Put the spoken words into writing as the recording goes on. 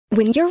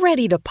When you're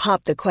ready to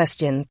pop the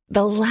question,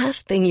 the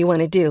last thing you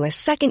want to do is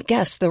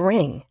second-guess the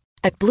ring.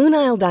 At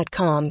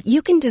BlueNile.com,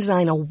 you can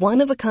design a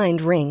one-of-a-kind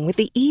ring with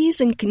the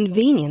ease and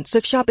convenience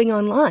of shopping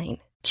online.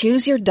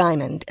 Choose your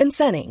diamond and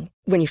setting.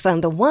 When you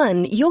find the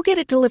one, you'll get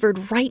it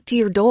delivered right to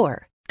your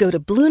door. Go to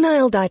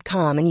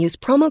BlueNile.com and use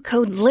promo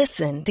code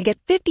LISTEN to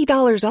get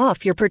 $50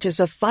 off your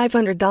purchase of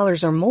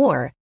 $500 or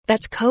more.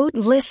 That's code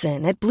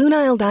LISTEN at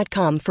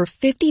BlueNile.com for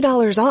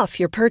 $50 off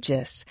your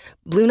purchase.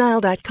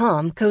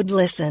 BlueNile.com, code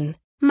LISTEN.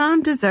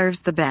 Mom deserves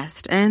the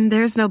best, and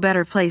there's no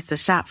better place to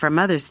shop for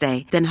Mother's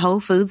Day than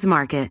Whole Foods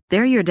Market.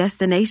 They're your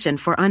destination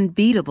for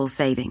unbeatable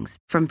savings,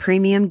 from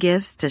premium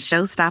gifts to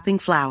show-stopping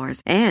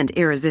flowers and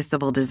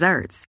irresistible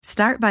desserts.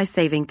 Start by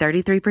saving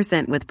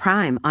 33% with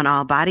Prime on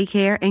all body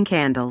care and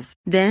candles.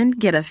 Then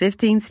get a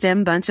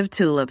 15-stem bunch of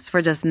tulips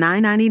for just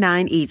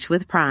 $9.99 each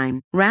with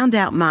Prime. Round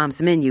out Mom's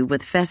menu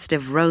with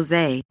festive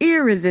rosé,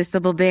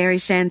 irresistible berry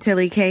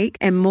chantilly cake,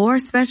 and more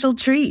special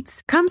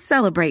treats. Come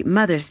celebrate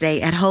Mother's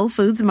Day at Whole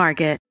Foods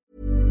Market.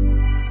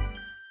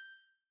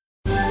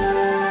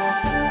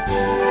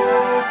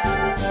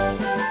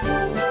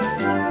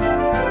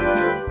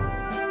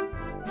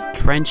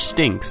 Trench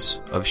stinks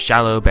of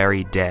shallow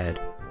buried dead,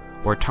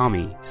 where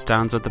Tommy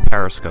stands at the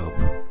periscope.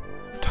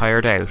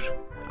 Tired out,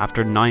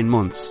 after 9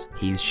 months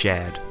he's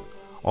shed.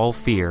 All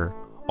fear,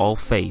 all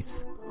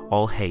faith,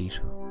 all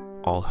hate,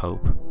 all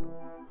hope.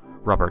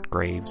 Robert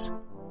Graves.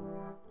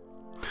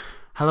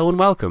 Hello and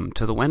welcome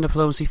to the When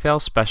Diplomacy Fell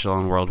special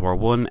on World War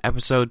I,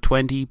 episode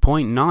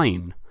 20.9,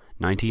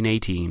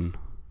 1918.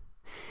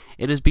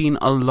 It has been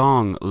a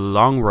long,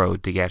 long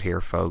road to get here,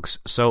 folks,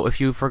 so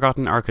if you've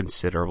forgotten our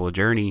considerable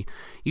journey,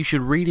 you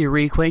should really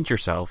reacquaint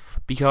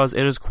yourself, because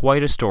it is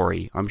quite a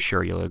story, I'm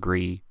sure you'll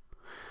agree.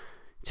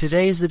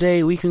 Today is the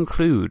day we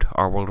conclude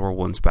our World War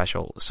I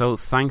special, so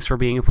thanks for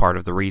being a part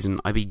of the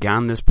reason I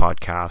began this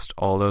podcast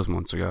all those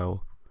months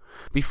ago.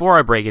 Before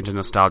I break into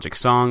nostalgic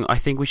song, I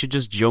think we should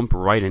just jump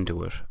right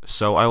into it,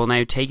 so I will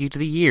now take you to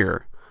the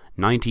year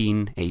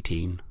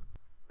 1918.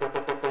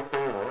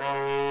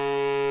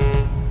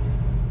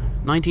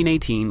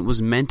 1918 was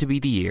meant to be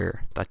the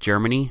year that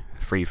Germany,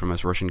 free from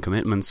its Russian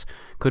commitments,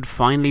 could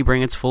finally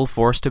bring its full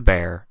force to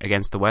bear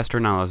against the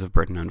Western allies of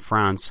Britain and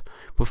France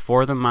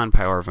before the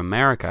manpower of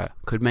America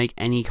could make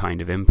any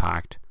kind of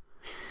impact.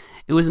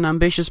 It was an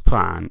ambitious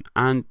plan,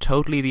 and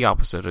totally the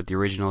opposite of the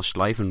original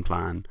Schlieffen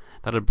plan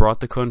that had brought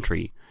the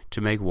country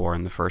to make war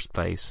in the first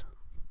place.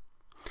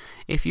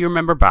 If you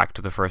remember back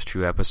to the first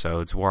few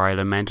episodes where I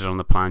lamented on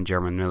the planned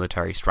German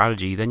military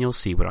strategy, then you'll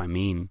see what I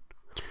mean.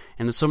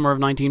 In the summer of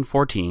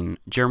 1914,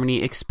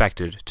 Germany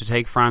expected to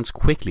take France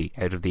quickly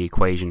out of the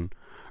equation,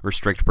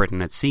 restrict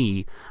Britain at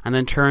sea, and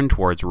then turn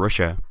towards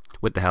Russia,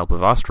 with the help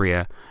of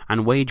Austria,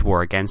 and wage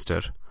war against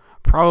it,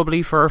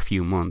 probably for a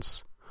few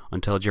months,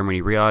 until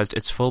Germany realised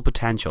its full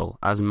potential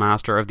as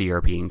master of the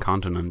European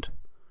continent.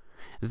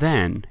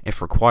 Then,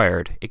 if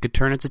required, it could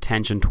turn its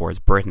attention towards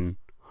Britain,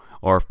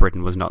 or if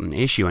Britain was not an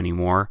issue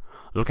anymore,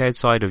 look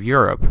outside of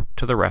Europe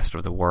to the rest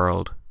of the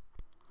world.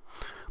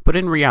 But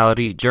in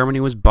reality, Germany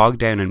was bogged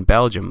down in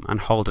Belgium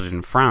and halted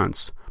in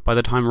France by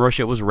the time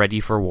Russia was ready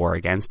for war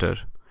against it,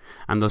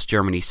 and thus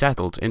Germany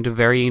settled into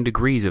varying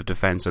degrees of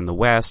defence in the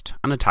west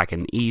and attack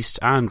in the east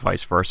and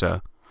vice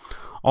versa,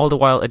 all the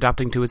while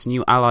adapting to its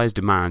new allies'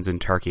 demands in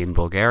Turkey and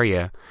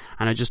Bulgaria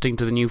and adjusting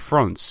to the new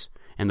fronts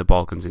in the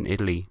Balkans and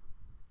Italy.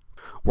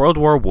 World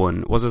War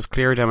I was as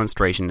clear a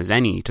demonstration as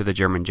any to the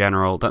German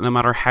general that no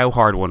matter how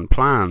hard one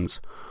plans,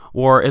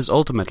 war is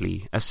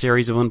ultimately a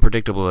series of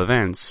unpredictable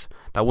events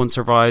that one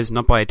survives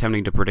not by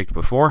attempting to predict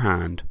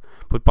beforehand,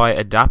 but by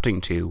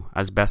adapting to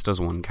as best as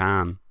one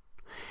can.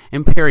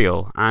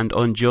 Imperial and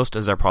unjust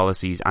as their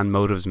policies and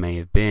motives may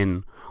have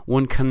been,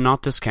 one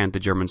cannot discount the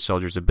German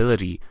soldiers'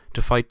 ability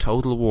to fight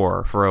total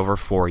war for over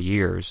 4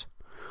 years.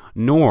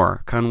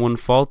 Nor can one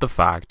fault the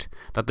fact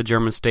that the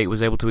German state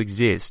was able to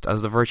exist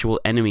as the virtual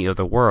enemy of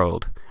the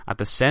world, at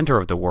the centre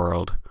of the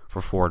world,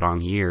 for 4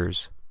 long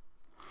years.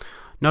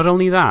 Not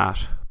only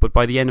that, but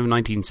by the end of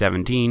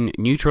 1917,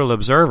 neutral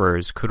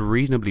observers could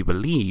reasonably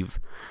believe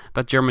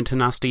that German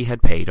tenacity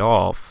had paid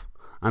off,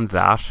 and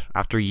that,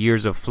 after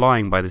years of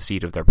flying by the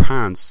seat of their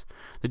pants,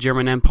 the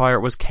German Empire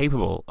was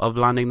capable of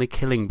landing the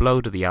killing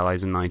blow to the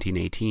Allies in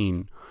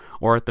 1918,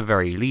 or at the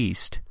very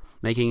least,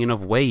 making enough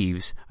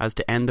waves as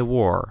to end the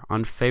war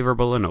on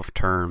favourable enough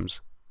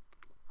terms.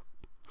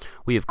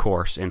 We, of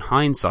course, in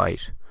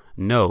hindsight,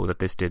 know that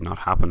this did not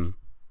happen.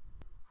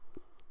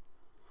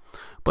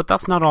 But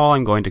that's not all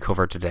I'm going to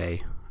cover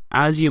today.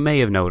 As you may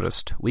have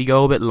noticed, we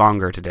go a bit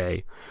longer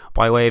today,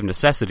 by way of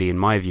necessity in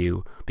my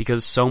view,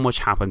 because so much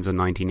happens in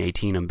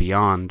 1918 and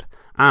beyond,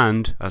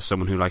 and, as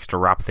someone who likes to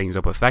wrap things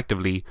up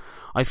effectively,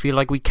 I feel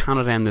like we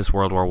cannot end this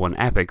World War I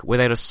epic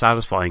without a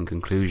satisfying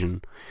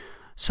conclusion.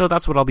 So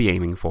that's what I'll be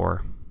aiming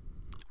for.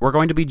 We're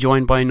going to be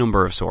joined by a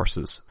number of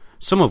sources,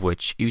 some of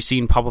which you've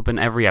seen pop up in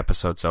every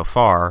episode so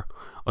far,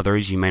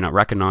 others you may not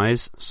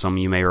recognise, some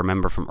you may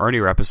remember from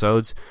earlier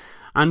episodes,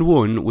 and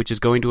one which is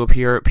going to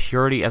appear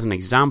purely as an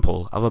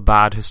example of a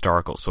bad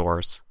historical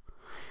source.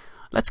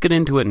 Let's get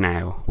into it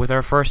now with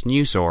our first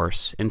news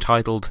source,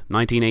 entitled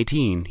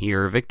 1918,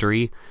 Year of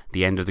Victory,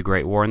 The End of the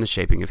Great War and the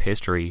Shaping of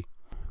History,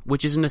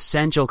 which is an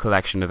essential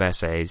collection of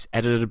essays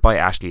edited by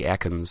Ashley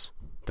Ekins,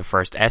 the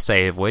first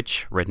essay of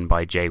which, written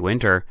by Jay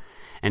Winter,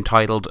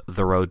 entitled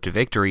The Road to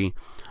Victory,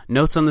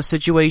 notes on the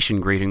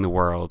situation greeting the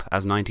world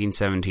as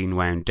 1917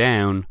 wound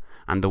down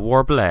and the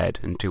war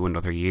bled into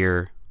another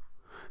year.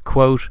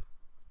 Quote,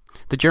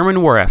 "The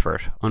German war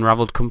effort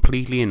unravelled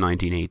completely in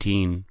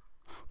 1918.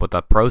 But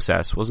that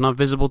process was not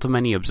visible to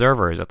many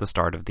observers at the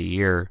start of the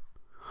year.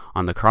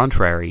 On the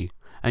contrary,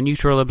 a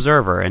neutral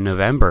observer in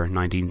November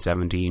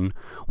 1917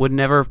 would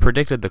never have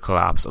predicted the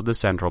collapse of the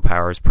Central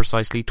Powers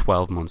precisely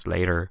 12 months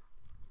later.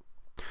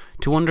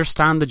 To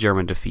understand the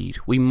German defeat,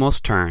 we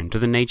must turn to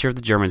the nature of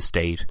the German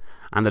state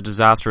and the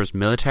disastrous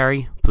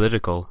military,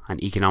 political,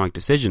 and economic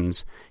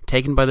decisions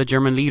taken by the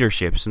German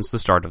leadership since the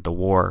start of the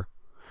war.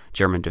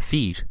 German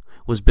defeat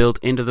was built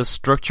into the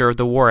structure of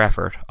the war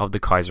effort of the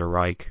Kaiser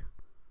Reich."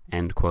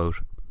 End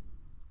quote.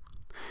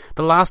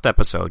 The last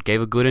episode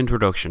gave a good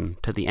introduction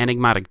to the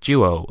enigmatic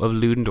duo of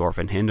Ludendorff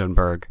and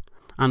Hindenburg,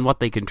 and what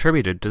they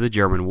contributed to the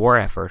German war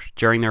effort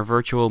during their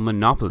virtual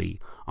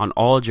monopoly on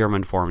all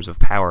German forms of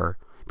power,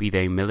 be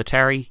they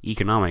military,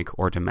 economic,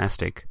 or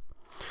domestic.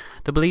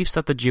 The beliefs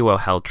that the duo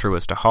held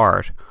truest to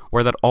heart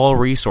were that all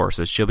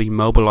resources should be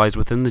mobilized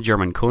within the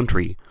German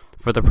country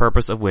for the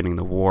purpose of winning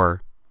the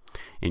war.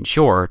 In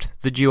short,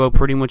 the duo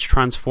pretty much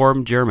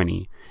transformed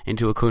Germany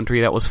into a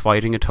country that was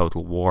fighting a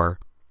total war.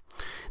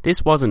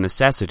 This was a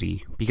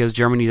necessity because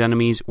Germany's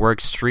enemies were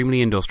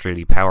extremely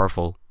industrially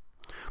powerful.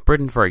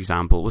 Britain, for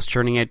example, was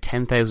churning out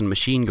 10,000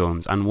 machine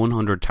guns and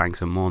 100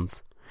 tanks a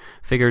month,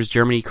 figures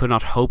Germany could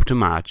not hope to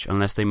match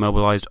unless they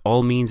mobilized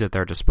all means at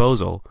their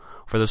disposal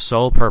for the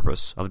sole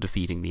purpose of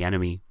defeating the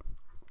enemy.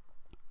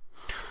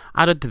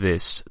 Added to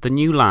this, the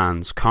new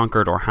lands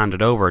conquered or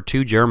handed over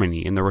to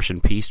Germany in the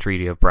Russian peace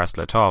treaty of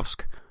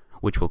Brest-Litovsk,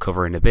 which we'll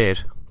cover in a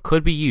bit,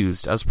 could be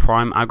used as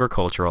prime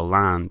agricultural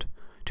land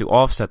to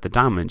offset the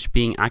damage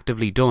being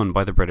actively done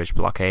by the British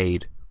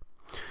blockade.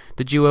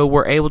 The duo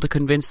were able to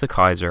convince the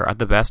Kaiser at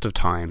the best of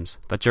times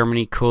that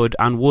Germany could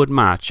and would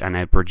match and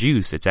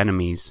outproduce its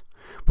enemies,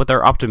 but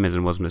their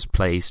optimism was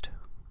misplaced.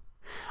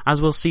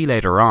 As we'll see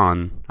later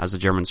on, as the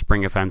German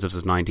spring offensives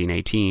of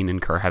 1918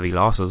 incur heavy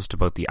losses to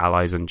both the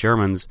Allies and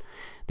Germans,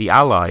 the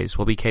Allies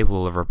will be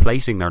capable of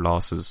replacing their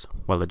losses,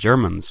 while the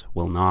Germans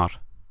will not.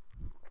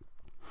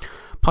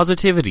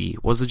 Positivity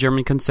was the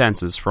German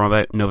consensus from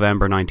about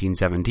November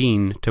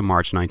 1917 to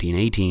March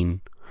 1918.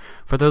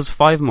 For those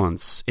 5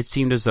 months, it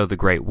seemed as though the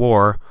Great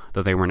War,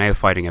 though they were now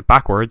fighting it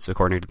backwards,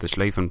 according to the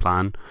Schlieffen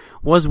Plan,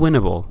 was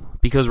winnable,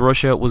 because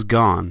Russia was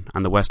gone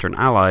and the Western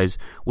Allies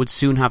would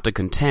soon have to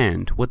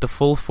contend with the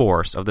full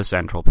force of the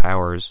Central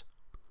Powers.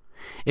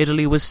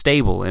 Italy was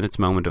stable in its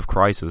moment of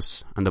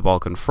crisis, and the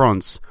Balkan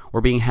fronts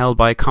were being held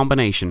by a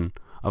combination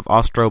of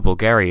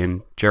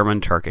Austro-Bulgarian,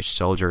 German-Turkish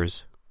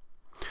soldiers.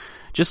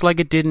 Just like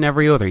it did in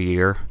every other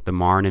year, the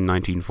Marne in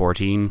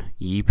 1914,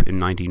 Ypres in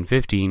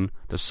 1915,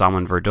 the Somme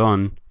and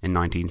Verdun in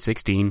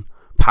 1916,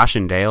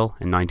 Passchendaele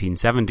in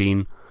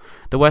 1917,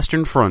 the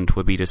Western Front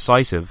would be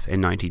decisive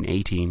in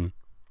 1918.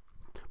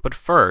 But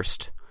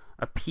first,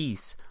 a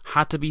peace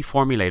had to be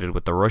formulated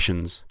with the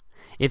Russians,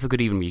 if it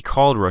could even be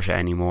called Russia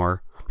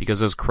anymore, because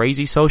those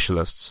crazy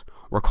socialists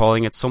were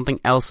calling it something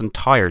else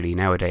entirely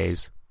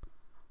nowadays.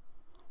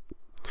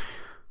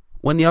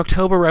 When the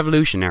October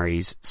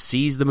revolutionaries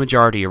seized the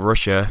majority of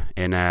Russia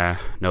in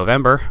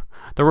November,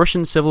 the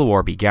Russian Civil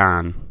War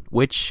began,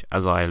 which,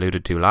 as I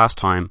alluded to last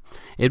time,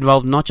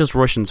 involved not just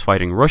Russians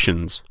fighting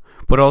Russians,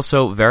 but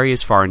also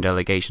various foreign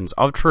delegations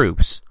of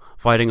troops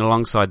fighting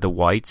alongside the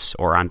whites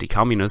or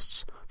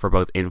anti-communists for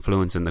both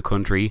influence in the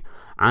country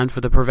and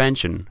for the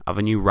prevention of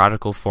a new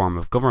radical form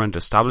of government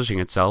establishing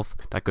itself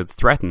that could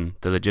threaten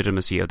the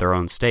legitimacy of their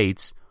own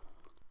states.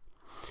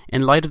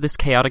 In light of this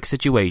chaotic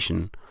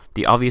situation,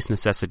 the obvious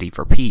necessity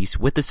for peace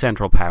with the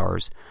Central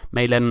Powers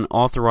made Lenin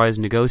authorize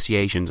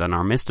negotiations and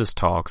armistice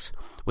talks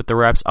with the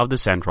reps of the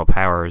Central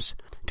Powers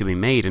to be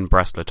made in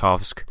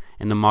Brest-Litovsk,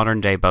 in the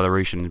modern-day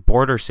Belarusian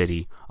border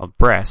city of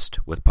Brest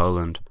with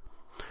Poland.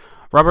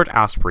 Robert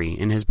Asprey,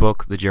 in his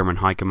book The German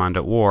High Command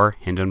at War,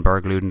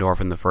 Hindenburg, Ludendorff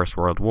and the First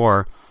World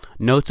War,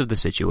 notes of the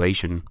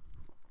situation.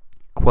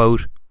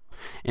 Quote,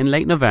 "In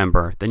late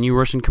November, the new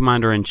Russian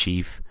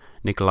commander-in-chief,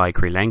 Nikolai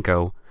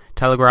Krylenko,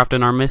 telegraphed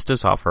an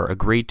armistice offer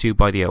agreed to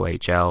by the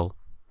OHL.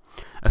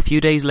 A few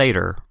days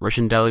later,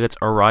 Russian delegates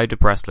arrived at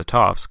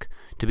Brest-Litovsk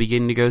to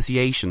begin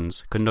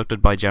negotiations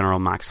conducted by General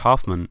Max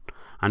Hoffmann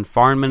and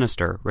Foreign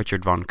Minister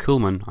Richard von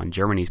Kuhlmann on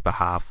Germany's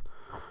behalf,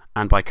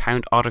 and by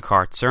Count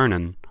Ottokar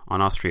Czernin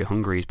on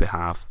Austria-Hungary's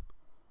behalf.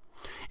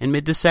 In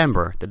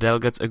mid-December, the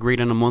delegates agreed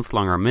on a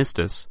month-long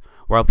armistice,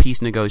 while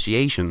peace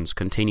negotiations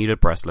continued at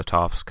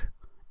Brest-Litovsk."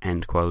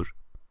 End quote.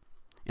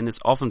 In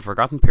this often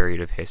forgotten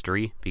period of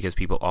history, because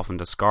people often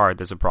discard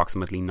this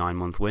approximately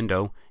 9-month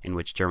window in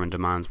which German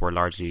demands were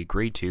largely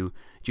agreed to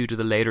due to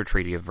the later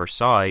Treaty of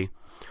Versailles,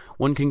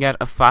 one can get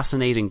a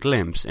fascinating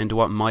glimpse into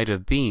what might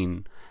have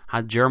been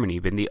had Germany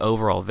been the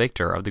overall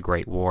victor of the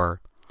Great War,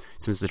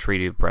 since the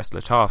Treaty of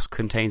Brest-Litovsk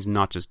contains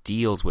not just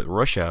deals with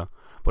Russia,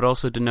 but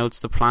also denotes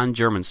the planned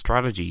German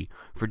strategy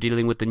for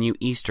dealing with the new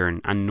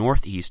eastern and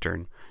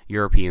northeastern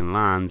European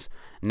lands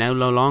now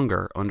no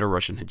longer under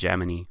Russian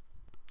hegemony.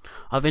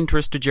 Of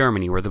interest to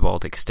Germany were the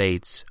Baltic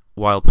states,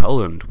 while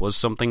Poland was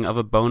something of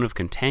a bone of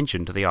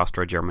contention to the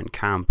Austro-German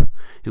camp,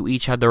 who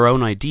each had their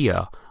own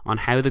idea on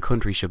how the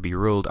country should be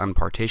ruled and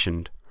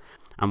partitioned,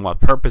 and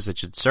what purpose it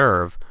should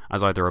serve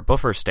as either a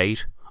buffer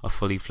state, a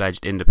fully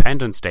fledged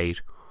independent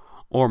state,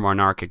 or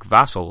monarchic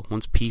vassal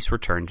once peace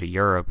returned to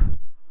Europe.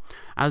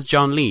 As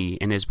John Lee,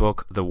 in his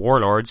book The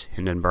Warlords,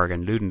 Hindenburg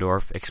and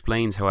Ludendorff,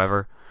 explains,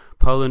 however,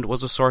 Poland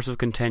was a source of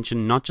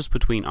contention not just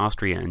between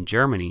Austria and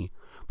Germany,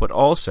 but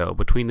also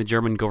between the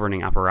German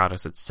governing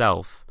apparatus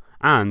itself,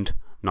 and,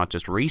 not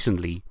just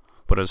recently,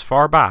 but as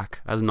far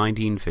back as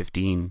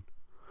 1915.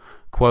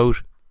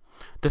 Quote,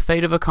 "The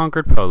fate of a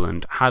conquered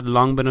Poland had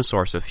long been a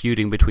source of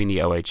feuding between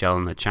the OHL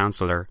and the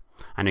Chancellor,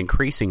 and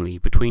increasingly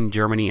between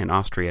Germany and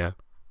Austria.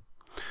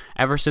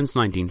 Ever since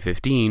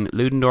 1915,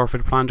 Ludendorff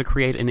had planned to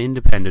create an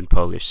independent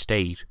Polish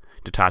state,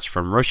 detached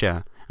from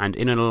Russia and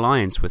in an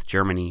alliance with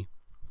Germany.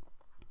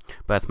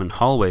 Bethmann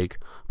Hollweg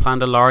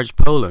planned a large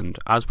Poland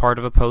as part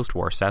of a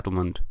post-war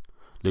settlement.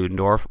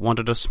 Ludendorff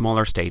wanted a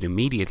smaller state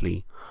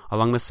immediately,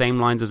 along the same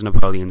lines as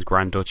Napoleon's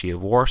Grand Duchy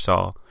of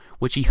Warsaw,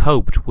 which he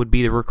hoped would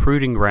be the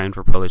recruiting ground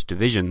for Polish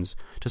divisions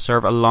to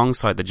serve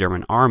alongside the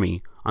German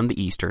army on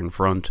the Eastern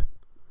Front."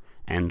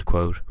 End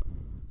quote.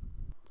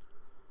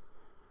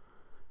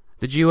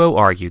 The duo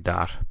argued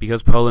that,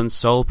 because Poland's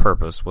sole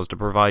purpose was to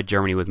provide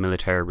Germany with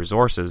military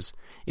resources,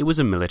 it was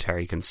a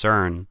military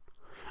concern,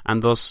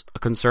 and thus a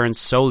concern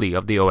solely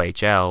of the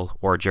OHL,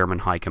 or German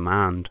High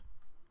Command.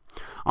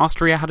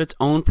 Austria had its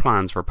own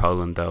plans for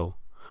Poland, though,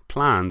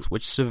 plans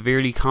which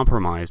severely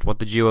compromised what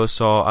the duo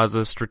saw as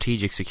the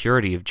strategic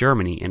security of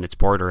Germany in its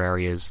border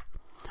areas.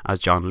 As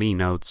John Lee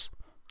notes,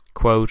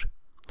 quote,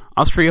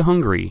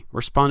 "Austria-Hungary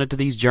responded to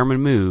these German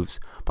moves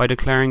by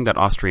declaring that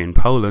Austrian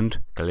Poland,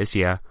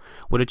 Galicia,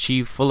 would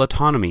achieve full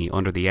autonomy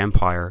under the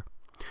Empire.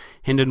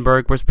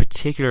 Hindenburg was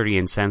particularly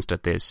incensed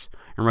at this,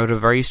 and wrote a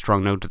very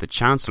strong note to the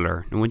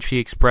Chancellor in which he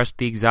expressed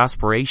the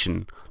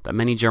exasperation that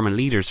many German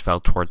leaders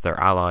felt towards their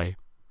ally.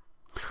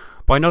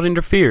 By not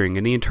interfering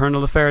in the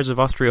internal affairs of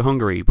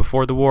Austria-Hungary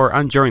before the war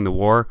and during the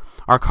war,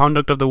 our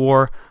conduct of the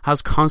war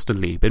has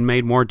constantly been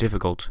made more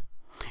difficult.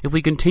 If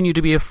we continue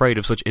to be afraid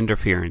of such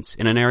interference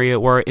in an area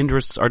where our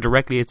interests are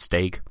directly at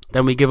stake,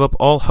 then we give up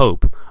all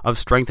hope of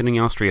strengthening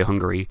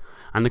Austria-Hungary,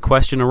 and the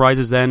question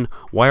arises then,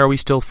 why are we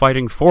still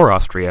fighting for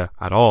Austria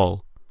at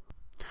all?"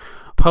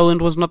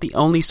 Poland was not the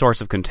only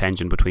source of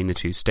contention between the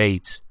two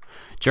states.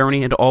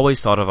 Germany had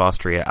always thought of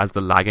Austria as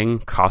the lagging,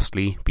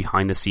 costly,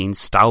 behind-the-scenes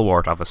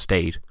stalwart of a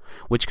state,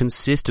 which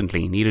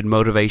consistently needed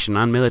motivation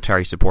and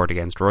military support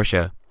against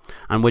Russia,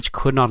 and which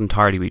could not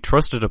entirely be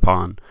trusted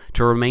upon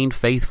to remain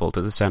faithful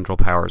to the Central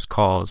Powers'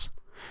 cause,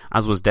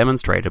 as was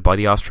demonstrated by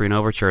the Austrian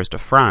overtures to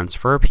France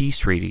for a peace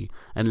treaty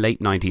in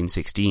late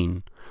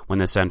 1916, when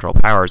the Central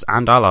Powers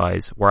and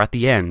Allies were at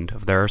the end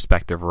of their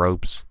respective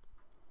ropes.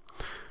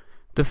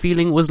 The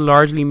feeling was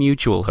largely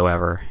mutual,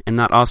 however, in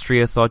that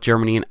Austria thought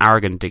Germany an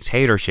arrogant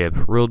dictatorship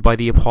ruled by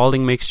the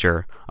appalling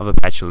mixture of a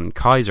petulant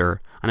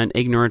Kaiser and an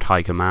ignorant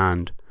high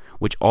command,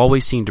 which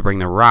always seemed to bring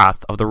the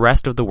wrath of the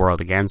rest of the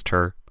world against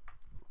her.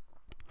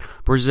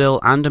 Brazil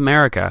and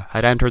America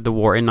had entered the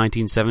war in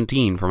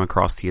 1917 from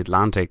across the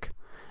Atlantic,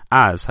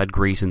 as had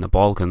Greece in the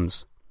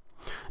Balkans.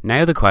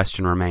 Now the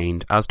question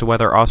remained as to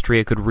whether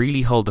Austria could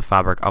really hold the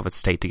fabric of its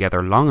state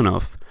together long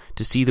enough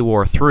to see the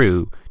war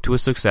through to a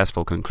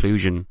successful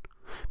conclusion,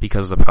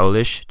 because the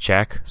Polish,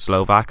 Czech,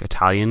 Slovak,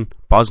 Italian,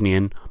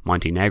 Bosnian,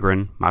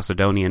 Montenegrin,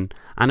 Macedonian,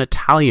 and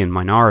Italian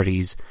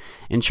minorities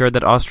ensured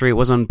that Austria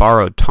was on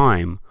borrowed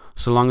time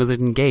so long as it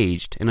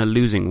engaged in a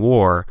losing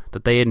war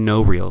that they had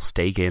no real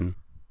stake in.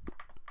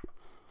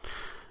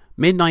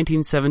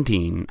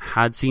 Mid-1917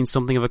 had seen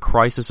something of a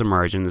crisis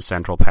emerge in the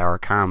Central Power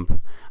camp,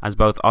 as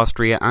both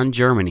Austria and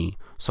Germany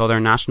saw their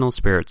national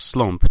spirits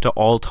slump to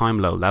all-time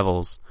low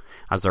levels.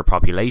 As their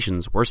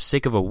populations were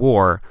sick of a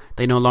war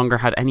they no longer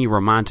had any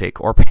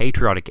romantic or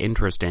patriotic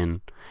interest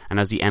in, and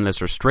as the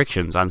endless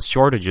restrictions and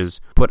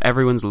shortages put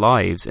everyone's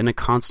lives in a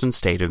constant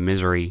state of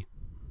misery.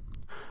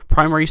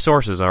 Primary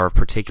sources are of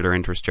particular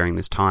interest during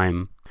this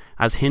time,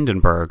 as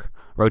Hindenburg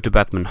wrote to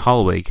Bethmann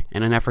Hollweg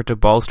in an effort to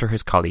bolster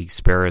his colleagues'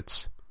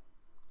 spirits.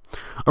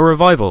 "A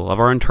revival of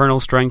our internal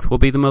strength will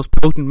be the most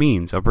potent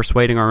means of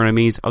persuading our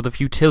enemies of the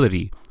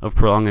futility of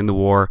prolonging the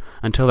war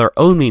until their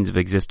own means of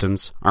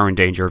existence are in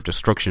danger of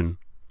destruction.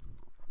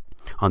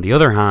 On the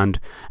other hand,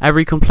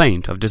 every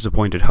complaint of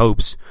disappointed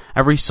hopes,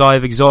 every sigh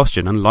of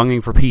exhaustion and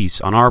longing for peace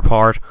on our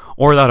part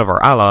or that of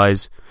our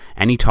allies,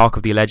 any talk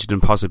of the alleged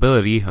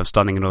impossibility of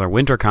starting another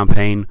winter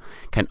campaign,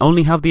 can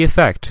only have the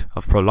effect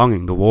of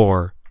prolonging the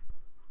war."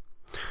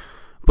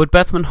 But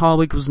Bethmann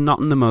Hollweg was not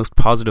in the most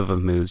positive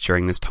of moods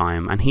during this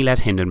time, and he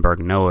let Hindenburg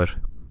know it.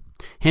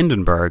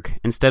 Hindenburg,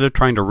 instead of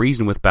trying to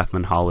reason with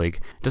Bethmann Hollweg,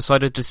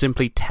 decided to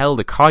simply tell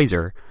the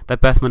Kaiser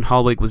that Bethmann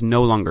Hollweg was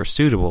no longer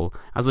suitable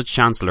as a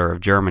Chancellor of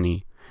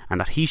Germany, and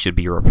that he should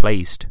be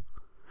replaced.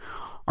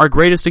 Our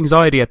greatest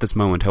anxiety at this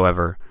moment,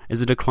 however, is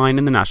a decline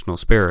in the national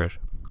spirit.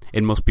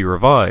 It must be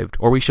revived,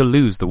 or we shall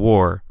lose the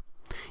war.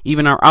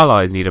 Even our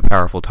allies need a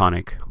powerful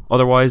tonic,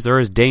 otherwise there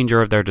is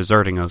danger of their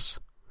deserting us.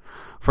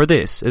 For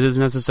this, it is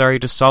necessary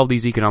to solve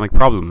these economic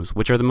problems,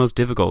 which are the most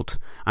difficult,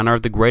 and are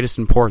of the greatest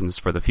importance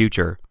for the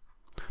future.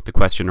 The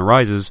question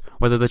arises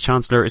whether the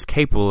Chancellor is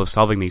capable of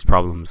solving these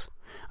problems,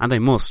 and they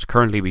must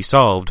currently be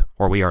solved,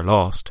 or we are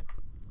lost.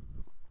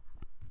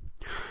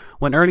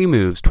 When early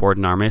moves toward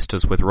an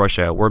armistice with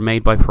Russia were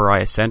made by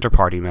pariah Centre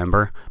Party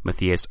member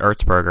Matthias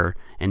Erzberger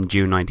in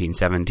June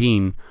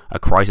 1917, a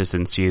crisis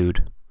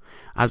ensued,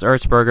 as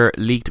Erzberger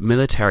leaked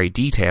military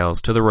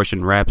details to the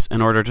Russian reps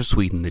in order to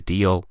sweeten the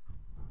deal.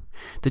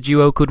 The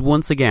duo could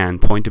once again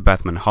point to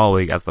Bethmann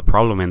Hollweg as the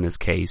problem in this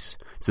case,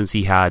 since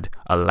he had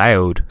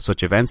allowed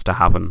such events to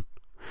happen.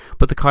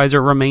 But the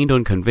Kaiser remained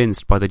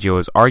unconvinced by the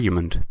duo's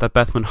argument that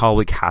Bethmann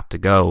Hollweg had to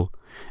go,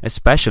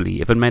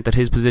 especially if it meant that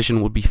his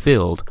position would be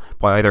filled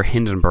by either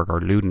Hindenburg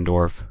or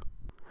Ludendorff.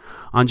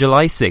 On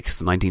July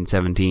 6,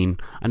 1917,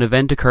 an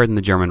event occurred in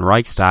the German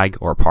Reichstag,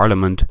 or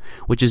Parliament,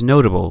 which is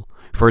notable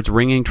for its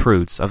ringing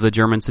truths of the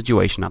German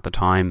situation at the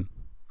time.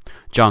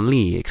 John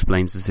Lee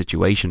explains the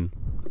situation.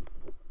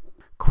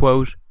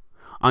 Quote,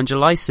 on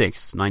July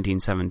 6,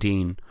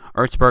 1917,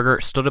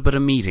 Erzberger stood up at a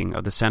meeting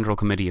of the Central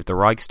Committee of the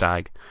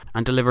Reichstag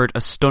and delivered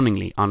a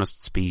stunningly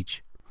honest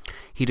speech.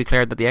 He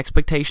declared that the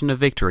expectation of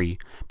victory,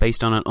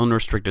 based on an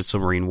unrestricted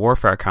submarine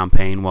warfare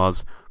campaign,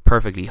 was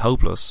perfectly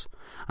hopeless,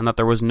 and that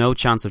there was no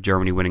chance of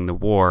Germany winning the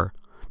war,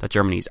 that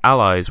Germany's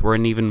allies were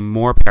in an even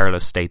more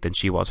perilous state than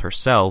she was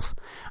herself,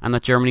 and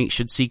that Germany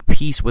should seek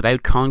peace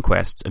without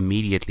conquests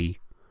immediately.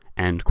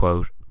 End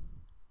quote.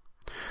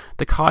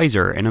 The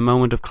Kaiser, in a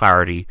moment of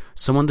clarity,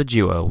 summoned the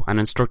duo and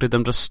instructed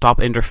them to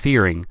stop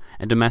interfering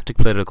in domestic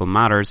political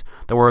matters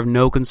that were of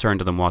no concern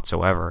to them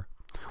whatsoever,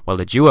 while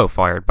the duo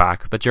fired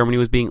back that Germany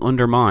was being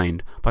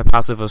undermined by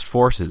pacifist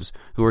forces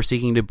who were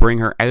seeking to bring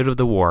her out of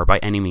the war by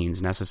any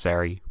means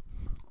necessary.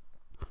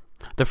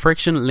 The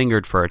friction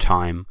lingered for a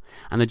time,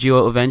 and the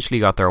duo eventually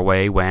got their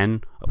way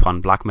when,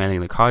 upon blackmailing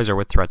the Kaiser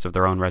with threats of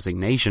their own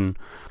resignation,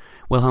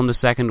 Wilhelm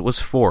II was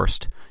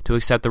forced to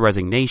accept the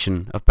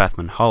resignation of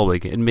Bethmann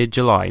Hollweg in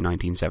mid-July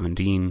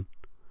 1917.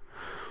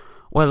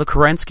 While the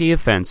Kerensky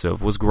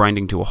offensive was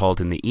grinding to a halt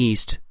in the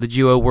east, the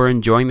duo were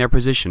enjoying their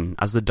position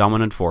as the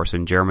dominant force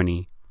in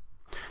Germany.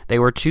 They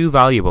were too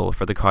valuable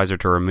for the Kaiser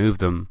to remove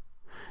them.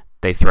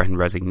 They threatened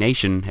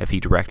resignation if he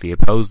directly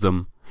opposed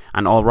them,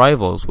 and all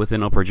rivals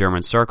within Upper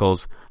German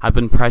circles had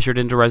been pressured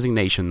into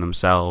resignation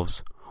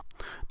themselves.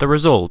 The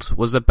result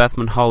was that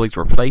Bethmann Hollweg's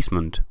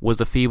replacement was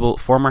the feeble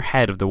former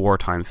head of the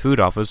Wartime Food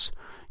Office,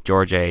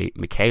 George A.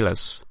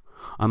 Michaelis,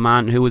 a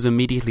man who was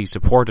immediately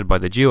supported by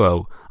the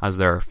duo as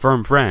their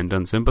firm friend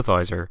and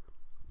sympathizer.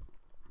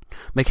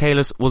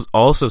 Michaelis was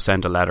also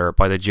sent a letter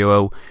by the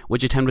duo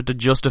which attempted to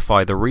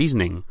justify the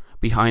reasoning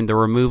behind the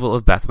removal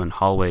of Bethmann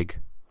Hollweg,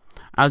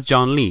 as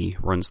John Lee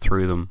runs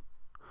through them.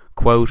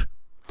 Quote,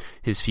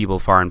 his feeble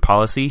foreign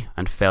policy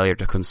and failure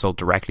to consult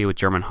directly with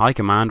German High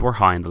Command were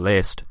high on the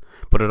list,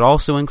 but it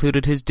also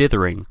included his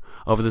dithering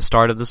over the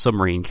start of the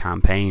submarine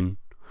campaign,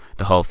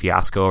 the whole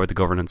fiasco over the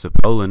governance of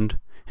Poland,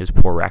 his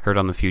poor record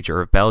on the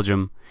future of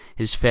Belgium,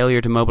 his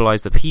failure to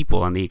mobilize the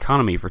people and the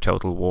economy for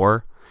total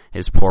war,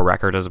 his poor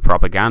record as a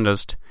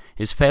propagandist,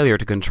 his failure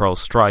to control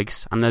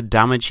strikes, and the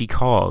damage he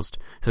caused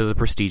to the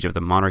prestige of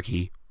the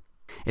monarchy.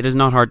 It is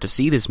not hard to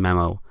see this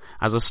memo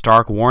as a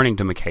stark warning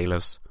to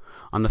Michaelis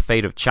on the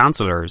fate of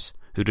chancellors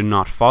who do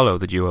not follow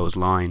the duo's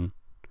line.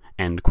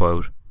 End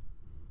quote.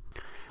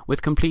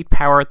 With complete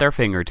power at their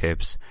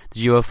fingertips,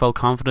 the duo felt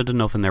confident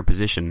enough in their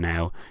position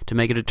now to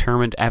make a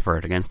determined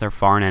effort against their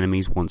foreign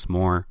enemies once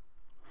more.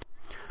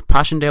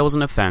 Passchendaele was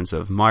an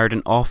offensive mired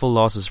in awful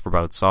losses for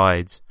both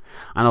sides,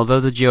 and although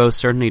the duo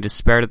certainly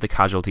despaired at the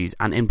casualties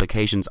and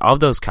implications of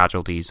those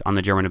casualties on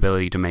the German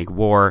ability to make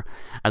war,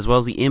 as well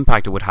as the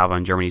impact it would have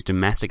on Germany's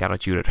domestic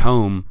attitude at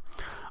home,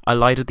 a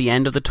light at the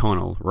end of the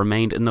tunnel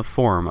remained in the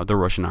form of the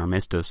Russian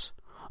armistice,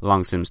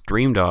 long since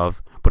dreamed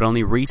of, but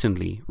only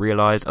recently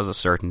realised as a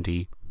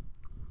certainty.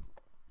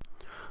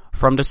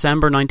 From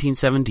December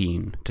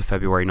 1917 to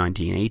February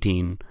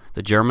 1918,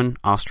 the German,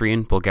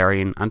 Austrian,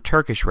 Bulgarian and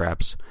Turkish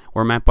reps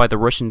were met by the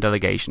Russian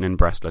delegation in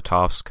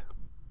Brest-Litovsk.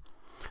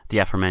 The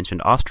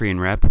aforementioned Austrian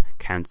rep,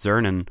 Count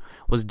Czernin,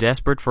 was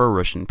desperate for a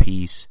Russian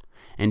peace,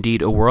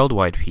 indeed a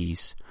worldwide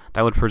peace,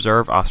 that would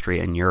preserve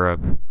Austria in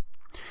Europe.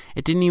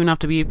 It didn't even have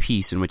to be a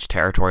peace in which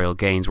territorial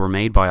gains were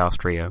made by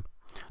Austria.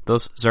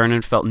 Thus,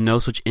 Czernin felt no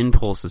such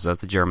impulses as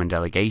the German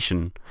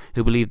delegation,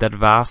 who believed that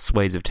vast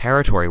swathes of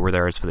territory were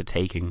theirs for the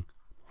taking.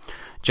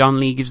 John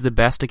Lee gives the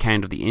best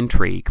account of the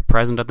intrigue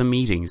present at the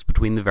meetings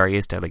between the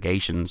various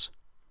delegations.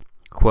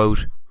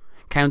 Quote,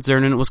 Count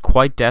Czernin was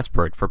quite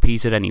desperate for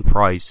peace at any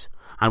price,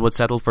 and would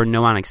settle for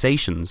no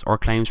annexations or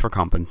claims for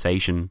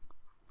compensation.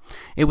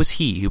 It was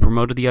he who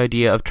promoted the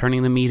idea of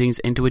turning the meetings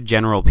into a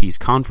general peace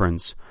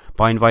conference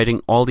by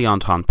inviting all the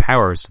Entente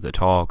powers to the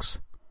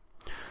talks.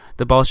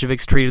 the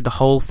Bolsheviks treated the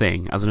whole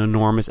thing as an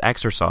enormous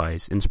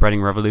exercise in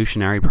spreading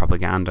revolutionary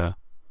propaganda.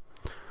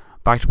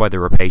 Backed by the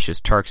rapacious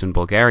Turks and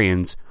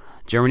Bulgarians,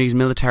 Germany's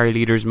military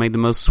leaders made the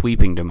most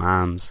sweeping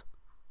demands.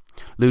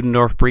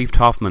 Ludendorff briefed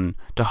Hoffmann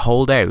to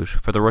hold out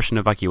for the Russian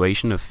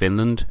evacuation of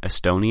Finland,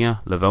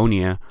 Estonia,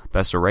 Livonia,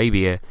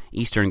 Bessarabia,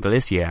 Eastern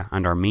Galicia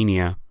and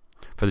Armenia,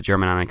 for the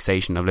German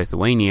annexation of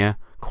Lithuania,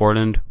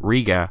 Courland,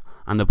 Riga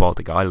and the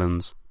Baltic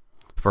Islands,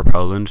 for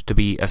Poland to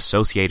be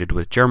associated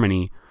with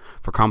Germany,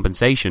 for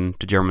compensation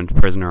to German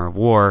prisoner of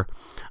war,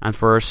 and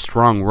for a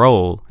strong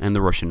role in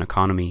the Russian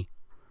economy."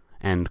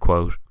 End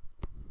quote.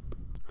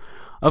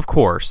 Of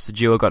course, the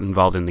duo got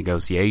involved in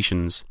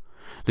negotiations,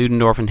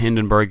 Ludendorff and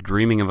Hindenburg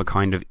dreaming of a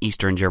kind of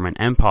Eastern German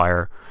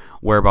Empire,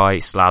 whereby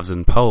Slavs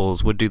and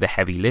Poles would do the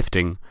heavy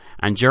lifting,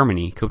 and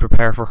Germany could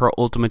prepare for her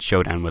ultimate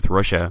showdown with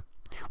Russia,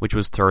 which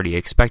was thoroughly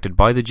expected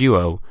by the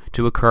duo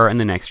to occur in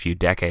the next few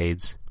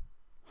decades.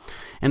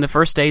 In the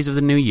first days of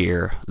the new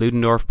year,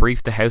 Ludendorff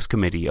briefed the House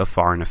Committee of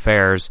Foreign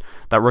Affairs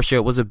that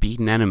Russia was a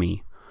beaten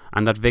enemy,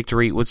 and that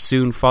victory would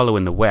soon follow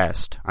in the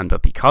West, and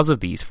that because of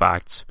these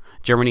facts,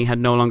 Germany had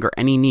no longer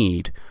any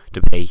need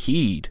to pay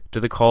heed to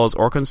the cause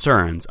or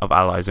concerns of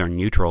allies or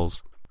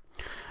neutrals.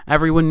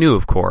 Everyone knew,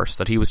 of course,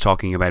 that he was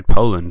talking about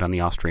Poland and the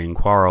Austrian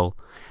quarrel.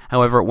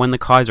 However, when the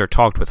Kaiser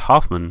talked with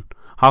Hoffmann,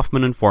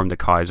 Hoffmann informed the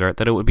Kaiser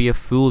that it would be a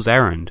fool's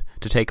errand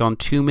to take on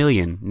 2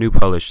 million new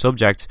Polish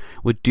subjects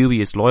with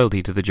dubious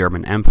loyalty to the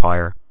German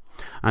Empire,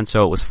 and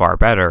so it was far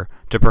better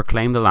to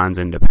proclaim the lands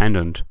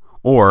independent,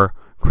 or,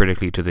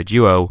 critically to the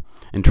duo,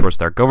 entrust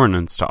their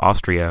governance to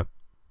Austria.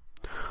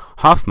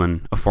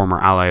 Hoffmann, a former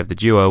ally of the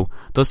duo,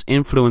 thus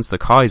influenced the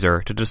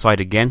Kaiser to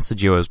decide against the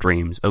duo's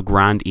dreams of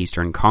grand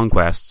eastern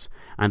conquests,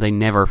 and they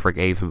never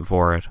forgave him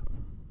for it.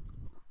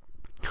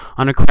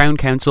 On a Crown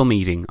Council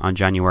meeting on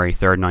January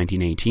 3,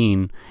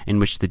 1918, in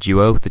which the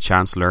duo, the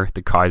Chancellor,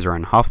 the Kaiser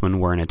and Hoffmann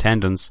were in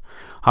attendance,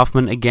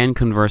 Hoffmann again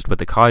conversed with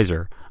the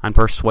Kaiser and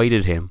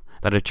persuaded him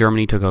that if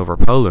Germany took over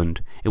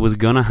Poland, it was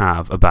gonna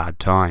have a bad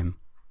time.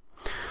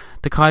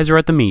 The Kaiser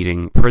at the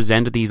meeting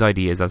presented these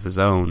ideas as his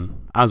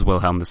own, as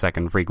Wilhelm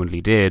II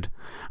frequently did,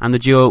 and the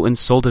duo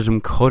insulted him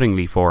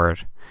cuttingly for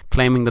it,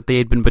 claiming that they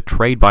had been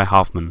betrayed by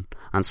Hoffmann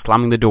and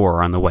slamming the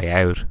door on the way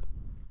out.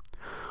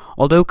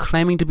 Although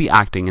claiming to be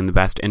acting in the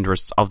best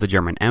interests of the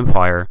German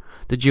Empire,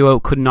 the duo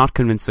could not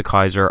convince the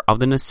Kaiser of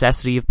the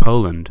necessity of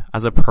Poland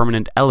as a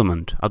permanent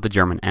element of the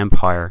German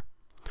Empire.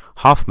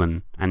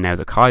 Hoffmann, and now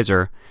the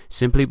Kaiser,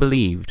 simply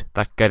believed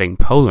that getting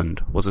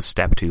Poland was a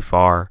step too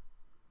far.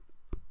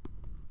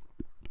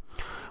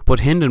 But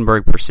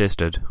Hindenburg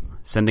persisted,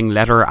 sending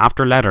letter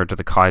after letter to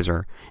the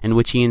Kaiser, in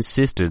which he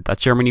insisted that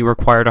Germany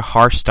required a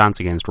harsh stance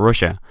against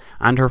Russia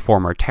and her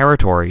former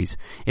territories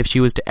if she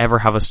was to ever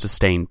have a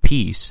sustained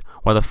peace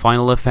while the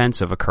final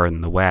offensive occurred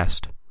in the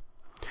West.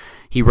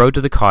 He wrote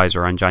to the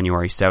Kaiser on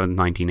January 7,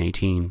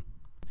 1918,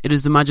 "It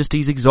is the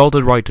Majesty's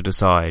exalted right to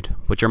decide,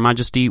 but your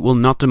Majesty will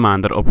not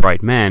demand that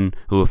upright men,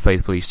 who have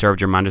faithfully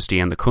served your Majesty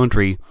and the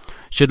country,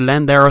 should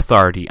lend their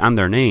authority and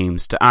their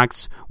names to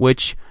acts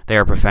which, they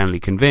are profoundly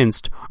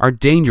convinced, are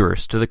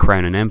dangerous to the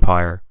Crown and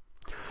Empire.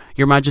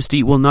 Your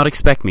Majesty will not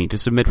expect me to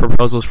submit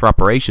proposals for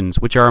operations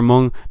which are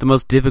among the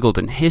most difficult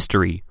in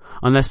history,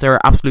 unless they are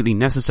absolutely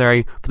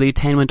necessary for the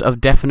attainment of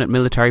definite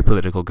military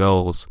political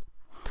goals.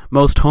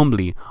 Most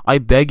humbly, I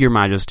beg your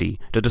Majesty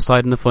to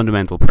decide on the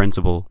fundamental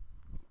principle.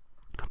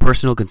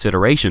 Personal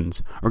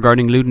considerations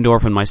regarding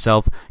Ludendorff and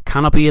myself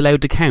cannot be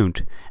allowed to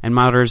count in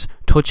matters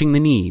touching the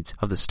needs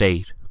of the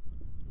state."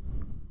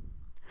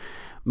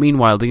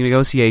 Meanwhile, the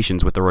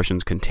negotiations with the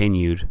Russians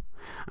continued,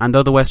 and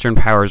though the Western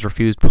powers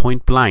refused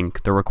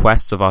point-blank the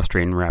requests of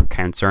Austrian Rep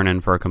Count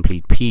Czernin for a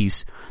complete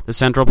peace, the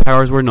Central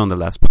Powers were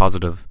nonetheless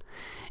positive,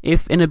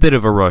 if in a bit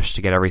of a rush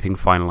to get everything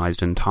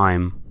finalised in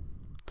time.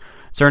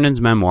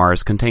 Czernin's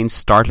memoirs contain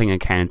startling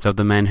accounts of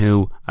the men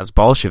who, as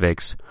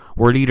Bolsheviks,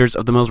 were leaders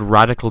of the most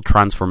radical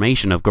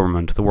transformation of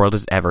government the world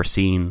has ever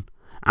seen,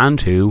 and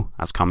who,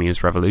 as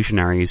communist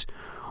revolutionaries,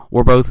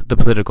 were both the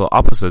political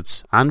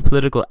opposites and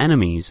political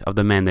enemies of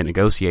the men they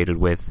negotiated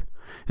with,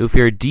 who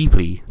feared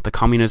deeply the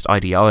communist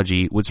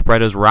ideology would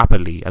spread as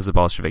rapidly as the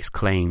Bolsheviks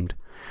claimed,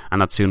 and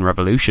that soon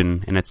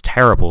revolution, in its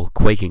terrible,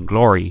 quaking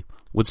glory,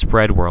 would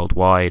spread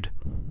worldwide.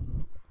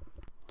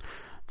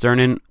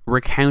 Czernin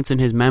recounts in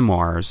his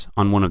memoirs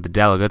on one of the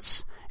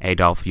delegates,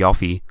 Adolf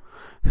Joffe,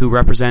 who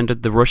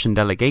represented the Russian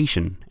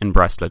delegation in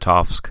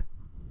Brest-Litovsk.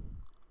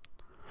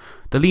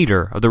 The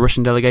leader of the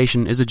Russian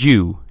delegation is a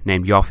Jew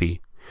named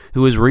Joffe,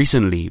 who has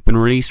recently been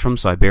released from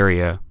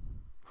Siberia.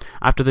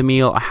 After the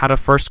meal, I had a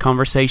first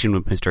conversation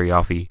with Mr.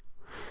 Joffe.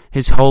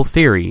 His whole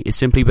theory is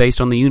simply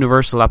based on the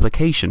universal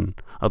application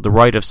of the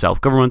right of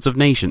self-governance of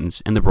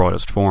nations in the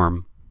broadest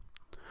form.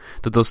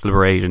 The thus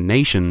liberated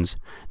nations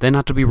then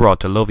had to be brought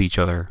to love each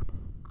other.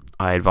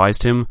 I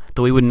advised him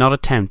that we would not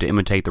attempt to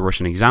imitate the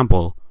Russian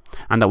example,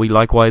 and that we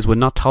likewise would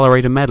not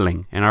tolerate a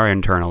meddling in our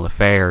internal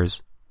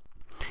affairs.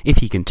 If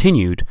he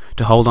continued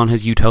to hold on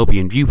his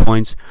utopian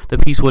viewpoints, the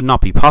peace would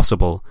not be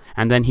possible,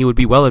 and then he would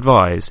be well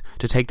advised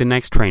to take the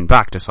next train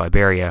back to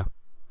Siberia.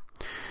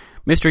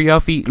 Mr.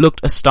 Yoffe looked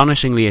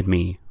astonishingly at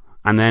me,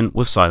 and then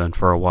was silent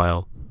for a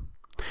while.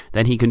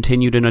 Then he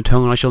continued in a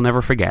tone I shall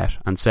never forget,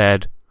 and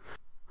said,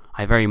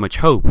 "I very much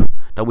hope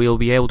that we will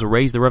be able to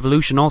raise the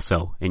revolution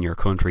also in your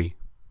country."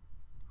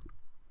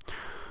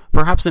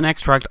 Perhaps an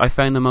extract I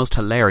found the most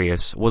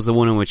hilarious was the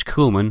one in which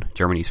Kuhlmann,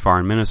 Germany's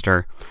foreign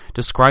minister,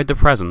 described the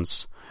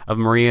presence of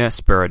Maria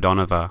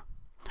Spiridonova,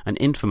 an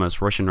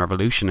infamous Russian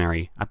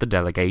revolutionary, at the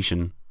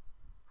delegation.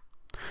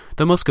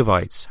 The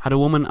Muscovites had a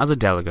woman as a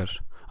delegate,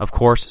 of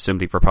course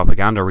simply for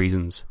propaganda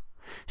reasons.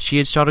 She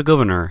had shot a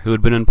governor who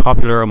had been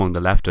unpopular among the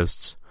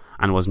leftists,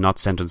 and was not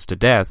sentenced to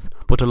death,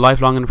 but to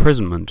lifelong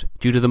imprisonment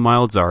due to the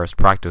mild Tsarist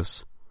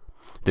practice.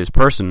 This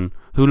person,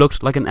 who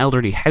looked like an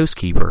elderly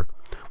housekeeper,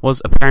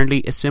 was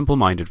apparently a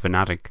simple-minded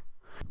fanatic,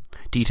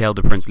 detailed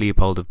to Prince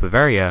Leopold of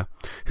Bavaria,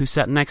 who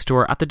sat next to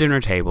her at the dinner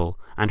table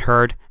and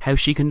heard how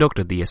she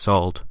conducted the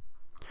assault.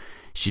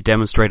 She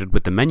demonstrated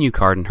with the menu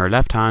card in her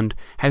left hand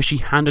how she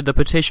handed the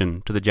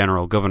petition to the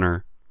General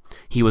Governor.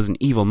 He was an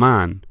evil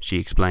man, she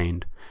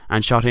explained,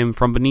 and shot him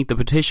from beneath the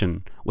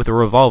petition with a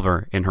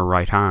revolver in her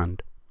right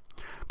hand.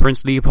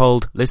 Prince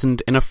Leopold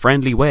listened in a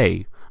friendly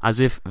way, as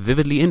if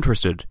vividly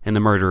interested in the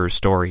murderer's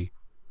story.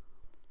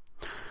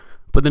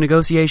 But the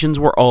negotiations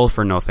were all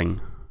for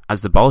nothing,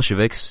 as the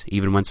Bolsheviks,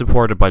 even when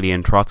supported by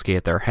Leon Trotsky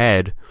at their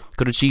head,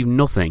 could achieve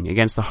nothing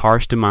against the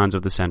harsh demands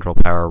of the Central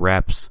Power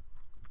reps.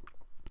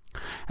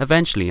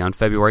 Eventually, on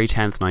February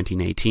 10,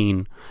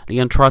 1918,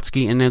 Leon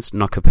Trotsky announced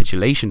not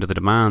capitulation to the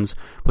demands,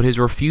 but his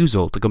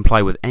refusal to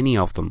comply with any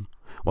of them,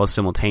 while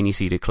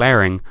simultaneously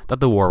declaring that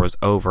the war was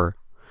over,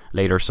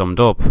 later summed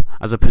up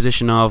as a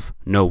position of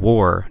 "no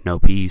war, no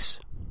peace."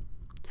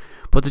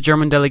 But the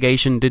German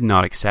delegation did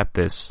not accept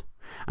this,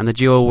 and the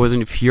duo was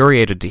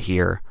infuriated to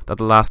hear that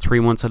the last 3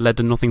 months had led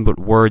to nothing but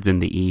words in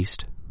the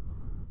East.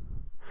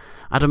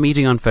 At a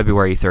meeting on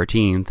February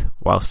 13th,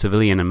 while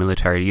civilian and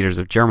military leaders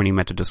of Germany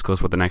met to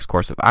discuss what the next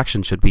course of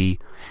action should be,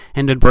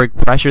 Hindenburg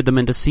pressured them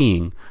into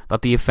seeing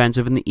that the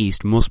offensive in the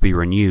East must be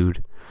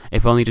renewed,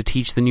 if only to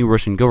teach the new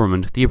Russian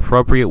government the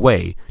appropriate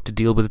way to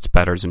deal with its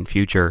betters in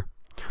future,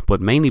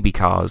 but mainly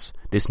because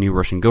this new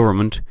Russian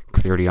government,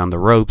 clearly on the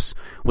ropes,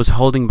 was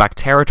holding back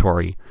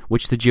territory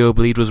which the duo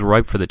believed was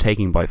ripe for the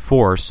taking by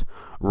force,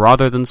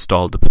 rather than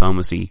stalled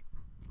diplomacy.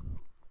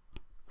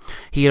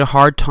 He had a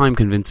hard time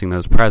convincing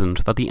those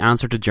present that the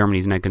answer to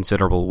Germany's now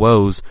considerable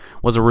woes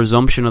was a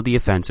resumption of the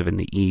offensive in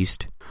the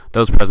East.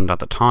 Those present at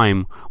the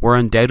time were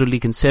undoubtedly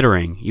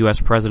considering US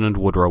President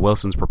Woodrow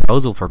Wilson's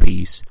proposal for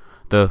peace,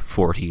 the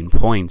 14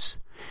 points,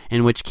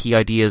 in which key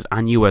ideas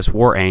and US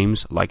war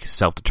aims, like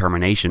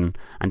self-determination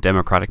and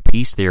democratic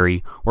peace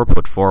theory, were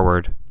put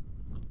forward.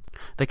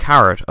 The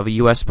carrot of a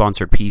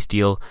US-sponsored peace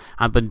deal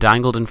had been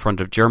dangled in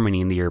front of Germany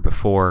in the year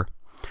before,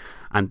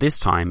 and this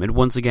time it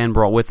once again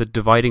brought with it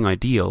dividing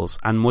ideals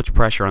and much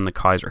pressure on the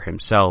Kaiser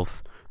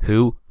himself,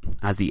 who,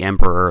 as the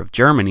Emperor of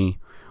Germany,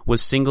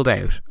 was singled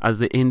out as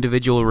the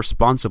individual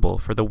responsible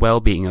for the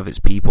well-being of his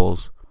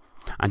peoples,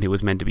 and who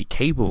was meant to be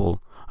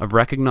capable of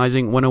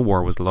recognizing when a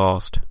war was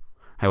lost,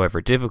 however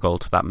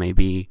difficult that may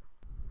be.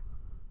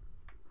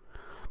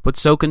 But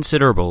so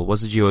considerable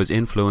was the duo's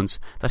influence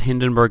that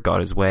Hindenburg got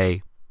his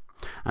way,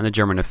 and the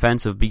German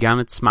offensive began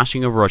its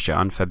smashing of Russia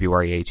on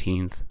February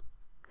 18th.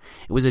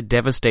 It was a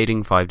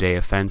devastating 5-day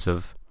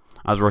offensive,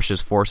 as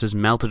Russia's forces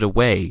melted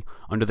away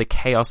under the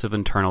chaos of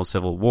internal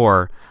civil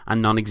war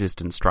and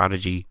non-existent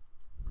strategy.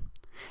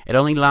 It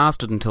only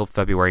lasted until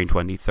February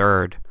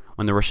 23rd,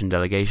 when the Russian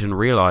delegation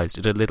realized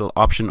it had little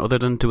option other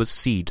than to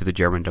accede to the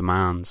German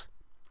demands.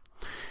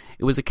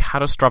 It was a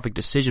catastrophic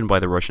decision by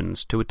the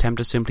Russians to attempt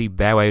to simply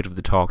bow out of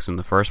the talks in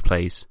the first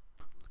place,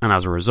 and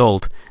as a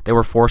result, they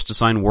were forced to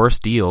sign worse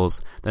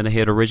deals than they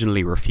had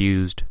originally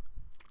refused.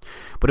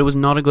 But it was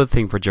not a good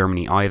thing for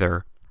Germany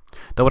either.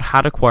 Though it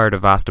had acquired a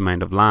vast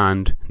amount of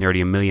land,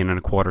 nearly 1.25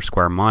 million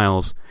square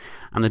miles,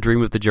 and the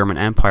dream of the German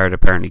Empire had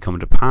apparently come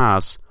to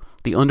pass,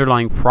 the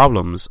underlying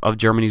problems of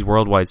Germany's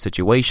worldwide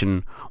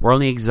situation were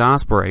only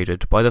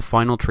exasperated by the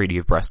final Treaty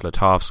of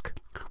Brest-Litovsk,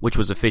 which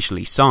was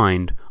officially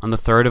signed on the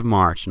 3rd of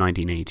March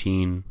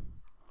 1918.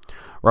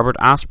 Robert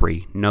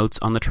Asprey notes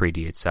on the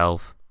treaty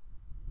itself,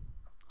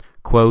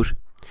 quote,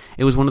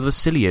 "It was one of the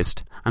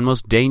silliest and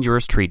most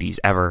dangerous treaties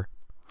ever.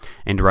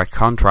 In direct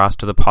contrast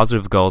to the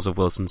positive goals of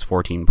Wilson's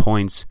 14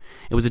 points,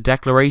 it was a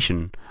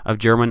declaration of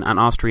German and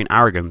Austrian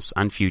arrogance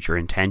and future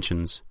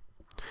intentions.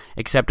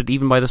 Accepted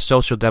even by the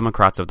Social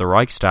Democrats of the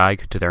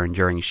Reichstag, to their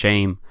enduring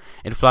shame,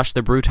 it flashed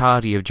the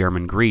brutality of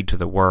German greed to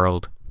the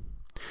world.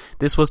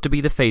 This was to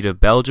be the fate of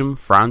Belgium,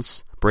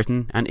 France,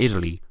 Britain, and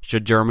Italy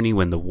should Germany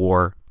win the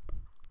war.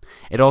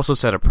 It also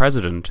set a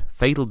precedent,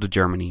 fatal to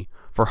Germany,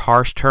 for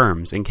harsh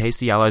terms in case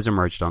the Allies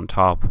emerged on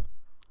top.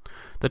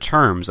 The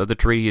terms of the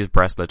Treaty of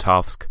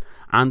Brest-Litovsk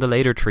and the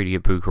later Treaty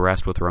of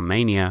Bucharest with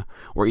Romania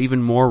were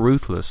even more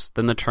ruthless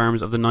than the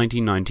terms of the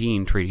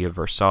 1919 Treaty of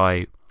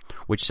Versailles,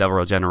 which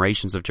several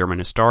generations of German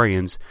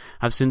historians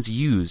have since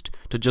used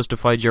to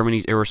justify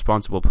Germany's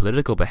irresponsible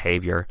political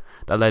behaviour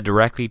that led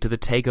directly to the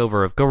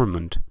takeover of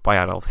government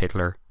by Adolf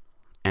Hitler."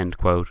 End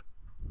quote.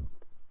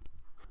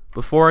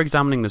 Before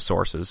examining the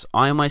sources,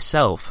 I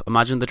myself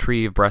imagined the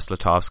Treaty of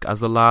Brest-Litovsk as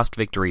the last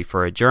victory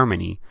for a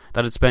Germany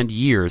that had spent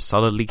years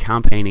solidly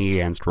campaigning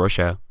against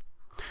Russia.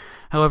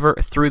 However,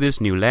 through this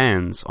new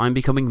lens, I am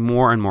becoming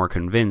more and more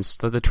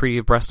convinced that the Treaty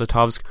of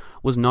Brest-Litovsk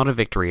was not a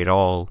victory at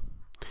all.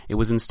 It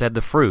was instead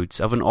the fruits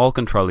of an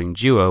all-controlling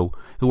duo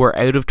who were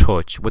out of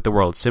touch with the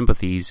world's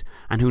sympathies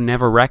and who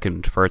never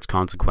reckoned for its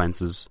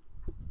consequences.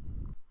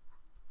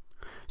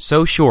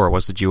 So sure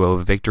was the duo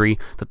of victory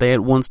that they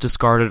at once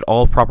discarded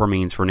all proper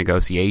means for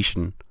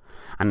negotiation,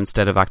 and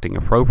instead of acting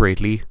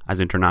appropriately, as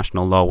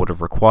international law would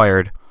have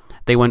required,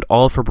 they went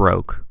all for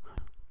broke,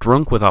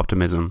 drunk with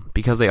optimism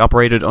because they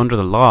operated under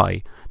the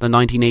lie that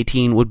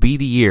 1918 would be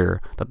the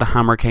year that the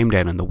hammer came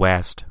down in the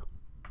West.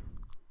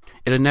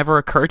 It had never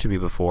occurred to me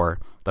before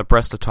that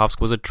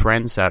Brest-Litovsk was a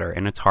trendsetter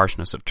in its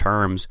harshness of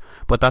terms,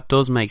 but that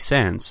does make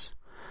sense.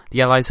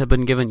 The Allies had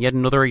been given yet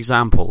another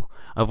example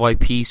of why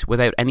peace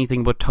without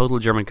anything but total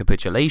German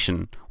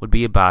capitulation would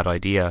be a bad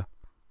idea.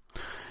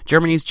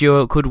 Germany's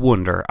duo could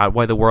wonder at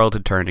why the world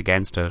had turned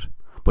against it,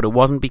 but it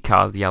wasn't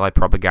because the Allied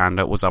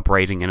propaganda was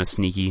operating in a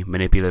sneaky,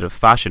 manipulative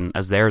fashion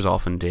as theirs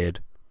often did.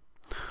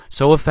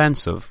 So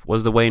offensive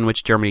was the way in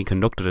which Germany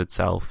conducted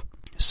itself,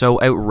 so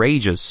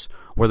outrageous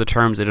were the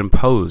terms it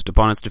imposed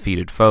upon its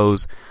defeated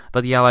foes,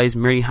 that the Allies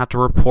merely had to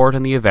report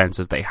on the events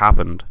as they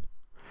happened.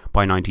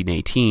 By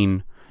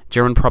 1918,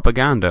 German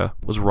propaganda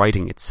was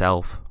writing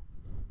itself.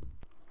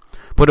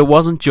 But it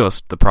wasn't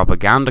just the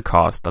propaganda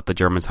cost that the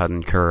Germans had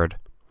incurred.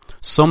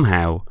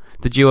 Somehow,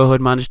 the duo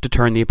had managed to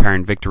turn the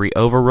apparent victory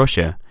over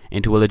Russia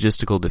into a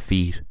logistical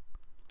defeat.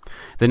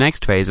 The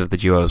next phase of the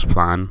duo's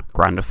plan,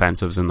 grand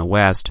offensives in the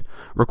West,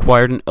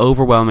 required an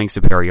overwhelming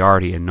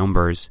superiority in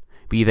numbers,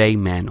 be they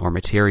men or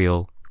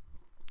material.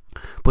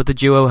 But the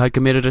duo had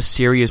committed a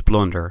serious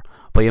blunder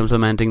by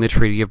implementing the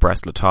Treaty of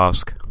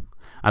Brest-Litovsk,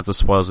 as the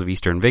spoils of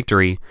Eastern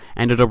victory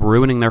ended up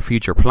ruining their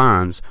future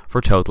plans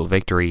for total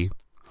victory.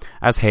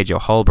 As Hajo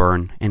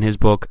Holborn, in his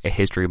book A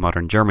History of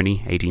Modern Germany,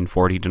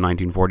 1840 to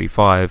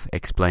 1945,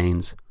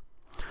 explains,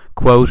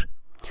 quote,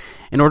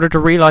 "In order to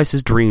realise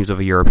his dreams of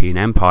a European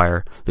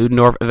empire,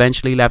 Ludendorff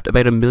eventually left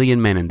about 1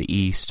 million men in the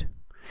East.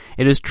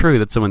 It is true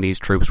that some of these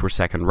troops were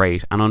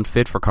second-rate and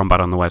unfit for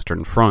combat on the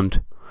Western Front,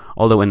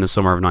 although in the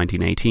summer of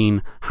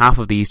 1918, half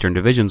of the Eastern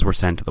divisions were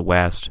sent to the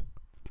West.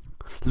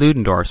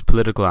 Ludendorff's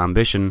political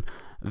ambition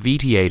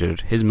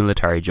vitiated his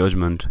military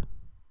judgment.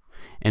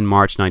 In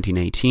March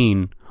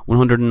 1918,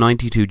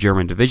 192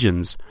 German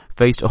divisions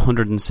faced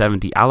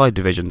 170 Allied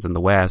divisions in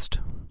the West.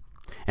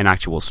 In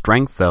actual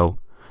strength, though,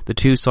 the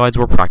two sides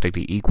were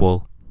practically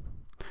equal.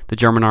 The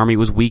German army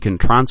was weak in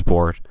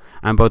transport,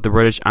 and both the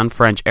British and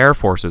French air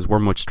forces were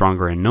much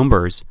stronger in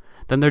numbers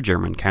than their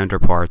German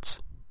counterparts."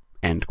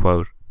 End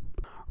quote.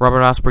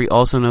 Robert Asprey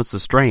also notes the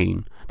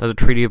strain that the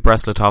Treaty of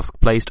Brest-Litovsk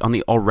placed on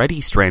the already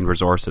strained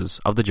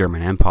resources of the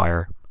German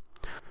Empire.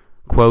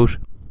 Quote,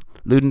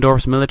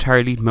 "Ludendorff's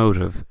military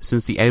motive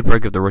since the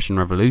outbreak of the Russian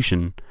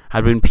Revolution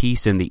had been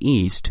peace in the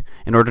East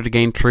in order to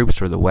gain troops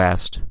for the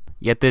West.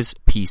 Yet this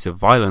peace of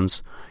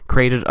violence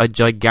created a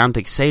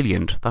gigantic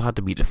salient that had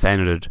to be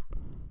defended.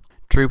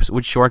 Troops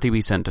would shortly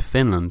be sent to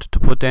Finland to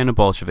put down a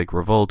Bolshevik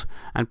revolt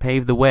and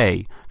pave the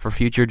way for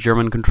future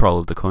German control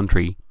of the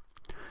country.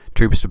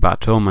 Troops to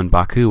Batum and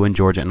Baku in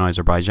Georgia and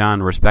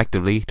Azerbaijan,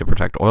 respectively, to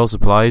protect oil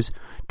supplies,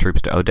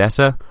 troops to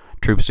Odessa,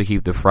 troops to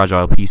keep the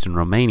fragile peace in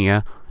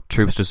Romania,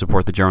 troops to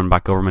support the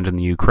German-backed government in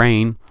the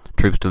Ukraine,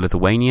 troops to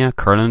Lithuania,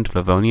 Kurland,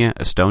 Livonia,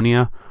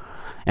 Estonia.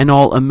 In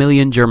all, 1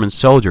 million German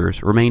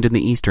soldiers remained in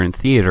the Eastern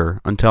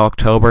Theatre until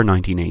October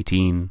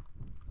 1918.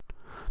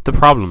 The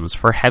problems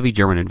for heavy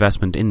German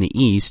investment in the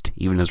East,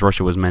 even as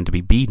Russia was meant to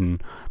be beaten,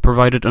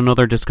 provided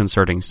another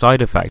disconcerting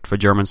side effect for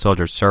German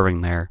soldiers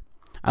serving there.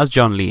 As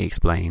John Lee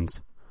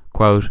explains,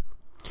 quote,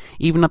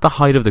 "Even at the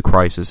height of the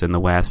crisis in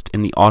the West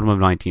in the autumn of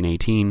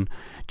 1918,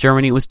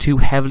 Germany was too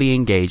heavily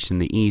engaged in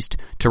the East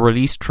to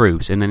release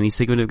troops in any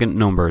significant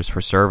numbers for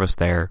service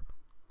there.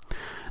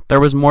 There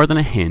was more than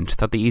a hint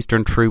that the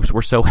Eastern troops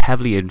were so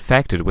heavily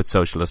infected with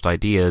socialist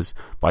ideas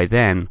by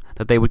then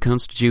that they would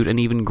constitute an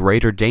even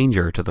greater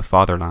danger to the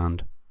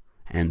fatherland."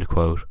 End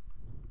quote.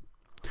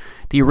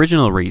 The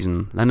original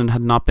reason Lenin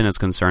had not been as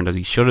concerned as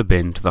he should have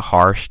been to the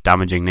harsh,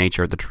 damaging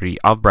nature of the Treaty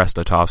of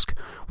Brest-Litovsk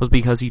was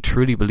because he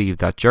truly believed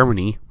that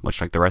Germany,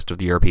 much like the rest of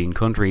the European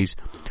countries,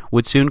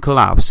 would soon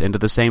collapse into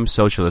the same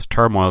socialist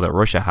turmoil that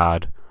Russia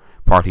had,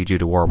 partly due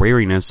to war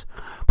weariness,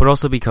 but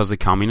also because the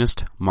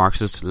communist,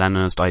 Marxist,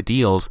 Leninist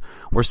ideals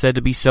were said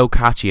to be so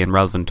catchy and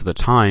relevant to the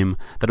time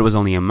that it was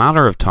only a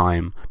matter of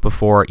time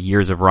before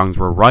years of wrongs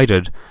were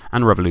righted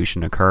and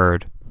revolution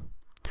occurred.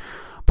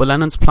 But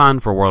Lenin's plan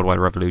for worldwide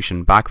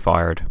revolution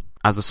backfired,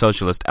 as the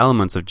socialist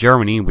elements of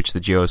Germany, which the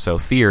duo so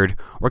feared,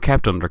 were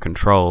kept under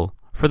control,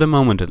 for the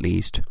moment at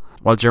least,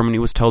 while Germany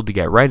was told to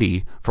get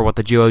ready for what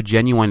the duo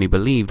genuinely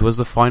believed was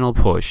the final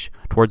push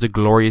towards a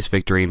glorious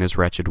victory in this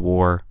wretched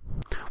war.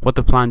 What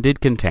the plan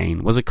did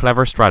contain was a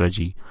clever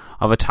strategy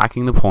of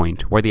attacking the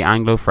point where the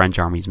Anglo-French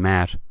armies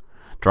met,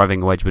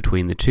 driving a wedge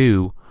between the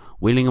two,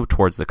 wheeling up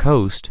towards the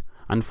coast,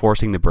 and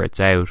forcing the Brits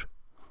out,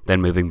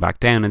 then moving back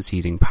down and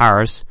seizing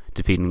Paris,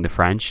 defeating the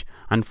French,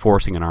 and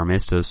forcing an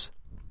armistice.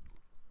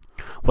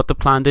 What the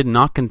plan did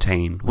not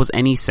contain was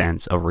any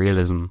sense of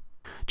realism.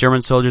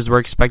 German soldiers were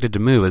expected to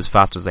move as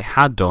fast as they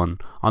had done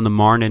on the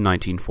Marne in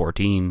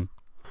 1914.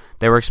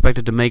 They were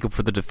expected to make up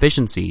for the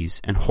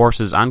deficiencies in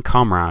horses and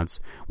comrades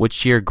with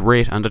sheer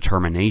grit and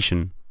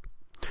determination,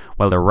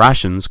 while their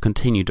rations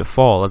continued to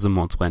fall as the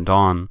months went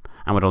on,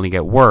 and would only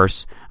get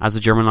worse as the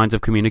German lines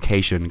of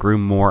communication grew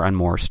more and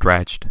more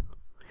stretched.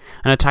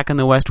 An attack in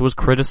the west was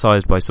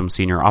criticised by some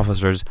senior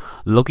officers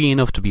lucky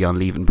enough to be on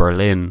leave in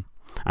Berlin,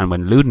 and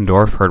when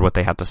Ludendorff heard what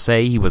they had to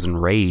say, he was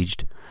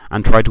enraged,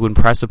 and tried to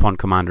impress upon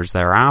commanders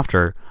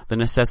thereafter the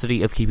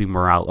necessity of keeping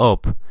morale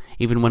up,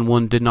 even when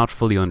one did not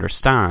fully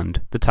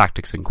understand the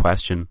tactics in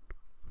question.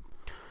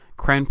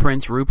 Crown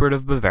Prince Rupert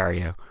of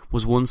Bavaria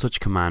was one such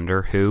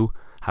commander who,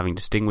 having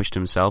distinguished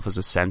himself as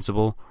a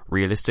sensible,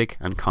 realistic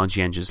and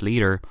conscientious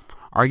leader,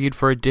 argued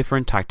for a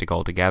different tactic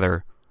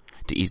altogether,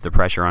 to ease the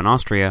pressure on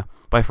Austria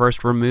by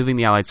first removing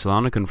the Allied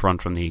Salonican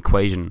front from the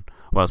equation,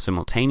 while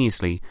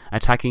simultaneously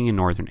attacking in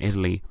northern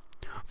Italy,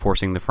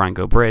 forcing the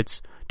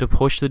Franco-Brits to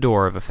push the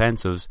door of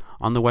offensives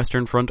on the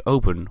Western Front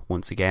open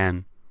once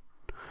again.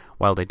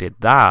 While they did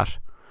that,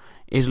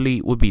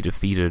 Italy would be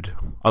defeated,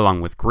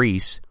 along with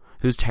Greece,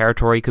 whose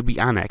territory could be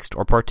annexed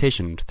or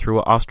partitioned through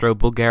an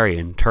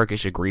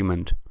Austro-Bulgarian-Turkish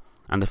agreement,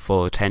 and the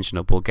full attention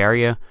of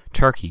Bulgaria,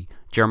 Turkey,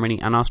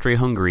 Germany and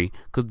Austria-Hungary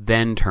could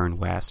then turn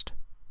west.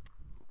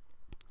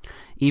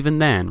 Even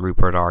then,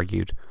 Rupert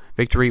argued,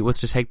 victory was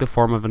to take the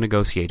form of a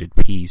negotiated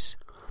peace,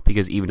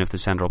 because even if the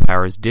Central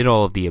Powers did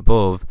all of the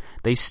above,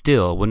 they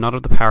still would not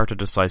have the power to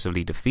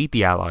decisively defeat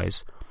the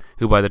Allies,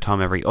 who by the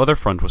time every other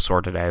front was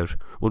sorted out,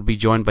 would be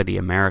joined by the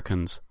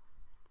Americans.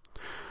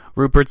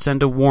 Rupert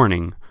sent a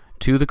warning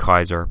to the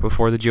Kaiser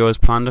before the duo's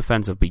planned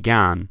offensive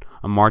began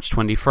on March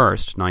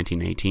 21st,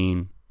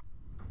 1918.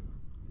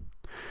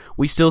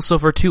 We still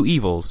suffer two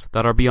evils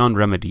that are beyond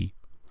remedy: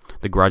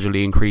 the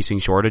gradually increasing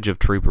shortage of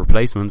troop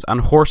replacements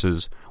and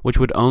horses, which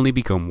would only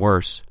become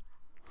worse.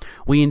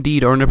 We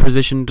indeed are in a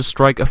position to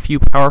strike a few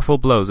powerful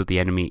blows at the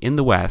enemy in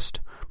the west,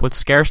 but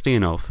scarcely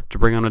enough to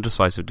bring on a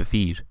decisive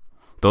defeat.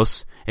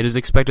 Thus, it is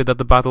expected that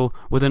the battle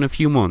within a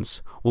few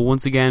months will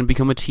once again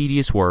become a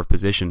tedious war of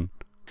position.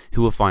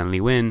 Who will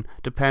finally win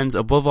depends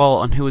above all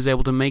on who is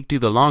able to make do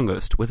the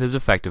longest with his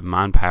effective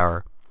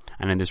manpower,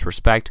 and in this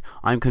respect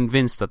I am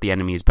convinced that the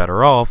enemy is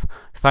better off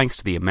thanks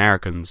to the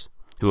Americans,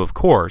 who of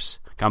course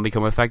can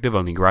become effective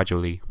only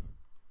gradually.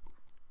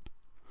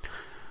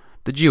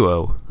 The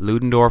duo,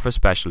 Ludendorff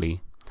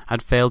especially,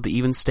 had failed to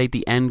even state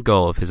the end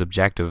goal of his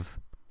objective.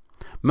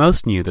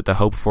 Most knew that the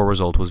hoped-for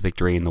result was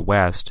victory in the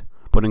west,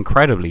 but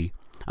incredibly,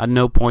 at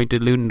no point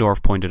did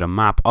Ludendorff point at a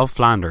map of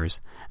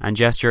Flanders and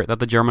gesture that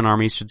the German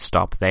armies should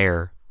stop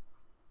there.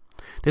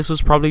 This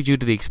was probably due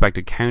to the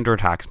expected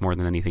counterattacks more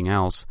than anything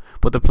else,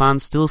 but the plan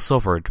still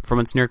suffered from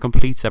its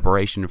near-complete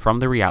separation from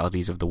the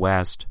realities of the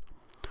West.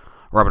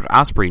 Robert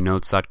Asprey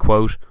notes that,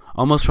 quote,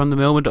 almost from the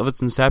moment of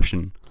its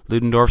inception,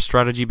 Ludendorff's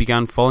strategy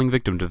began falling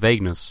victim to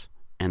vagueness,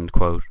 end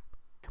quote.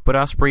 But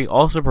Asprey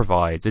also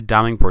provides a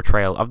damning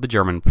portrayal of the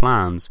German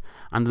plans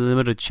and the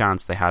limited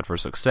chance they had for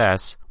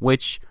success,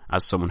 which,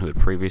 as someone who had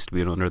previously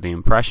been under the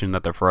impression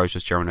that the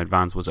ferocious German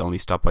advance was only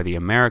stopped by the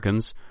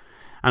Americans,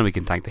 and we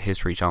can thank the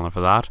History Channel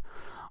for that,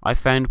 I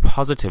found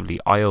positively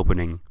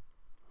eye-opening.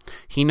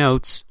 He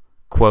notes,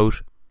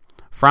 quote,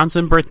 France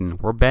and Britain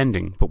were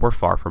bending but were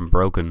far from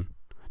broken.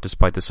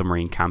 Despite the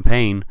submarine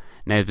campaign,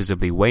 now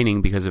visibly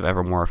waning because of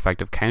ever more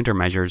effective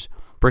countermeasures,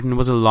 Britain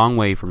was a long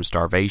way from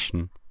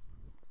starvation.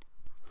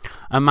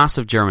 A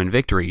massive German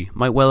victory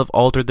might well have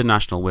altered the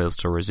national wills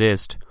to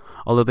resist,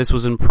 although this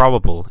was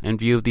improbable in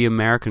view of the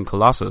American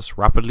colossus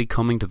rapidly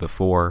coming to the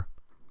fore.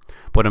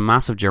 But a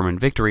massive German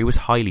victory was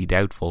highly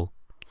doubtful.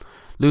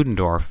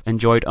 Ludendorff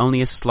enjoyed only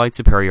a slight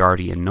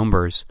superiority in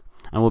numbers,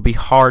 and would be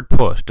hard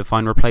put to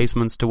find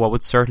replacements to what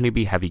would certainly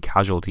be heavy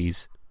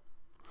casualties.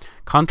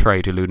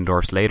 Contrary to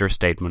Ludendorff's later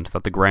statement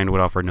that the ground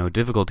would offer no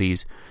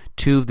difficulties,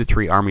 2 of the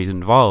 3 armies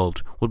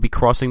involved would be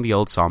crossing the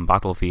old Somme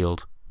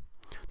battlefield.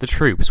 The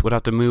troops would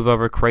have to move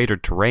over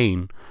cratered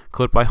terrain,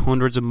 cut by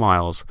hundreds of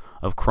miles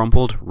of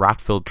crumpled,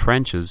 rat-filled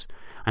trenches,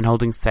 and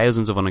holding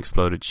thousands of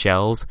unexploded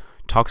shells,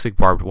 toxic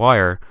barbed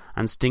wire,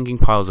 and stinking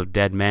piles of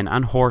dead men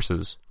and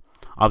horses,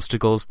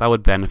 obstacles that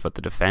would benefit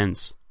the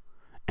defence.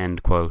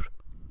 End quote.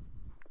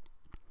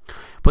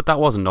 But that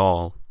wasn't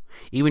all.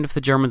 Even if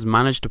the Germans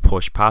managed to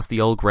push past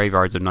the old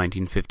graveyards of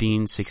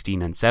 1915,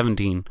 16 and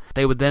 17,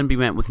 they would then be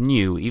met with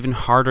new, even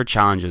harder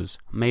challenges,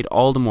 made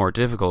all the more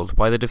difficult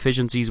by the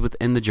deficiencies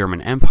within the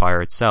German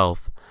Empire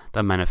itself,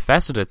 that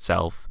manifested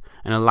itself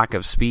in a lack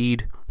of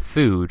speed,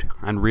 food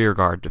and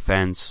rearguard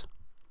defence.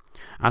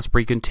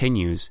 Asprey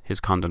continues his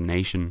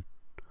condemnation.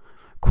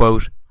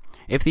 Quote,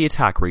 if the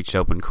attack reached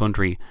open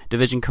country,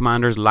 division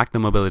commanders lacked the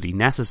mobility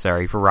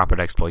necessary for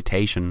rapid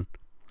exploitation.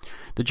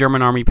 The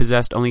German army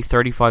possessed only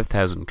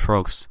 35,000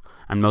 trucks,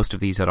 and most of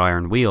these had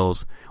iron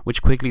wheels,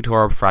 which quickly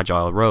tore up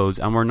fragile roads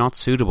and were not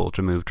suitable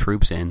to move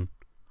troops in.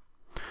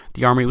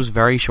 The army was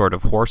very short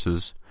of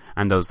horses,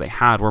 and those they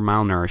had were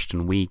malnourished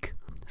and weak,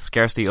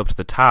 scarcely up to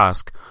the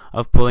task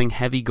of pulling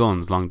heavy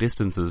guns long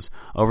distances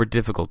over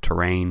difficult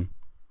terrain.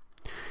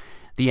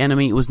 The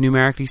enemy was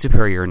numerically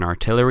superior in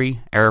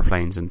artillery,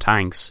 airplanes and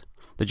tanks,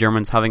 the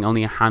Germans having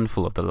only a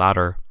handful of the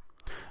latter.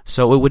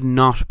 So it would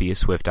not be a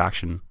swift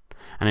action,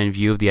 and in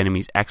view of the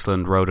enemy's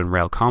excellent road and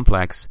rail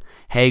complex,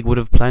 Haig would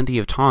have plenty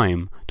of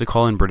time to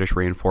call in British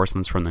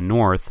reinforcements from the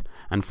north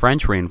and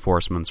French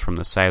reinforcements from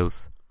the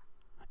south."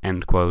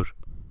 End quote.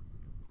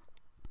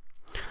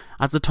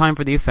 As the time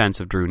for the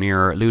offensive drew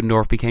nearer,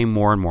 Ludendorff became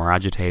more and more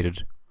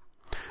agitated.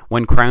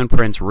 When Crown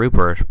Prince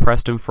Rupert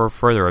pressed him for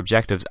further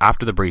objectives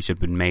after the breach had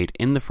been made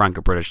in the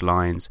Franco-British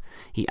lines,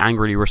 he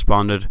angrily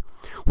responded,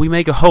 "We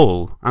make a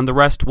hole, and the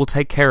rest will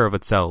take care of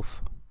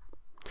itself."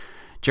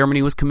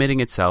 Germany was committing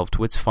itself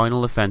to its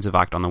final offensive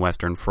act on the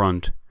Western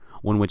Front,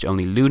 one which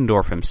only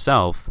Ludendorff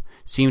himself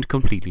seemed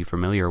completely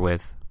familiar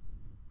with.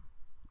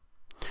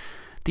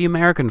 The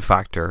American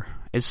factor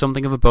is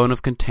something of a bone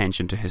of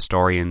contention to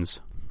historians.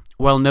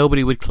 While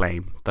nobody would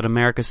claim that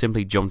America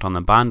simply jumped on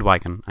the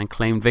bandwagon and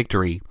claimed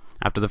victory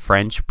after the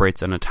French,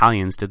 Brits and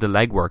Italians did the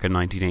legwork in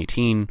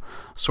 1918,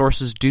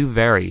 sources do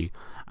vary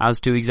as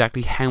to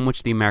exactly how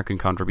much the American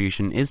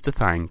contribution is to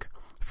thank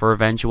for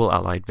eventual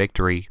Allied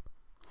victory.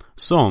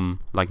 Some,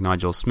 like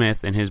Nigel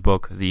Smith in his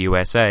book The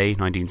USA,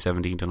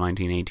 1917 to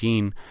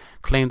 1918,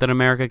 claim that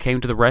America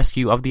came to the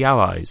rescue of the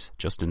Allies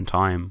just in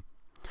time.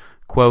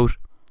 Quote,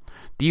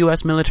 "The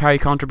US military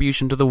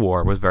contribution to the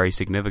war was very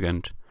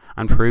significant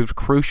and proved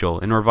crucial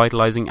in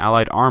revitalizing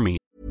Allied armies."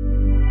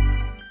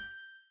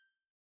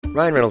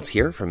 Ryan Reynolds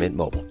here from Mint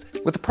Mobile.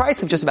 With the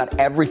price of just about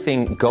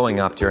everything going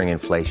up during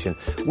inflation,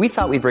 we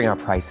thought we'd bring our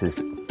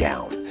prices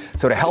down.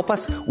 So to help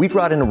us, we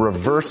brought in a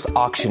reverse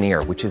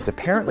auctioneer, which is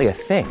apparently a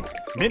thing.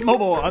 Mint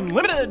Mobile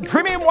Unlimited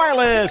Premium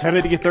Wireless. How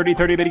to get 30,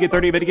 30, bit to get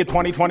 30, bit to get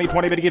 20, 20,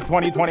 20, bit to get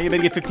 20, 20, bit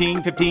to get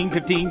 15, 15,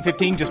 15,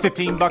 15, just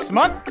 $15 a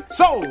month?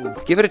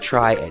 Sold! Give it a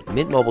try at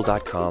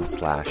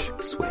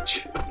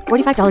mintmobile.com/switch.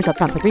 $45 up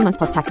front for 3 months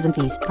plus taxes and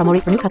fees. Promo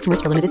rate for new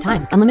customers for limited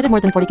time. Unlimited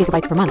more than 40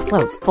 gigabytes per month.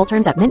 Slows full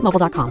terms at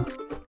mintmobile.com.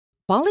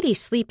 Quality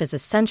sleep is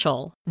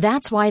essential.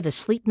 That's why the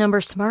Sleep Number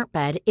Smart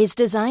Bed is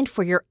designed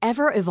for your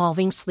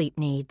ever-evolving sleep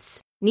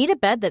needs. Need a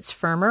bed that's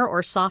firmer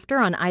or softer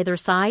on either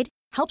side?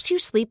 Helps you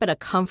sleep at a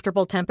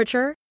comfortable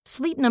temperature?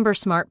 Sleep Number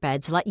Smart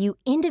Beds let you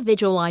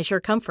individualize your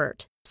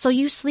comfort, so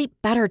you sleep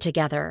better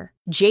together.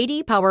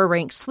 J.D. Power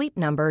ranks Sleep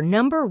Number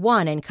number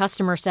 1 in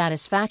customer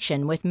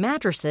satisfaction with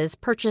mattresses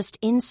purchased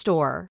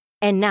in-store.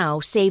 And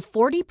now save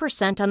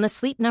 40% on the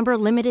Sleep Number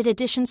Limited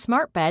Edition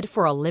Smart Bed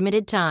for a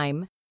limited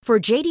time. For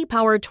J.D.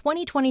 Power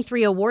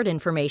 2023 award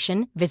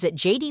information, visit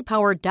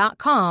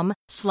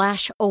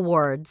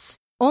jdpower.com/awards.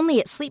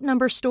 Only at Sleep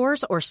Number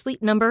stores or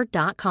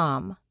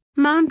sleepnumber.com.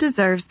 Mom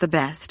deserves the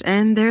best,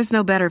 and there's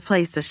no better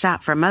place to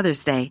shop for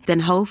Mother's Day than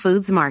Whole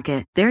Foods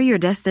Market. They're your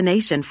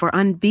destination for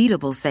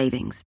unbeatable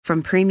savings,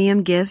 from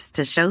premium gifts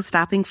to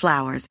show-stopping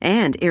flowers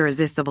and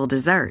irresistible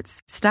desserts.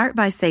 Start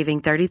by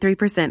saving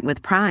 33%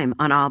 with Prime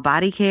on all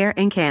body care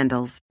and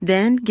candles.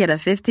 Then get a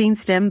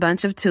 15-stem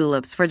bunch of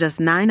tulips for just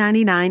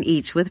 $9.99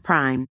 each with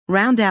Prime.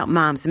 Round out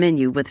Mom's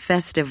menu with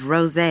festive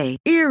rosé,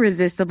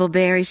 irresistible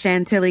berry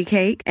chantilly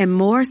cake, and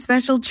more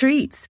special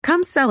treats.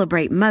 Come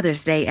celebrate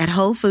Mother's Day at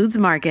Whole Foods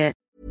Market.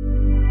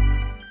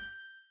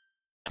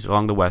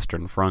 Along the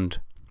Western Front.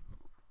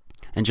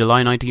 In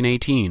July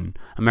 1918,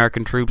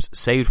 American troops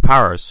saved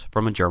Paris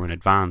from a German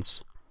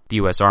advance. The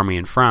US Army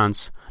in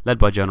France, led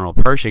by General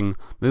Pershing,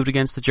 moved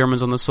against the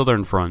Germans on the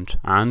Southern Front,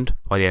 and,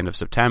 by the end of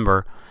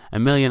September,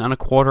 1.25 million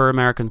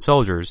American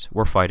soldiers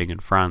were fighting in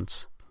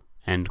France.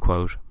 End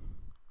quote.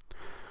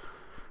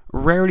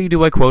 Rarely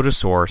do I quote a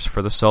source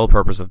for the sole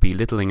purpose of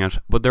belittling it,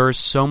 but there are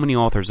so many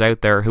authors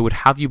out there who would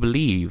have you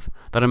believe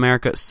that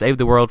America saved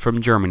the world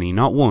from Germany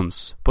not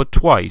once, but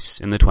twice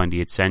in the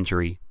 20th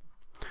century.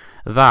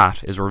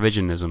 That is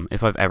revisionism,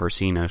 if I've ever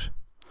seen it.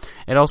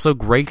 It also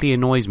greatly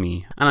annoys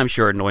me, and I'm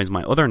sure it annoys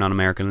my other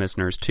non-American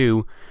listeners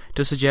too,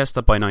 to suggest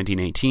that by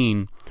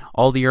 1918,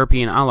 all the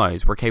European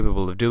allies were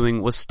capable of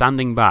doing was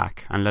standing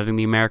back and letting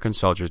the American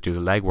soldiers do the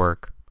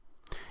legwork.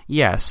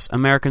 Yes,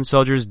 American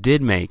soldiers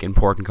did make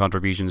important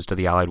contributions to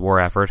the Allied war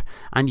effort,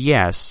 and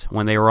yes,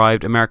 when they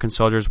arrived, American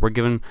soldiers were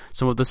given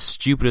some of the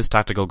stupidest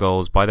tactical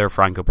goals by their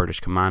Franco-British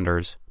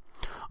commanders.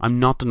 I'm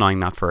not denying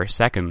that for a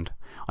second.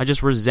 I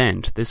just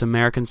resent this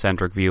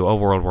American-centric view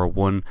of World War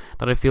I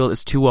that I feel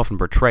is too often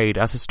portrayed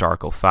as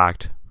historical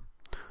fact.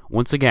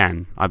 Once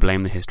again, I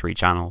blame the History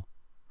Channel.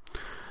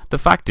 The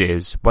fact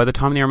is, by the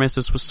time the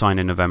armistice was signed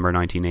in November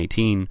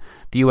 1918,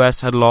 the US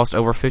had lost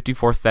over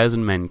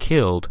 54,000 men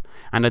killed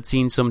and had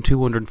seen some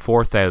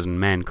 204,000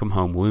 men come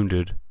home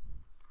wounded.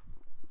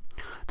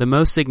 The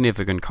most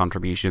significant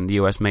contribution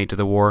the US made to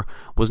the war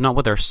was not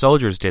what their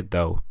soldiers did,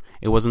 though.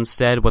 It was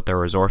instead what their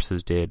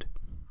resources did.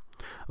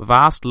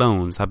 Vast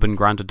loans had been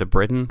granted to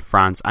Britain,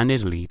 France and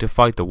Italy to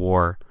fight the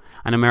war,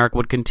 and America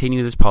would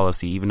continue this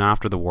policy even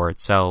after the war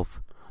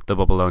itself, the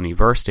bubble only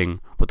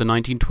bursting with the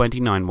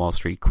 1929 Wall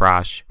Street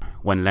crash,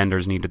 when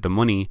lenders needed the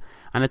money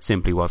and it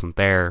simply wasn't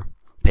there,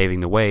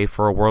 paving the way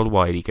for a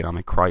worldwide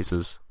economic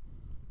crisis.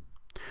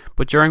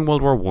 But during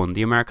World War I,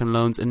 the American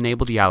loans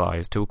enabled the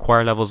Allies to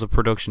acquire levels of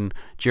production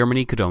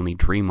Germany could only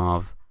dream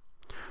of.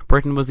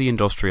 Britain was the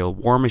industrial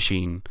war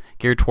machine,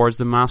 geared towards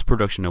the mass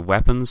production of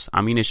weapons,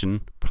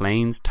 ammunition,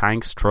 planes,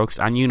 tanks, trucks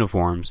and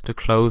uniforms to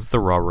clothe the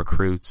raw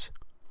recruits.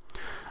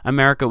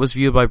 America was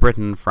viewed by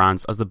Britain and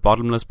France as the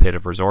bottomless pit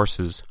of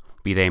resources,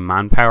 be they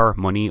manpower,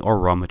 money or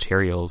raw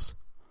materials.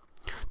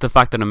 The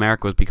fact that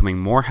America was becoming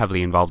more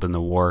heavily involved in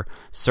the war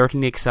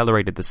certainly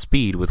accelerated the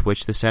speed with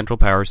which the Central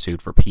Powers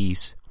sued for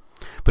peace.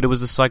 But it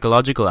was the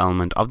psychological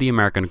element of the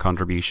American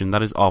contribution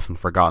that is often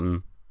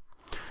forgotten.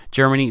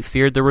 Germany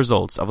feared the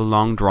results of a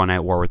long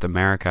drawn-out war with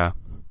America.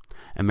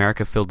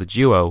 America filled the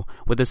duo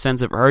with a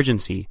sense of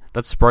urgency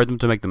that spurred them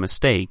to make the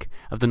mistake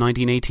of the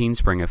 1918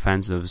 spring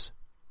offensives.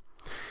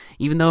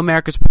 Even though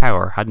America's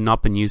power had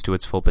not been used to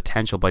its full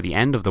potential by the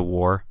end of the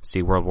war,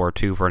 see World War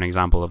II for an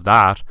example of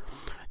that,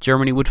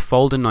 Germany would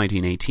fold in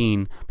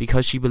 1918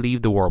 because she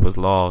believed the war was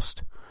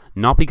lost.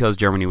 Not because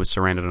Germany was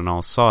surrounded on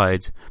all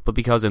sides, but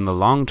because in the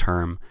long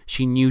term,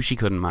 she knew she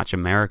couldn't match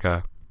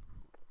America.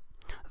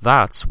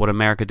 That's what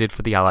America did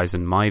for the Allies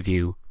in my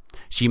view.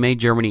 She made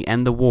Germany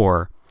end the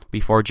war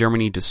before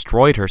Germany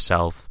destroyed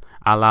herself,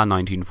 a la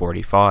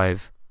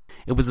 1945.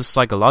 It was the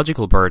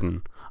psychological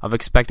burden of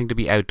expecting to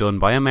be outdone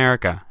by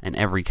America in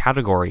every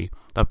category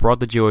that brought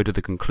the duo to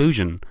the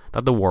conclusion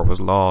that the war was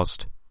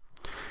lost.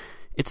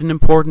 It's an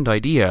important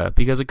idea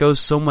because it goes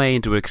some way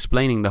into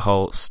explaining the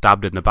whole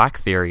stabbed in the back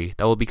theory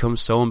that will become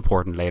so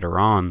important later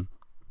on.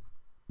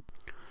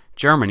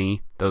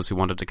 Germany, those who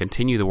wanted to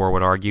continue the war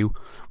would argue,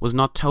 was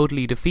not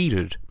totally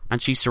defeated,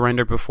 and she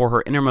surrendered before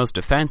her innermost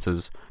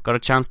defences got a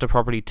chance to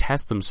properly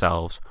test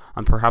themselves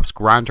and perhaps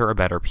grant her a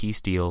better peace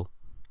deal.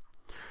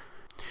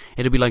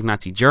 It would be like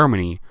Nazi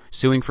Germany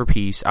suing for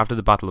peace after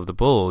the Battle of the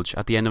Bulge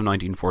at the end of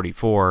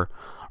 1944,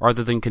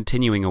 rather than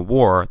continuing a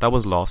war that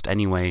was lost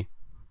anyway.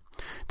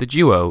 The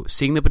duo,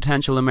 seeing the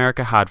potential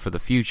America had for the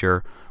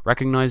future,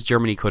 recognised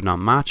Germany could not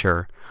match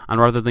her,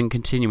 and rather than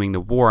continuing the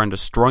war and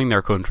destroying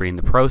their country in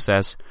the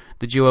process,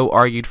 the duo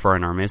argued for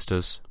an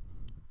armistice.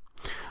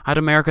 Had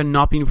America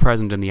not been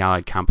present in the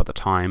Allied camp at the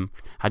time,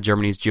 had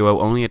Germany's duo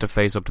only had to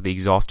face up to the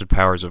exhausted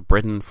powers of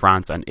Britain,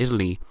 France and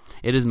Italy,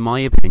 it is my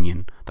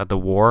opinion that the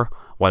war,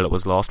 while it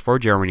was lost for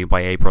Germany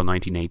by April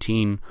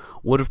 1918,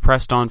 would have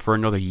pressed on for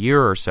another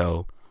year or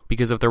so,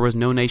 because if there was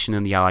no nation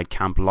in the Allied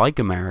camp like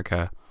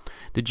America,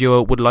 the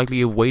duo would likely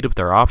have weighed up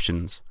their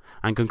options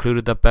and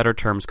concluded that better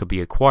terms could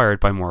be acquired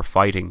by more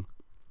fighting.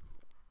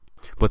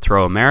 But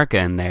throw America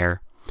in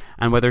there,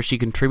 and whether she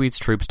contributes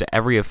troops to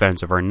every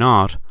offensive or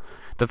not,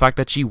 the fact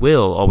that she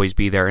will always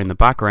be there in the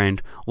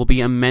background will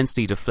be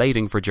immensely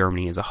deflating for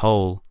Germany as a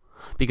whole,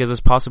 because as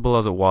possible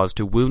as it was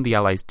to wound the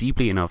Allies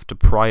deeply enough to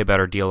pry a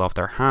better deal off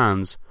their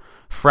hands,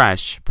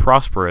 fresh,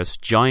 prosperous,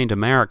 giant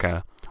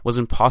America was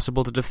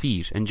impossible to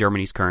defeat in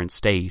Germany's current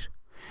state.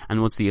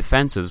 And once the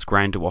offensives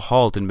ground to a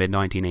halt in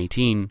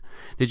mid-1918,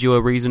 the duo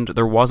reasoned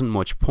there wasn't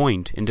much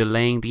point in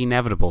delaying the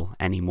inevitable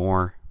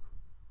anymore.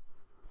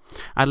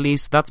 At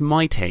least that's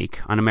my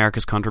take on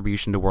America's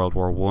contribution to World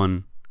War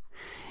I.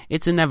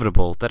 It's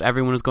inevitable that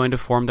everyone is going to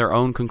form their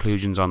own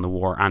conclusions on the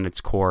war and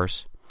its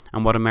course,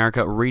 and what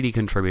America really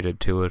contributed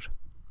to it.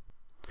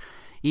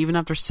 Even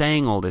after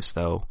saying all this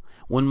though,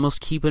 one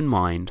must keep in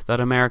mind that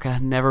America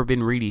had never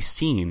been really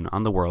seen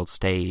on the world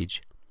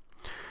stage.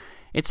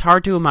 It's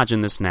hard to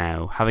imagine this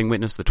now, having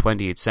witnessed the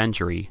 20th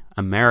century,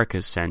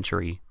 America's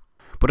century.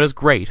 But as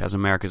great as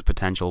America's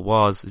potential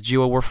was, the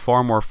duo were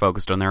far more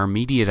focused on their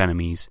immediate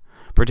enemies,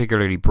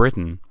 particularly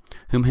Britain,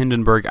 whom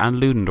Hindenburg and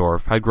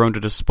Ludendorff had grown to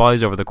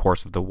despise over the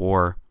course of the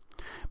war,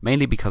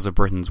 mainly because of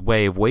Britain's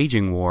way of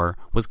waging war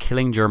was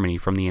killing Germany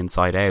from the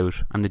inside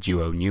out, and the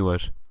duo knew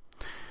it.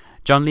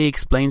 John Lee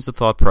explains the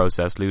thought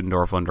process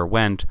Ludendorff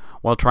underwent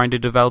while trying to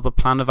develop a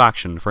plan of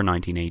action for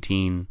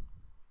 1918.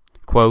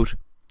 Quote,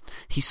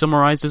 he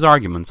summarised his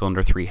arguments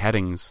under 3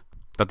 headings: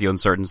 that the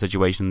uncertain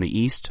situation in the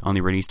East only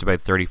released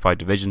about 35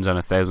 divisions and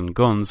 1,000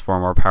 guns for a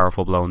more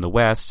powerful blow in the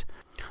West,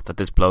 that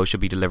this blow should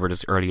be delivered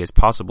as early as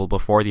possible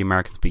before the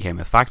Americans became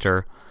a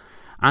factor,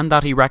 and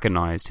that he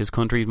recognised his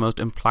country's most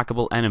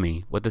implacable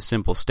enemy with the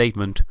simple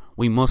statement,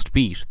 we must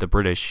beat the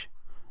British.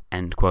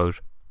 End quote.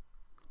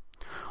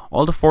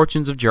 All the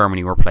fortunes of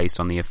Germany were placed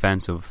on the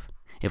offensive.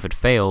 If it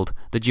failed,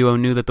 the duo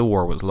knew that the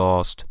war was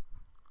lost.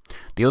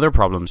 The other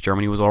problems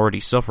Germany was already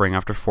suffering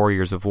after 4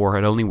 years of war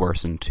had only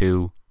worsened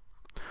too.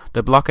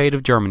 The blockade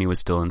of Germany was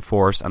still in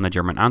force, and the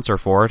German answer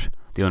for it,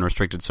 the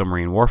unrestricted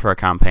submarine warfare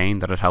campaign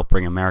that had helped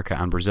bring America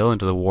and Brazil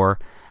into the war,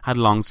 had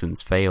long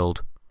since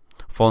failed,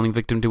 falling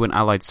victim to an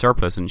Allied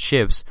surplus in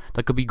ships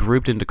that could be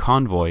grouped into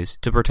convoys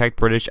to protect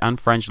British and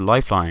French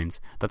lifelines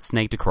that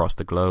snaked across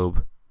the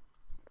globe.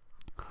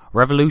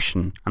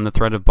 Revolution and the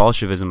threat of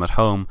Bolshevism at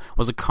home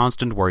was a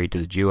constant worry to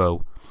the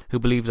duo, who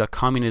believed that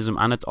communism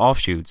and its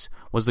offshoots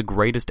was the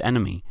greatest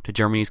enemy to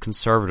Germany's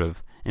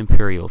conservative,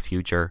 imperial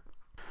future.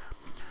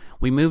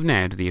 We move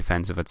now to the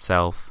offensive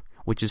itself,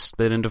 which is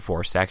split into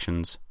 4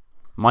 sections.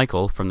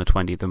 Michael from the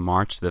 20th of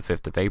March to the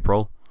 5th of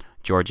April,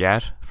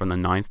 Georgette from the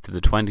 9th to the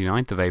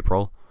 29th of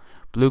April,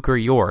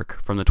 Blucher-York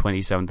from the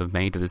 27th of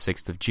May to the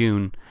 6th of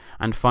June,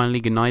 and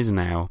finally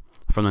Gneisenau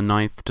from the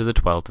 9th to the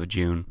 12th of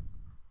June.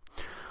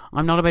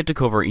 I'm not about to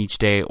cover each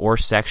day or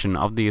section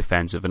of the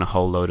offensive in a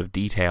whole load of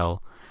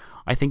detail.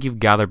 I think you've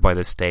gathered by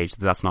this stage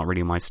that that's not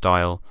really my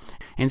style.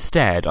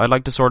 Instead, I'd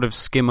like to sort of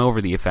skim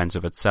over the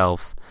offensive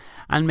itself,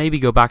 and maybe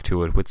go back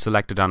to it with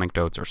selected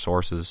anecdotes or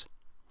sources.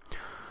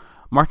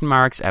 Martin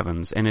Marix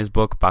Evans, in his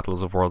book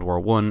Battles of World War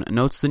I,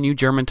 notes the new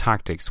German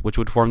tactics which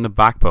would form the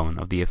backbone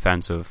of the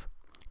offensive.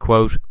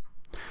 Quote,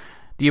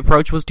 "The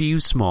approach was to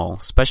use small,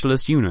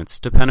 specialist units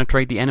to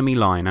penetrate the enemy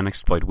line and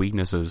exploit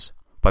weaknesses,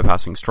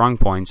 bypassing strong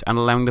points and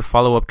allowing the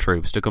follow-up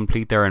troops to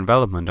complete their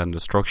envelopment and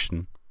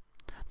destruction.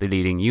 The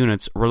leading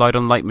units relied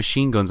on light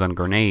machine guns and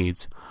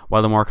grenades,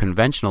 while the more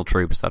conventional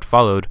troops that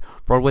followed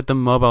brought with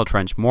them mobile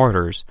trench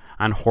mortars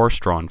and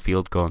horse-drawn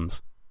field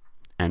guns."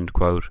 End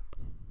quote.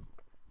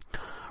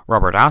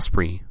 Robert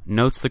Asprey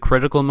notes the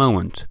critical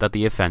moment that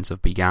the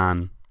offensive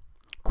began.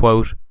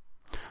 Quote,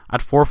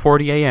 "At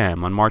 4:40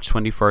 a.m. on March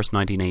 21,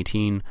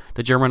 1918,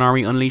 the German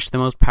army unleashed the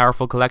most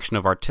powerful collection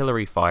of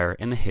artillery fire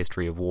in the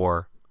history of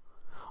war.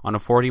 On a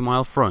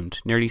 40-mile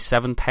front, nearly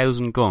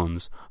 7,000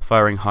 guns,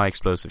 firing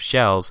high-explosive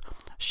shells,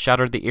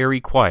 shattered the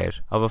eerie quiet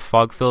of a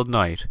fog-filled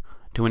night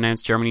to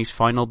announce Germany's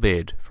final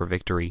bid for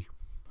victory."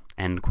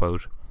 End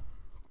quote.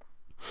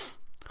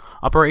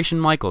 Operation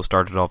Michael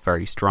started off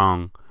very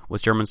strong,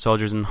 with German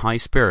soldiers in high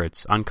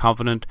spirits and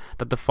confident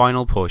that the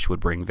final push would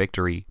bring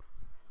victory.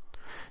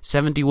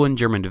 71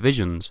 German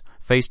divisions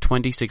faced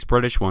 26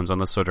 British ones on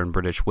the southern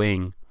British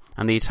wing,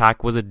 and the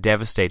attack was a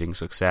devastating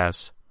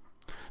success.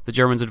 The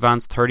Germans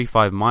advanced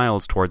 35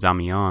 miles towards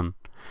Amiens,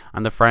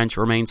 and the French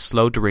remained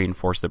slow to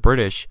reinforce the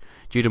British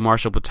due to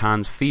Marshal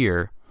Pétain's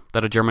fear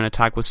that a German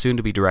attack was soon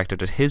to be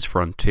directed at his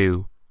front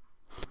too.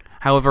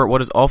 However,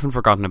 what is often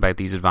forgotten about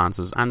these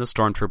advances and the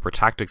stormtrooper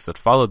tactics that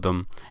followed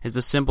them is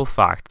the simple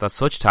fact that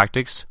such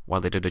tactics, while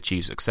they did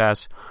achieve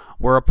success,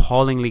 were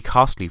appallingly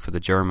costly for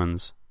the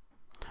Germans.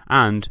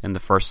 And, in the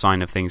first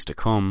sign of things to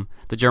come,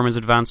 the Germans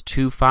advanced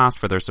too fast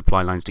for their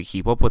supply lines to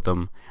keep up with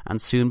them,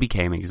 and soon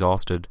became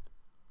exhausted.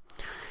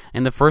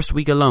 In the first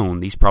week alone,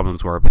 these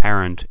problems were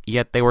apparent,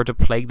 yet they were to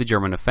plague the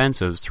German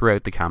offensives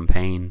throughout the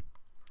campaign.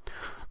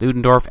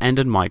 Ludendorff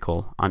ended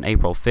Michael on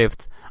April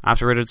 5th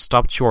after it had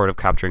stopped short of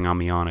capturing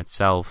Amiens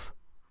itself.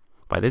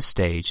 By this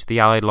stage,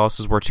 the Allied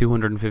losses were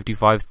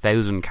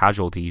 255,000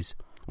 casualties,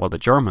 while the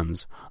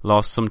Germans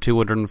lost some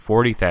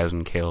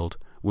 240,000 killed,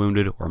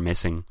 wounded or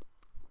missing.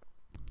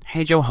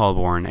 Heijo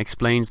Holborn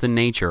explains the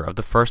nature of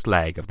the first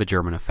leg of the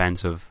German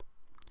offensive.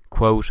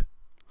 Quote,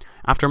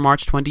 "After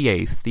March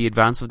 28th, the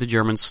advance of the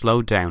Germans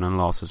slowed down and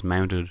losses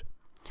mounted.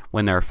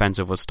 When their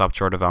offensive was stopped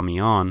short of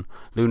Amiens,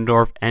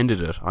 Ludendorff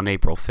ended it on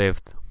April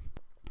 5th.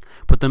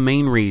 But the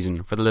main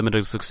reason for the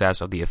limited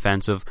success of the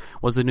offensive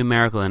was the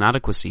numerical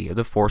inadequacy of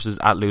the forces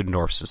at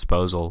Ludendorff's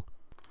disposal.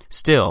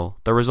 Still,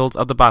 the results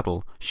of the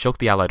battle shook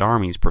the Allied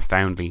armies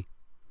profoundly."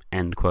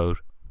 End quote.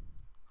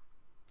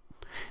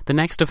 The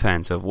next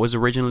offensive was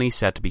originally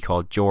set to be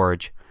called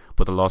George,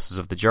 but the losses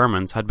of the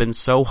Germans had been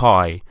so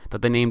high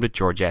that they named it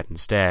Georgette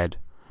instead,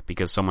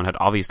 because someone had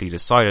obviously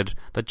decided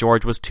that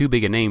George was too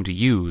big a name to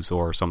use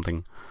or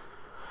something.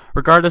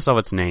 Regardless of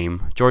its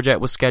name,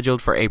 Georgette was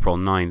scheduled for April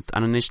 9th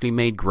and initially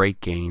made great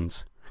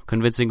gains,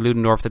 convincing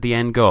Ludendorff that the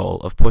end goal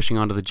of pushing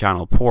onto the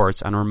Channel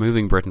ports and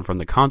removing Britain from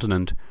the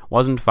continent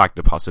was in fact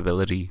a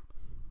possibility.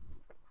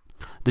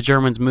 The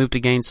Germans moved to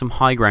gain some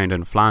high ground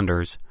in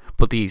Flanders,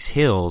 but these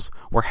hills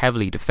were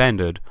heavily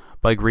defended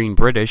by green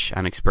British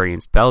and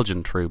experienced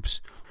Belgian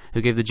troops,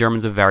 who gave the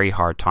Germans a very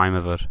hard time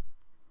of it.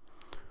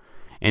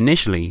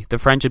 Initially, the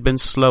French had been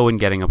slow in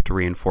getting up to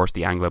reinforce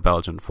the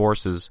Anglo-Belgian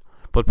forces,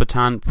 but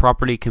Pétain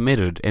properly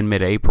committed in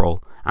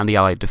mid-April, and the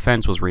Allied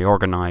defence was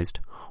reorganised,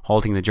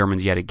 halting the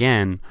Germans yet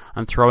again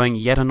and throwing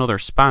yet another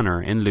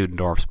spanner in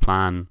Ludendorff's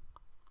plan.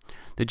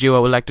 The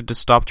duo elected to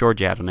stop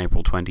Georgette on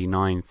April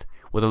 29th,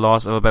 with a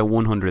loss of about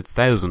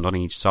 100,000 on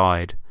each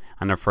side,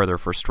 and a further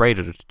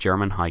frustrated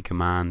German high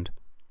command.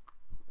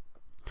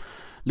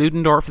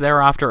 Ludendorff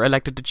thereafter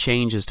elected to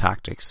change his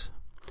tactics.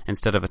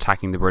 Instead of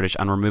attacking the British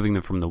and removing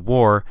them from the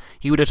war,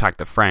 he would attack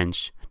the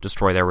French,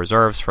 destroy their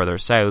reserves further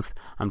south,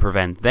 and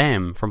prevent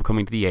them from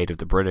coming to the aid of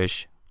the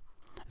British.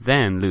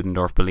 Then,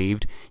 Ludendorff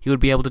believed, he would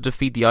be able to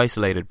defeat the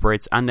isolated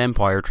Brits and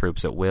Empire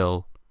troops at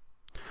will.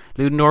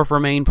 Ludendorff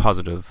remained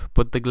positive,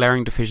 but the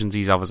glaring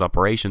deficiencies of his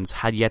operations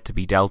had yet to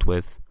be dealt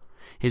with.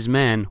 His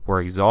men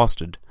were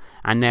exhausted,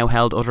 and now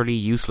held utterly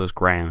useless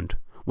ground,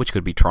 which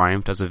could be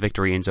triumphed as a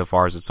victory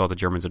insofar as it saw the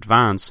Germans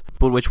advance,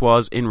 but which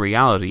was, in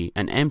reality,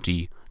 an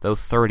empty, though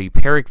thoroughly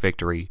Pyrrhic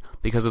victory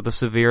because of the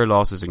severe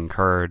losses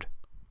incurred.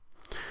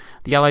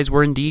 The Allies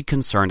were indeed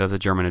concerned at the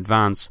German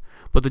advance,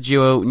 but the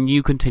duo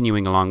knew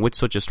continuing along with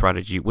such a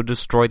strategy would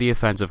destroy the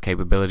offensive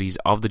capabilities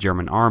of the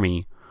German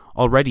army.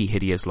 Already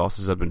hideous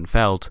losses had been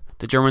felt.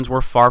 The Germans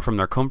were far from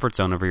their comfort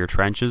zone of rear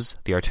trenches,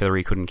 the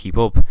artillery couldn't keep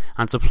up,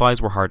 and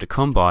supplies were hard to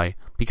come by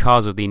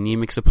because of the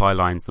anemic supply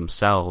lines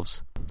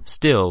themselves.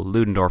 Still,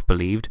 Ludendorff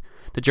believed,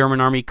 the German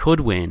army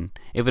could win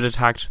if it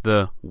attacked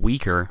the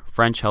weaker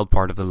French-held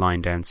part of the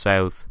line down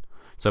south.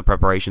 so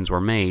preparations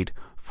were made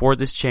for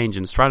this change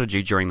in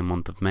strategy during the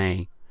month of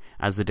May,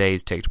 as the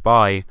days ticked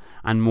by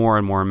and more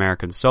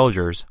American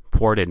soldiers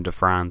poured into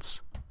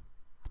France.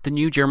 The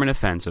new German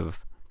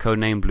offensive,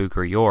 codenamed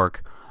Blücher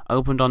York,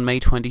 opened on May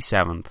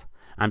 27th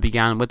and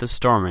began with the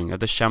storming of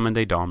the Chemin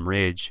des Dames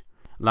Ridge,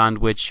 land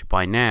which,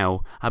 by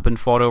now, had been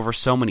fought over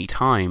so many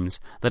times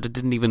that it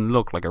didn't even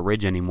look like a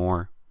ridge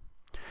anymore.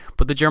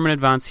 But the German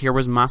advance here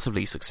was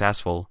massively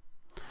successful,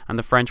 and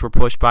the French were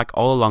pushed back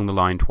all along the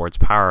line towards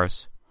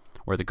Paris,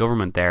 where the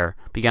government there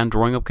began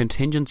drawing up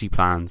contingency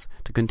plans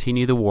to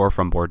continue the war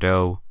from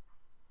Bordeaux.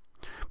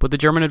 But the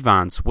German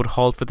advance would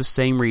halt for the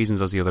same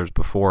reasons as the others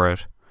before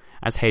it,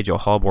 as Hajo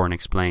Holborn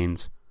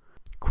explains.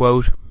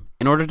 Quote,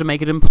 "In order to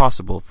make it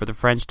impossible for the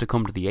French to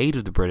come to the aid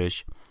of the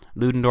British,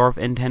 Ludendorff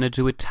intended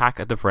to attack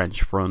at the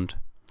French front,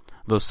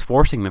 thus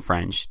forcing the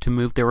French to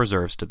move their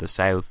reserves to the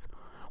south,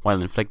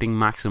 while inflicting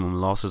maximum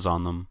losses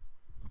on them.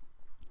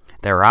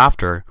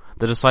 Thereafter,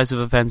 the decisive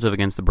offensive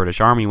against the British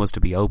army was to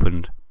be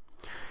opened.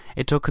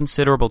 It took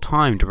considerable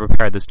time to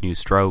prepare this new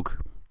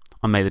stroke.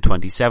 On May the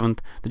 27th,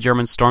 the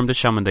Germans stormed the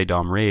Chemin des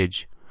Dames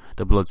Ridge,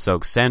 the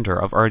blood-soaked centre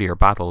of earlier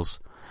battles,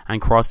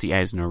 and crossed the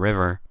Aisne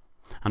River,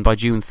 and by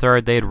June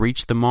 3rd they had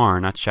reached the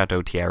Marne at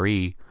Château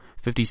Thierry,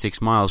 56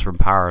 miles from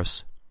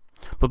Paris.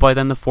 But by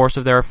then the force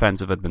of their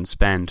offensive had been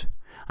spent,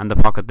 and the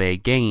pocket they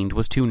had gained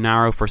was too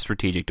narrow for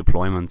strategic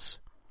deployments.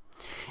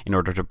 In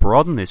order to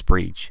broaden this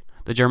breach,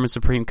 the German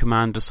Supreme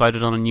Command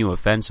decided on a new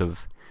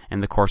offensive, in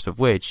the course of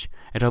which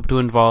it hoped to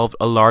involve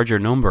a larger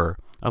number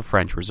of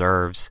French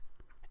reserves."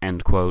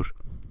 End quote.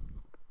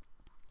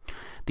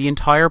 The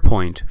entire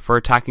point for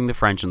attacking the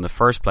French in the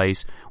first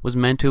place was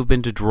meant to have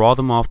been to draw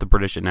them off the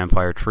British and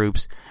Empire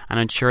troops and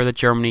ensure that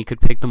Germany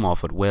could pick them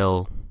off at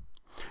will.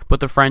 But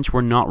the French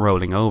were not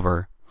rolling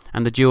over,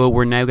 and the duo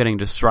were now getting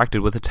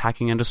distracted with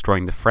attacking and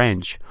destroying the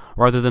French,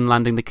 rather than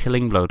landing the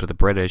killing blow to the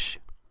British.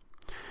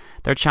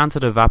 Their chance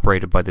had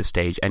evaporated by this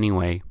stage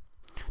anyway.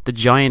 The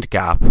giant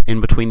gap in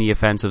between the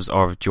offensives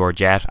of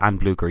Georgette and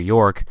Blücher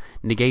York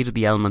negated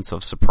the elements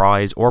of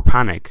surprise or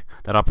panic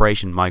that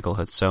Operation Michael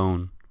had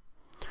sown.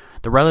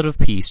 The relative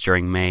peace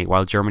during May,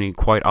 while Germany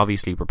quite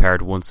obviously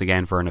prepared once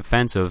again for an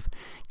offensive,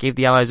 gave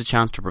the Allies a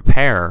chance to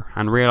prepare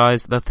and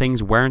realise that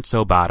things weren't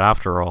so bad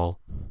after all.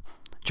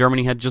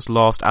 Germany had just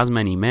lost as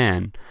many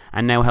men,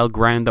 and now held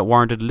ground that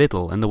warranted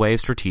little in the way of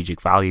strategic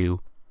value.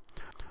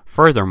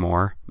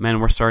 Furthermore, men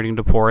were starting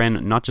to pour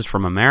in not just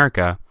from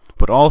America,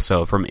 but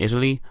also from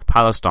Italy,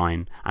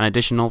 Palestine, and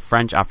additional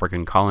French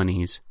African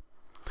colonies.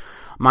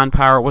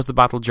 Manpower was the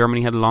battle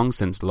Germany had long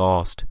since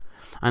lost,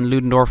 and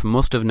Ludendorff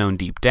must have known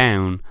deep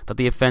down that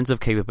the offensive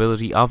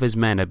capability of his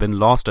men had been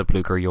lost at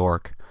Blücher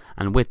York,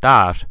 and with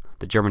that,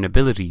 the German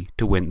ability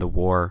to win the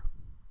war.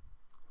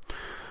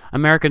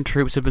 American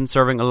troops had been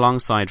serving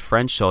alongside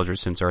French soldiers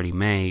since early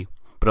May,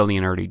 but only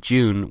in early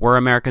June were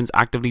Americans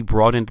actively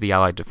brought into the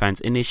Allied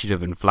Defence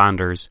Initiative in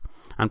Flanders,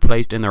 and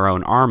placed in their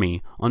own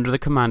army under the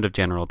command of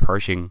General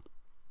Pershing.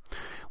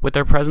 With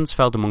their presence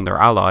felt among their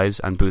allies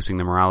and boosting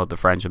the morale of the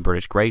French and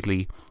British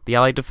greatly, the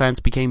Allied defence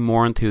became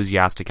more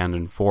enthusiastic and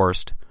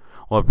enforced,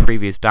 while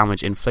previous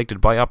damage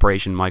inflicted by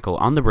Operation Michael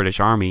on the British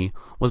Army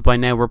was by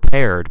now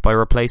repaired by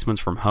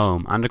replacements from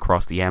home and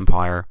across the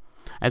Empire,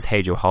 as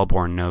Hajo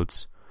Holborn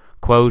notes.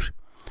 Quote,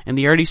 "In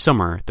the early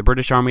summer, the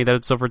British Army that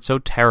had suffered so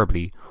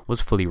terribly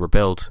was fully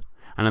rebuilt,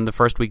 and in the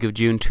first week of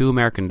June 2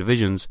 American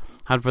divisions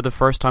had for the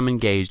first time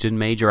engaged in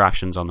major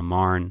actions on the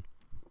Marne.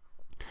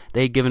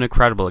 They had given a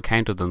credible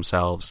account of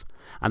themselves,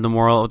 and the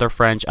morale of their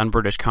French and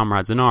British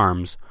comrades in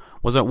arms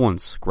was at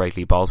once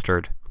greatly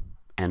bolstered."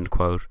 End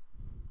quote.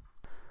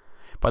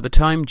 By the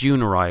time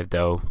June arrived,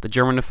 though, the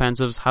German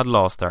offensives had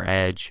lost their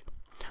edge,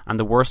 and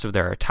the worst of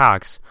their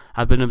attacks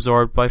had been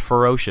absorbed by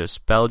ferocious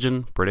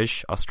Belgian,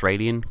 British,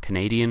 Australian,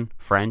 Canadian,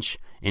 French,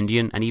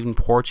 Indian, and even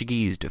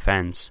Portuguese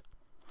defence.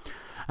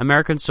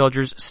 American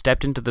soldiers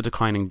stepped into the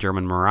declining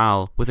German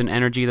morale with an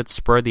energy that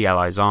spurred the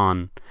Allies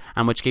on,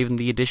 and which gave them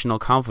the additional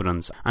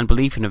confidence and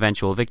belief in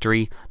eventual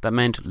victory that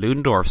meant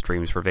Ludendorff's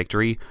dreams for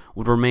victory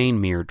would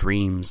remain mere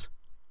dreams.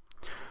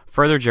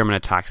 Further German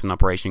attacks in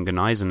Operation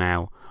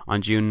Gneisenau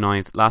on June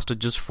 9th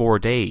lasted just 4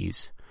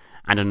 days,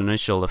 and an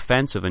initial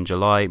offensive in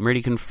July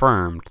merely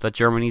confirmed that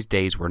Germany's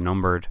days were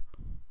numbered.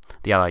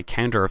 The Allied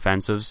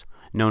counter-offensives,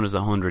 known as the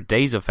 100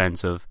 Days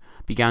Offensive,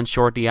 began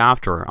shortly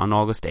after on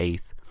August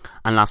 8th,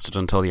 and lasted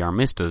until the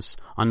armistice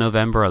on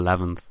November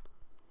 11th.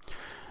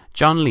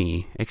 John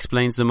Lee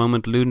explains the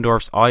moment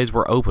Ludendorff's eyes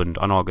were opened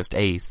on August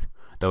 8th,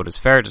 though it is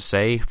fair to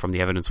say, from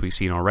the evidence we've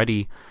seen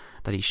already,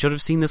 that he should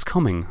have seen this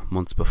coming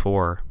months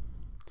before.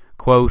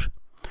 Quote,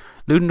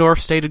 "Ludendorff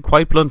stated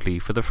quite bluntly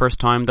for the first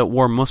time that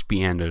war must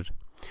be ended.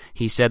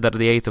 He said that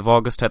the 8th of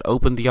August had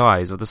opened the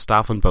eyes of the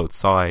staff on both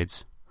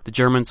sides. The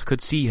Germans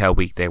could see how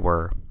weak they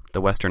were.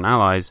 The Western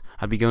Allies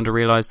had begun to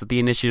realise that the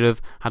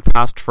initiative had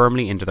passed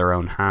firmly into their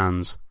own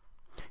hands.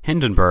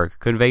 Hindenburg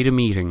conveyed a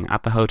meeting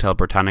at the Hotel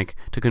Britannic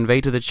to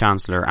convey to the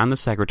Chancellor and the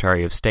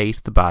Secretary of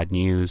State the bad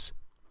news.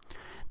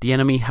 The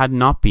enemy had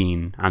not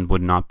been, and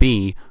would not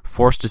be,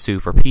 forced to sue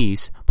for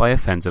peace by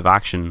offensive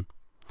action.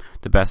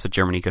 The best that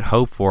Germany could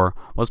hope for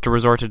was to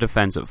resort to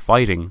defensive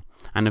fighting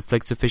and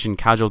inflict sufficient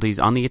casualties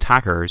on the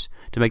attackers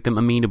to make them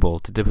amenable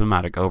to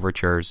diplomatic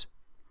overtures."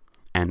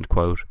 End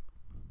quote.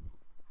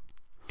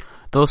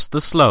 Thus,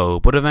 the slow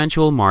but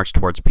eventual march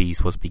towards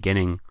peace was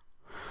beginning.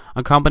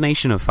 A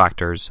combination of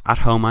factors, at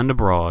home and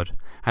abroad,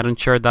 had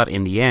ensured that,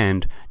 in the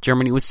end,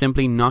 Germany was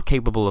simply not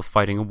capable of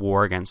fighting a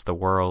war against the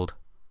world.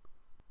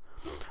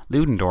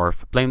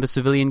 Ludendorff blamed the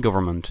civilian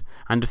government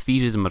and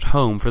defeatism at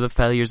home for the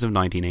failures of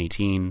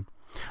 1918,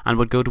 and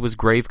would go to his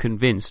grave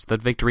convinced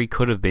that victory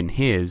could have been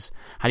his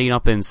had he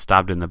not been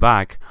stabbed in the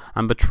back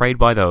and betrayed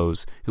by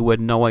those who had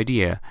no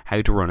idea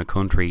how to run a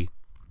country.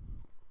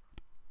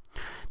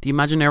 The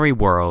imaginary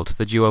world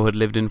the duo had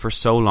lived in for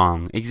so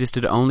long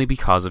existed only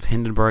because of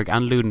Hindenburg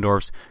and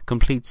Ludendorff's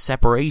complete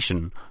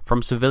separation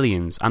from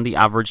civilians and the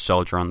average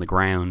soldier on the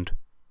ground.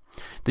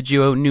 The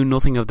duo knew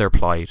nothing of their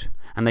plight,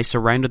 and they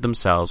surrounded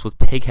themselves with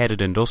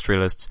pig-headed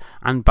industrialists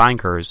and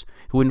bankers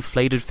who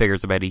inflated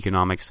figures about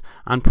economics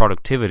and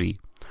productivity,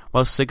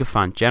 while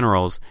sycophant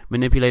generals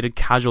manipulated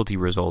casualty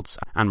results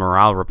and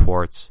morale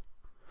reports.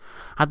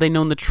 Had they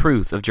known the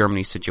truth of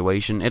Germany's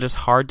situation, it is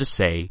hard to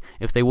say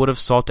if they would have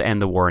sought to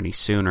end the war any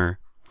sooner.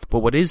 But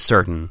what is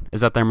certain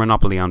is that their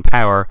monopoly on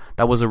power,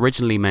 that was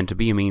originally meant to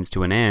be a means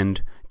to an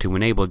end, to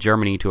enable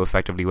Germany to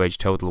effectively wage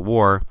total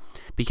war,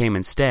 became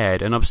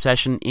instead an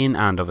obsession in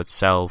and of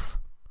itself.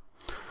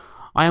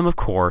 I am, of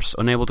course,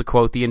 unable to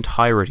quote the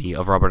entirety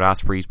of Robert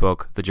Asprey's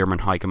book, The German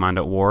High Command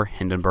at War,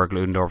 Hindenburg,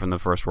 Ludendorff and the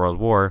First World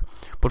War,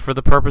 but for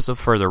the purpose of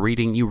further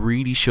reading, you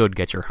really should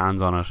get your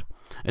hands on it,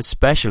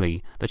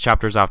 especially the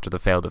chapters after the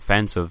failed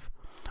offensive,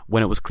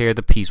 when it was clear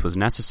that peace was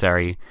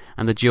necessary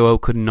and the duo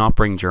could not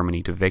bring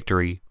Germany to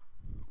victory.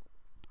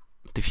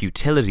 The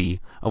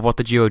futility of what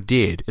the duo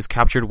did is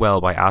captured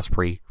well by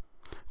Asprey.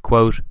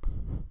 Quote,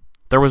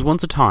 "There was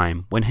once a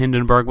time when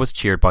Hindenburg was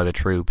cheered by the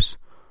troops.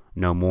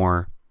 No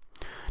more.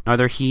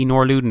 Neither he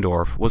nor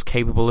Ludendorff was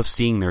capable of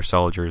seeing their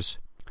soldiers.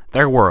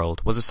 Their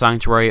world was a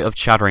sanctuary of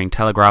chattering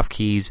telegraph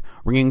keys,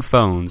 ringing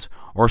phones,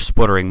 or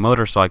sputtering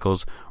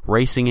motorcycles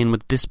racing in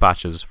with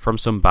dispatches from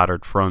some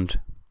battered front.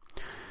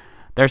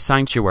 Their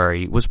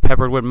sanctuary was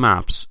peppered with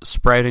maps,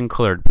 sprouting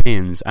coloured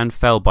pins, and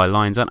felled by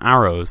lines and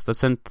arrows that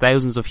sent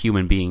thousands of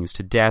human beings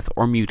to death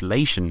or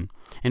mutilation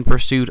in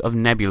pursuit of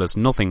nebulous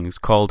nothings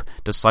called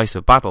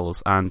decisive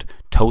battles and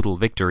total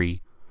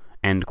victory."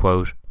 End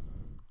quote.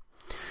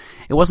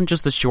 It wasn't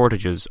just the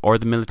shortages or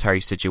the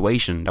military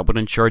situation that would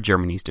ensure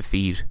Germany's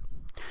defeat.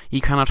 You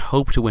cannot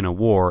hope to win a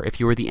war if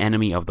you are the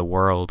enemy of the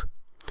world.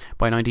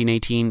 By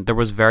 1918, there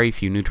was very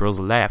few neutrals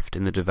left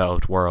in the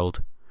developed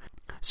world,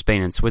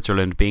 Spain and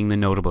Switzerland being the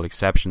notable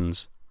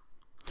exceptions.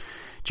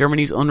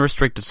 Germany's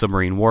unrestricted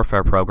submarine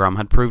warfare program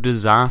had proved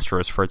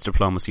disastrous for its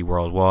diplomacy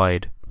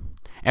worldwide.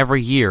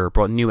 Every year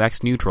brought new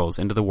ex-neutrals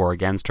into the war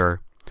against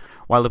her,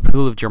 while the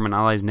pool of German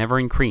allies never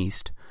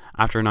increased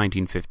after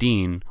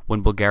 1915,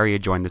 when Bulgaria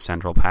joined the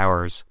Central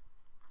Powers.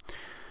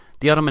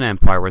 The Ottoman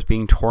Empire was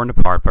being torn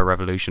apart by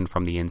revolution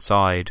from the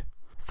inside,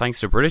 thanks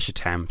to British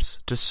attempts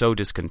to sow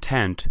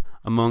discontent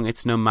among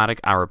its nomadic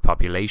Arab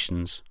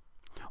populations,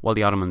 while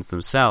the Ottomans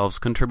themselves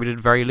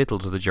contributed very little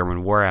to the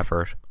German war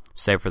effort,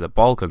 save for the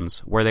Balkans,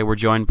 where they were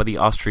joined by the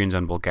Austrians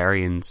and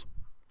Bulgarians.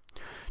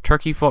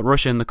 Turkey fought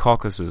Russia in the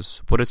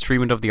Caucasus, but its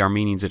treatment of the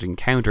Armenians it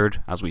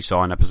encountered, as we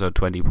saw in episode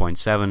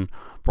 20.7,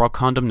 brought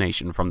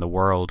condemnation from the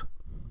world.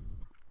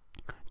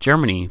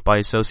 Germany, by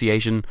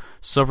association,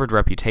 suffered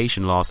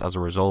reputation loss as a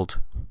result,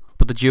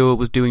 but the duo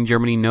was doing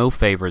Germany no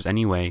favours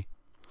anyway.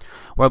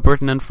 While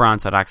Britain and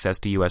France had access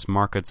to US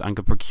markets and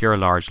could procure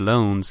large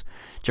loans,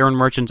 German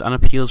merchants and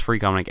appeals for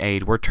economic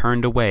aid were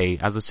turned away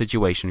as the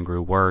situation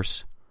grew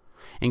worse,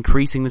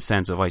 increasing the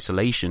sense of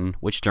isolation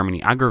which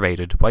Germany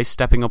aggravated by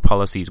stepping up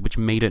policies which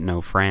made it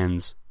no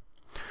friends.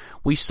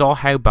 We saw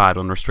how bad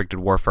unrestricted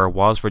warfare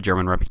was for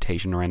German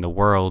reputation around the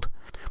world,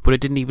 but it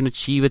didn't even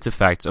achieve its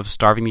effects of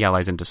starving the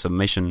Allies into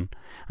submission,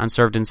 and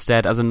served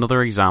instead as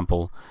another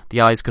example the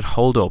Allies could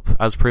hold up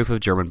as proof of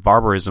German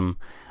barbarism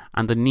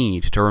and the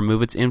need to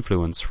remove its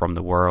influence from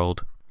the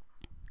world.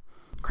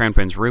 Crown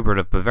Prince Rupert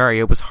of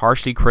Bavaria was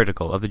harshly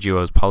critical of the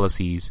duo's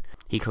policies.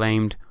 He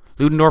claimed,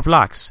 "Ludendorff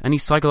lacks any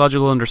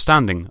psychological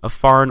understanding of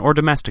foreign or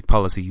domestic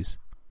policies."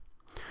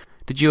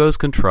 The duo's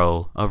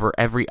control over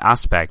every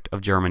aspect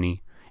of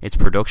Germany, its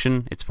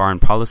production, its foreign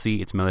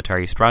policy, its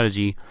military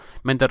strategy,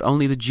 meant that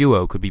only the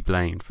duo could be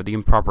blamed for the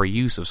improper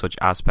use of such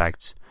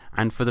aspects,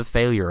 and for the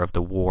failure of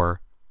the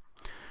war.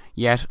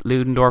 Yet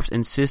Ludendorff's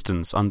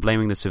insistence on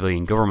blaming the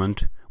civilian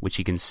government, which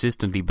he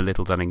consistently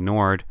belittled and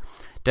ignored,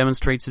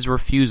 demonstrates his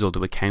refusal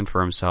to account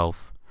for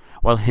himself,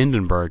 while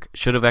Hindenburg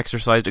should have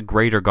exercised a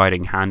greater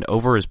guiding hand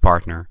over his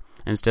partner,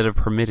 instead of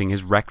permitting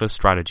his reckless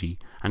strategy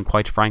and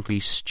quite frankly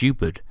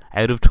stupid,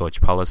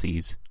 out-of-touch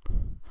policies.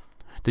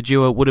 The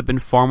duo would have been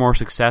far more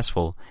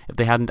successful if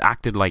they hadn't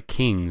acted like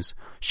kings,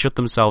 shut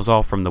themselves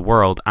off from the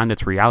world and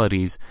its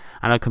realities,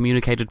 and had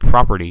communicated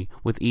properly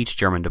with each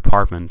German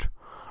department,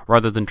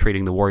 rather than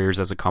treating the warriors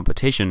as a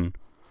competition,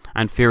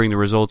 and fearing the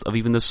results of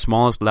even the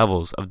smallest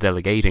levels of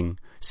delegating,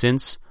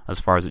 since, As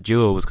far as the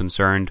duo was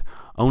concerned,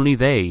 only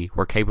they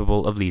were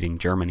capable of leading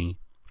Germany.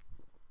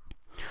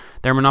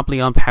 Their monopoly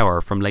on power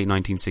from late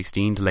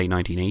 1916 to late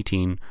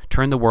 1918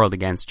 turned the world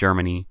against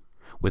Germany,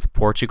 with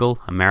Portugal,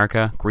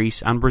 America,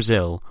 Greece and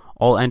Brazil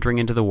all entering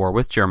into the war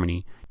with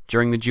Germany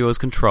during the duo's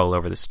control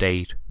over the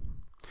state.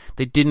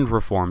 They didn't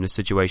reform the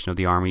situation of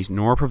the armies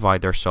nor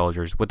provide their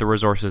soldiers with the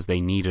resources they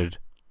needed.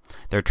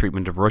 Their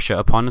treatment of Russia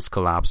upon its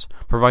collapse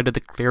provided the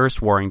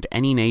clearest warning to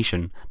any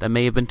nation that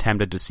may have been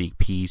tempted to seek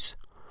peace,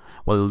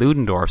 while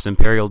Ludendorff's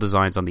imperial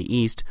designs on the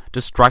east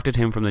distracted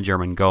him from the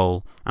German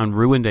goal and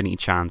ruined any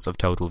chance of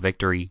total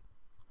victory.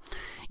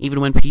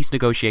 Even when peace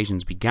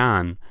negotiations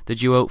began, the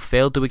duo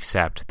failed to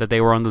accept that they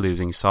were on the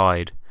losing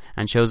side,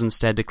 and chose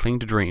instead to cling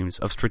to dreams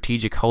of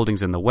strategic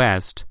holdings in the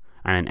west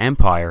and an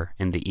empire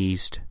in the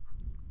east.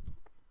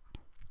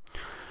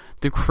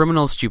 The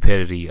criminal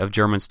stupidity of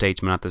German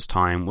statesmen at this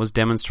time was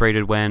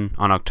demonstrated when,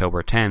 on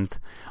October 10th,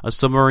 a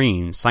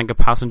submarine sank a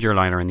passenger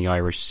liner in the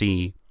Irish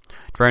Sea,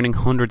 drowning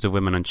hundreds of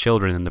women and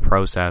children in the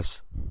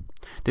process.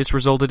 This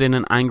resulted in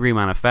an angry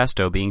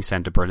manifesto being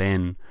sent to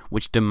Berlin,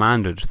 which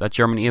demanded that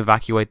Germany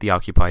evacuate the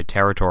occupied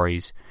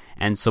territories,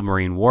 end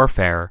submarine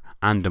warfare,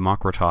 and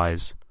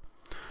democratize.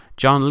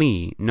 John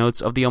Lee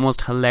notes of the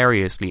almost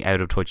hilariously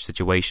out-of-touch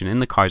situation in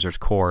the Kaiser's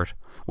court,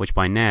 which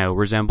by now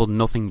resembled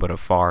nothing but a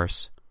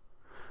farce.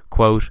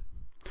 Quote,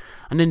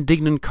 "An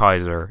indignant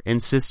Kaiser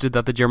insisted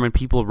that the German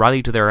people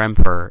rally to their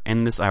emperor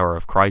in this hour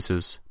of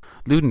crisis.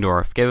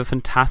 Ludendorff gave a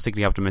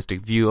fantastically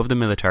optimistic view of the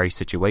military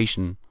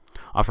situation,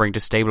 offering to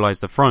stabilize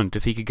the front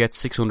if he could get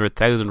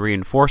 600,000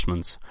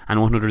 reinforcements and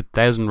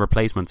 100,000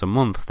 replacements a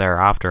month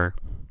thereafter.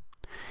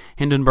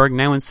 Hindenburg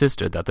now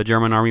insisted that the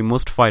German army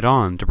must fight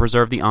on to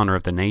preserve the honour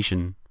of the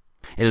nation.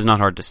 It is not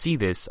hard to see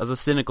this as a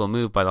cynical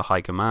move by the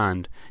High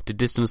Command to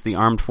distance the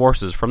armed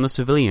forces from the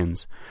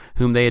civilians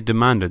whom they had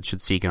demanded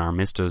should seek an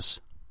armistice.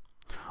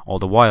 All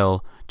the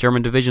while,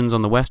 German divisions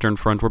on the Western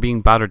Front were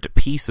being battered to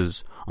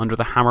pieces under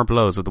the hammer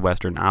blows of the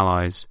Western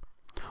Allies.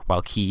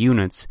 While key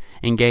units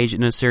engaged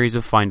in a series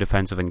of fine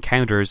defensive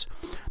encounters,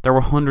 there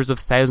were hundreds of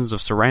thousands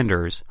of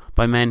surrenders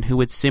by men who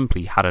had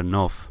simply had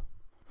enough.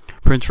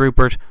 Prince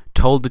Rupert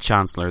told the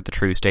Chancellor the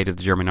true state of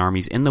the German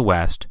armies in the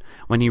West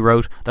when he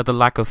wrote that the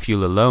lack of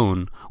fuel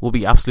alone will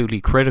be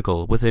absolutely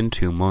critical within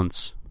 2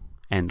 months."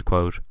 End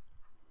quote.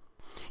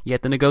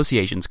 Yet the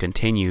negotiations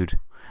continued,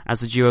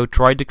 as the duo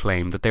tried to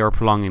claim that they were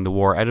prolonging the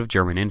war out of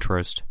German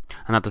interest,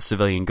 and that the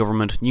civilian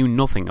government knew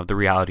nothing of the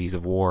realities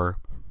of war.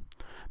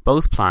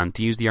 Both planned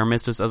to use the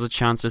armistice as a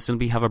chance to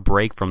simply have a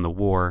break from the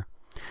war.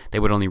 They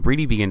would only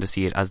really begin to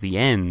see it as the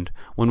end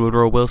when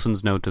Woodrow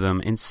Wilson's note to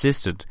them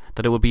insisted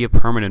that it would be a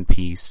permanent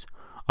peace,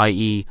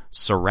 i.e.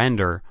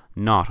 surrender,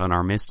 not an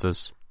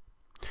armistice.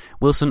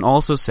 Wilson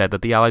also said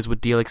that the Allies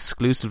would deal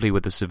exclusively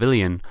with the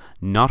civilian,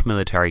 not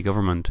military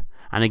government,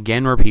 and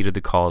again repeated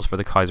the calls for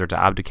the Kaiser to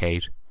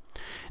abdicate.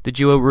 The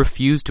duo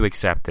refused to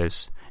accept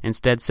this,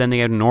 instead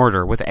sending out an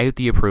order without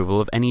the approval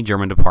of any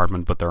German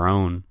department but their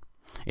own.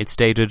 It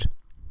stated,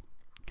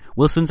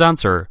 "Wilson's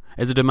answer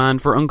is a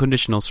demand for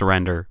unconditional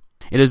surrender.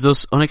 It is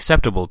thus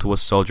unacceptable to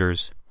us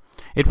soldiers.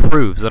 It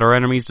proves that our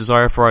enemy's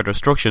desire for our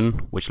destruction,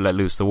 which let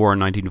loose the war in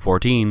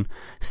 1914,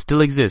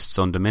 still exists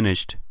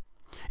undiminished.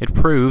 It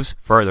proves,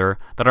 further,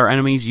 that our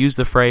enemies use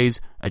the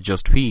phrase, 'a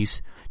just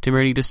peace,' to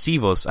merely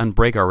deceive us and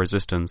break our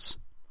resistance.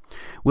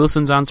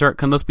 Wilson's answer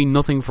can thus be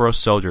nothing for us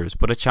soldiers,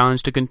 but a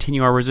challenge to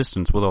continue our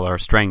resistance with all our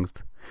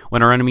strength.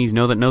 When our enemies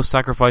know that no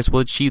sacrifice will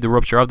achieve the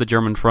rupture of the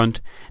German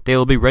front, they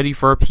will be ready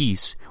for a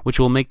peace which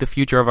will make the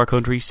future of our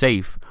country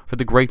safe for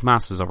the great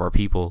masses of our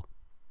people."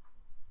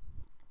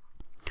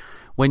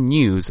 When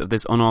news of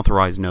this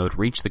unauthorized note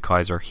reached the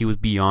Kaiser, he was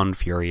beyond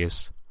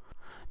furious.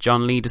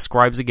 John Lee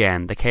describes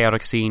again the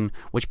chaotic scene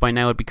which by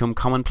now had become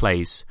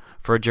commonplace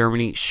for a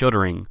Germany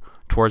shuddering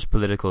towards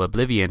political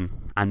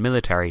oblivion and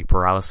military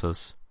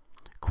paralysis.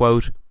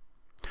 Quote,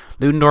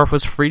 "Ludendorff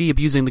was freely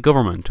abusing the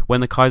government when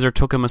the Kaiser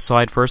took him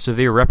aside for a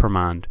severe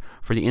reprimand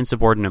for the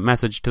insubordinate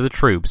message to the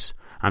troops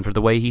and for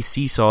the way he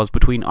seesaws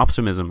between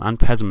optimism and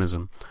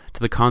pessimism, to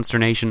the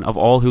consternation of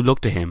all who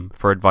looked to him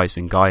for advice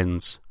and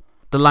guidance.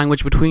 The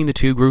language between the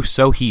two grew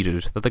so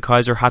heated that the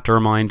Kaiser had to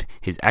remind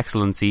His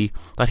Excellency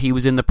that he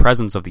was in the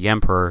presence of the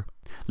Emperor.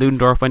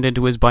 Ludendorff went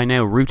into his by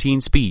now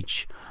routine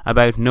speech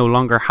about no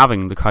longer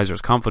having the Kaiser's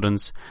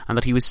confidence and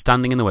that he was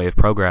standing in the way of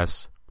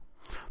progress.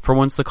 For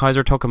once the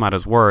Kaiser took him at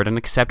his word and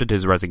accepted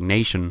his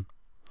resignation.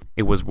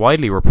 It was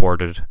widely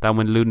reported that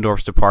when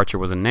Ludendorff's departure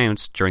was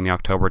announced during the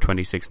October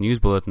 26 news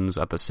bulletins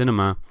at the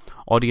cinema,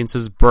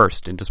 audiences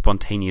burst into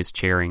spontaneous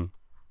cheering."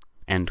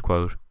 End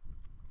quote.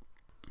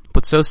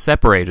 But so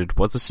separated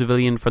was the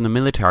civilian from the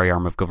military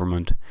arm of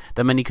government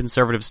that many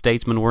conservative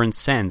statesmen were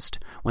incensed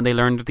when they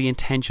learned of the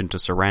intention to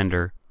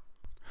surrender.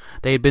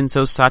 They had been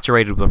so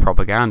saturated with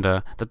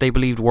propaganda that they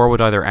believed war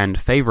would either end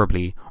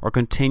favourably or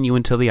continue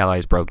until the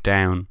Allies broke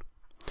down.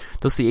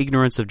 Thus the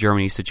ignorance of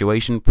Germany's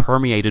situation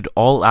permeated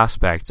all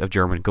aspects of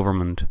German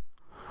government.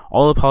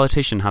 All a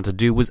politician had to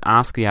do was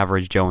ask the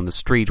average Joe on the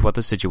street what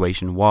the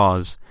situation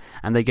was,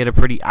 and they get a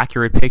pretty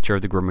accurate picture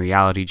of the grim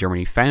reality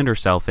Germany found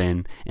herself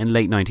in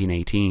late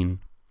 1918.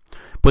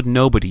 But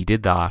nobody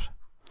did that.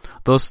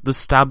 Thus, the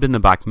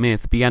stabbed-in-the-back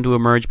myth began to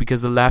emerge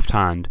because the left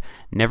hand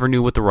never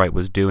knew what the right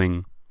was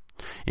doing.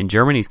 In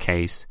Germany's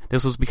case,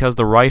 this was because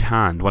the right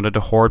hand wanted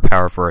to hoard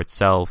power for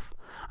itself,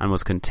 and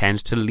was content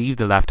to leave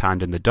the left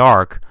hand in the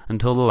dark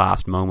until the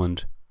last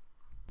moment.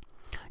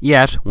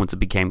 Yet, once it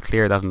became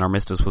clear that an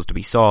armistice was to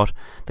be sought,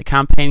 the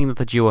campaigning that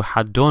the duo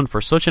had done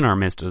for such an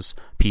armistice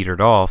petered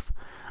off,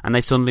 and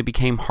they suddenly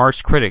became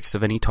harsh critics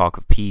of any talk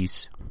of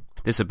peace.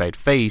 This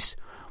about-face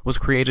was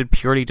created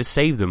purely to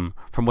save them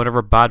from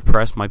whatever bad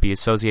press might be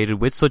associated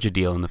with such a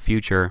deal in the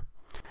future,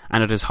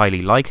 and it is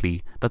highly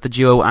likely that the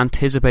duo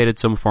anticipated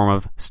some form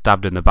of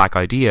stabbed-in-the-back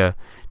idea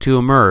to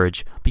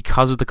emerge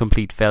because of the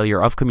complete failure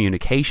of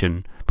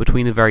communication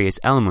between the various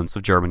elements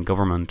of German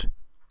government.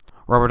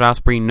 Robert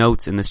Asprey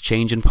notes in this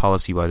change in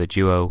policy by the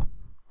duo,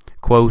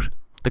 quote,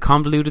 "The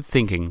convoluted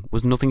thinking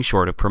was nothing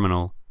short of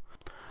criminal.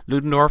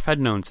 Ludendorff had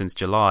known since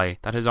July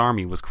that his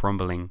army was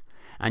crumbling,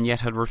 and yet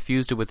had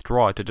refused to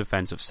withdraw to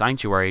defensive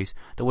sanctuaries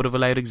that would have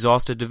allowed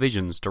exhausted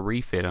divisions to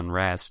refit and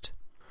rest.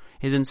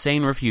 His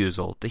insane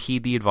refusal to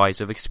heed the advice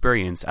of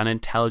experienced and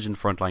intelligent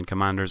frontline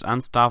commanders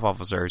and staff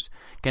officers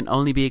can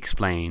only be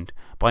explained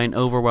by an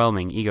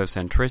overwhelming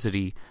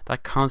egocentricity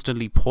that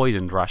constantly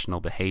poisoned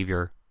rational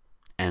behaviour."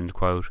 End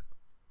quote.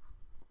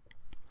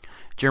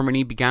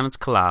 Germany began its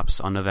collapse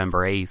on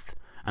November 8th,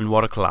 and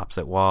what a collapse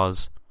it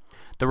was.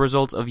 The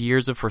result of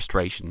years of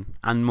frustration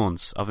and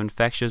months of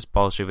infectious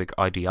Bolshevik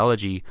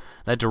ideology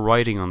led to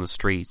rioting on the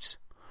streets.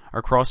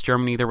 Across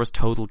Germany there was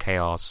total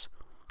chaos.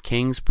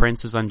 Kings,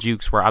 princes and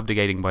dukes were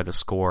abdicating by the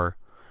score.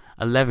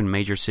 11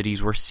 major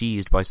cities were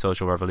seized by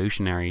social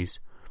revolutionaries.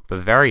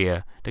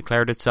 Bavaria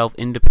declared itself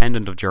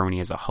independent of Germany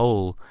as a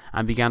whole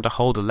and began to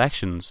hold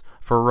elections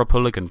for a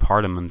Republican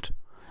parliament,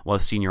 while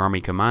senior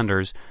army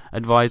commanders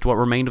advised what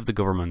remained of the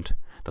government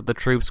that the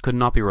troops could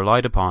not be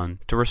relied upon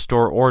to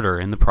restore order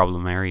in the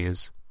problem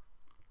areas.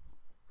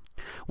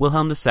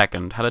 Wilhelm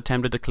II had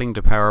attempted to cling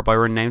to power by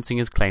renouncing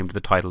his claim to the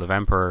title of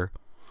emperor,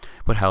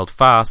 but held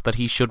fast that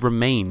he should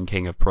remain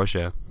King of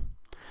Prussia.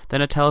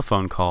 Then a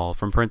telephone call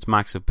from Prince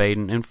Max of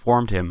Baden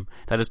informed him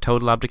that his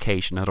total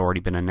abdication had already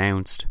been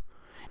announced.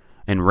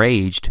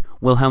 Enraged,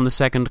 Wilhelm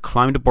II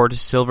climbed aboard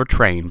his silver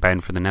train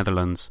bound for the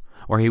Netherlands,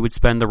 where he would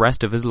spend the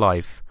rest of his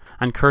life,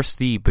 and cursed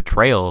the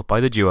betrayal by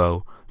the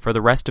duo for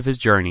the rest of his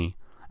journey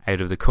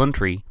out of the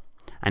country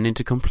and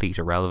into complete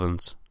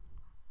irrelevance.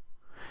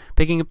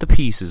 Picking up the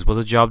pieces was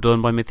a job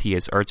done by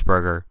Matthias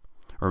Erzberger.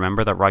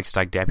 Remember that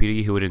Reichstag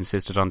deputy who had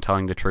insisted on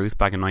telling the truth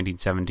back in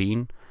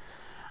 1917?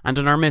 And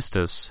an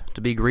armistice,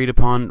 to be agreed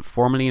upon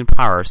formally in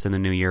Paris in the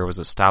new year, was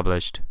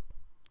established.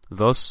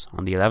 Thus,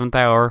 on the 11th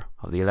hour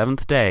of the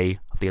 11th day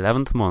of the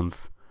 11th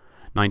month,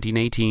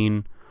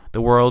 1918,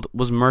 the world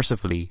was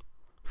mercifully,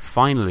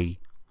 finally,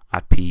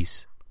 at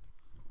peace.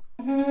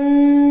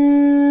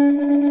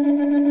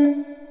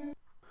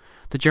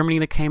 The Germany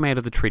that came out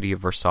of the Treaty of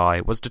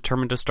Versailles was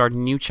determined to start a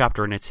new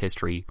chapter in its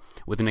history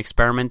with an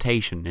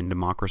experimentation in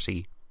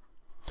democracy.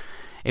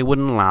 It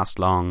wouldn't last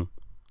long.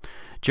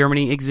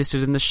 Germany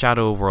existed in the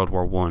shadow of World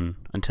War I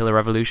until a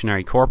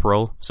revolutionary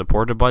corporal,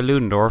 supported by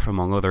Ludendorff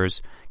among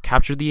others,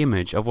 captured the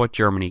image of what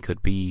Germany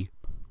could be.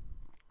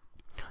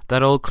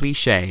 That old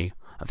cliché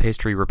of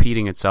history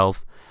repeating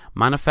itself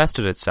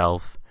manifested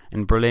itself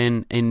in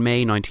Berlin in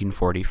May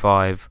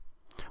 1945,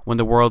 when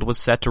the world was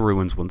set to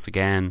ruins once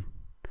again.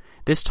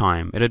 This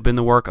time it had been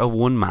the work of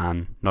one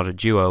man, not a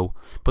duo,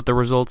 but the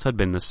results had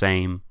been the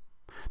same.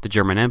 The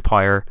German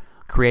Empire,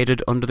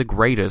 created under the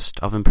greatest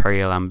of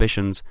imperial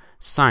ambitions,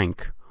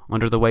 sank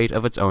under the weight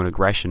of its own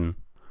aggression,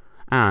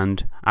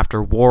 and,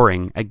 after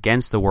warring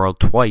against the world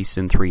twice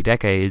in 3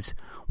 decades,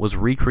 was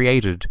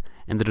recreated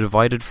in the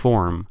divided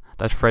form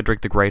that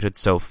Frederick the Great had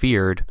so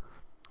feared,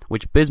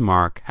 which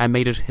Bismarck had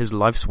made it his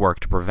life's work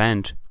to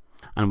prevent,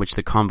 and which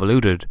the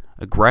convoluted,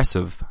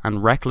 aggressive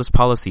and reckless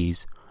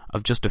policies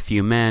of just a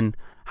few men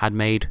had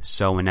made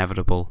so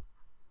inevitable.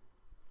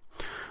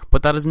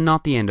 But that is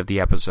not the end of the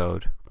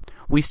episode.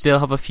 We still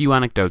have a few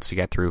anecdotes to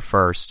get through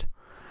first.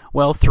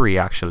 Well, 3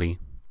 actually.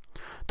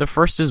 The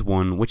first is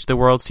one which the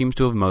world seems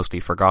to have mostly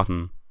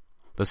forgotten.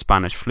 The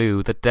Spanish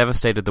flu that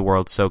devastated the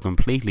world so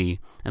completely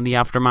in the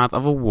aftermath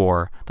of a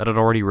war that had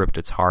already ripped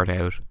its heart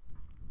out.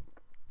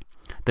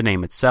 The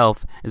name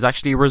itself is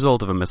actually a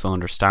result of a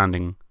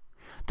misunderstanding.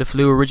 The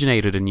flu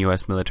originated in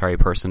US military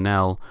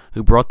personnel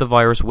who brought the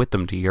virus with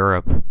them to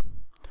Europe.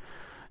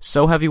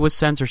 So heavy was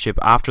censorship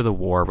after the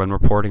war when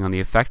reporting on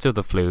the effects of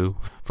the flu,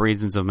 for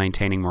reasons of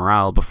maintaining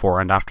morale before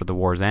and after the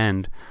war's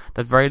end,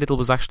 that very little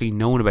was actually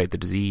known about the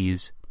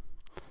disease.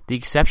 The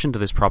exception to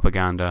this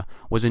propaganda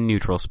was in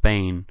neutral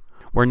Spain,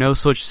 where no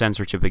such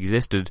censorship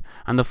existed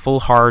and the full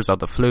horrors of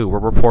the flu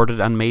were reported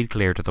and made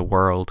clear to the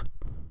world.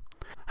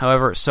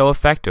 However, so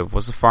effective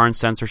was the foreign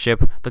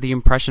censorship that the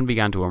impression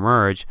began to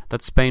emerge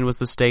that Spain was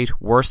the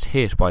state worst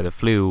hit by the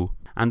flu,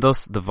 and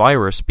thus the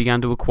virus began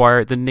to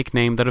acquire the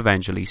nickname that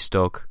eventually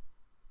stuck.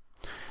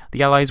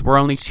 The Allies were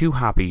only too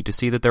happy to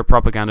see that their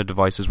propaganda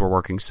devices were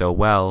working so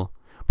well,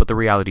 but the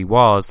reality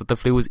was that the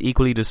flu was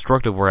equally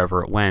destructive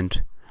wherever it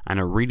went, and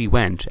it really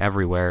went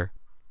everywhere.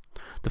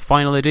 The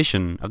final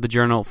edition of the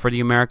Journal for the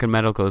American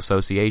Medical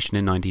Association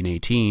in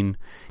 1918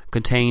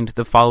 contained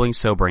the following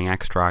sobering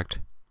extract.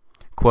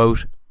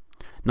 Quote,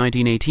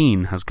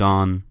 1918 has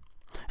gone.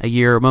 A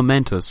year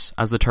momentous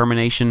as the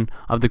termination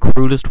of the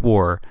cruelest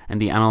war in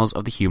the annals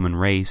of the human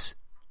race.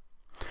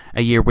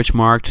 A year which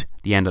marked,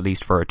 the end at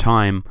least for a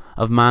time,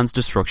 of man's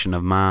destruction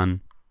of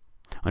man.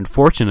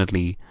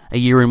 Unfortunately, a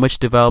year in which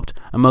developed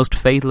a most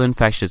fatal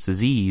infectious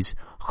disease,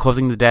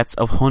 causing the deaths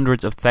of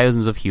hundreds of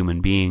thousands of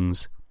human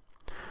beings.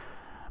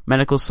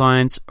 Medical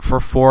science, for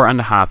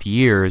 4.5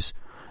 years,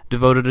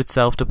 devoted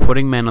itself to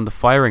putting men on the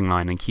firing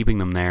line and keeping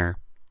them there.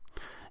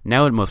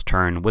 Now it must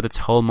turn with its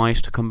whole might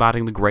to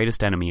combating the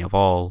greatest enemy of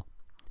all,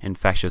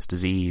 infectious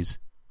disease.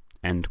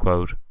 End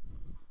quote.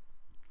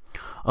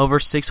 Over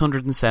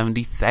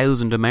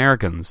 670,000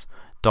 Americans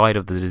died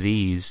of the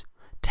disease,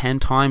 10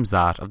 times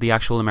that of the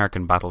actual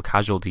American battle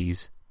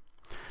casualties.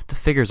 The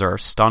figures are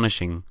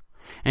astonishing.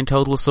 In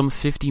total, some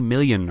 50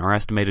 million are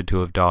estimated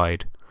to have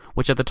died,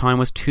 which at the time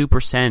was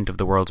 2% of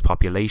the world's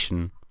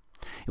population.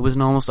 It was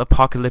an almost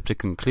apocalyptic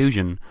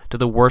conclusion to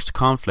the worst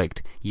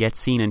conflict yet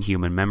seen in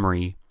human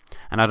memory,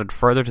 and added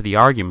further to the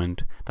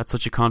argument that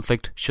such a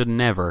conflict should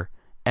never,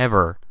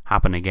 ever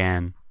happen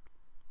again.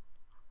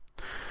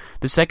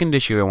 The second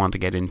issue I want to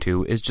get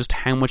into is just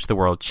how much the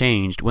world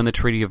changed when the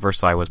Treaty of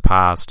Versailles was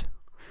passed.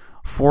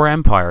 4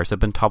 empires had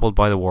been toppled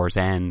by the war's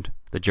end.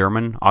 The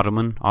German,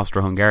 Ottoman,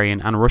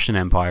 Austro-Hungarian and Russian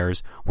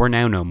empires were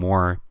now no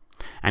more,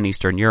 and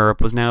Eastern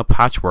Europe was now a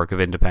patchwork of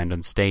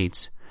independent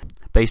states,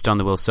 based on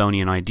the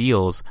Wilsonian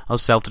ideals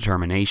of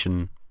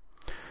self-determination.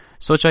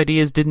 Such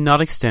ideas did not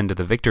extend to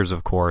the victors,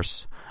 of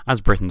course,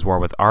 as Britain's war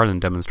with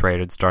Ireland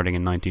demonstrated starting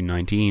in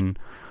 1919,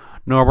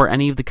 nor were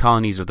any of the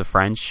colonies of the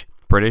French,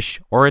 British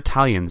or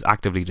Italians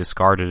actively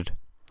discarded.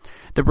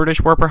 The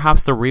British were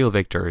perhaps the real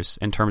victors,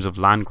 in terms of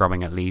land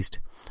grabbing at least,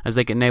 as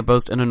they could now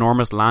boast an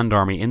enormous land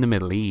army in the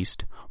Middle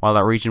East, while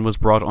that region was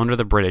brought under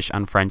the British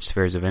and French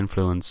spheres of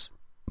influence.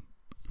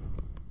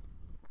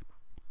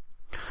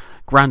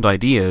 Grand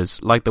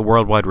ideas, like the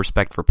worldwide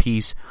respect for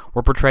peace,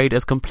 were portrayed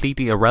as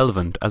completely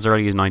irrelevant as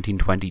early as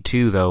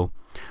 1922, though,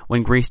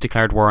 when Greece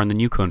declared war on the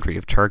new country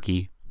of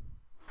Turkey.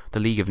 The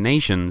League of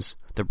Nations,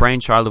 the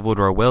brainchild of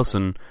Woodrow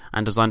Wilson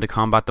and designed to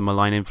combat the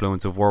malign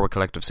influence of war with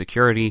collective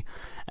security,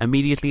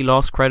 immediately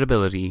lost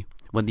credibility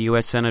when the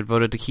US Senate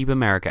voted to keep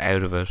America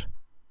out of it.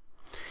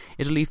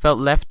 Italy felt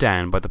left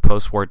down by the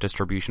post-war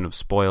distribution of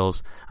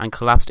spoils and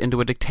collapsed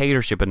into a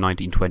dictatorship in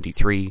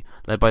 1923,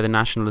 led by the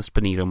nationalist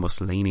Benito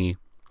Mussolini,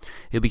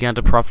 who began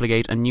to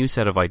profligate a new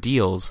set of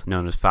ideals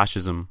known as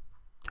fascism.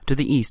 To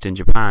the east in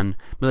Japan,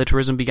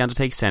 militarism began to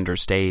take center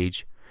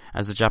stage,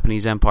 as the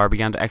Japanese Empire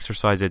began to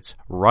exercise its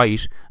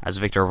right, as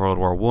victor of World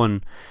War I,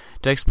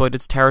 to exploit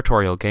its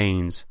territorial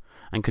gains,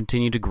 and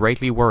continued to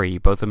greatly worry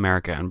both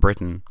America and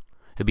Britain,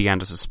 who began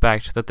to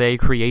suspect that they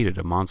created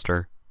a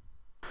monster.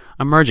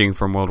 Emerging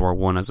from World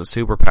War I as a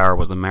superpower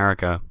was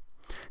America,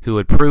 who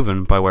had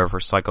proven, by way of her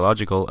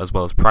psychological as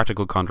well as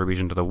practical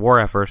contribution to the war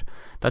effort,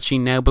 that she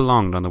now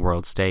belonged on the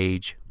world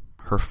stage.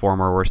 Her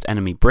former worst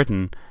enemy,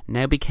 Britain,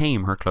 now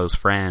became her close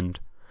friend,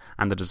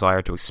 and the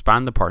desire to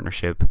expand the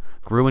partnership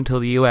grew until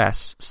the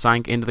US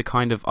sank into the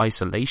kind of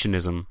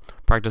isolationism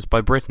practiced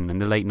by Britain in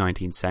the late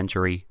 19th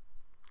century.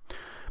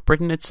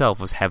 Britain itself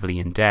was heavily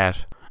in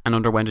debt, and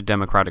underwent a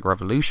democratic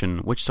revolution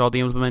which saw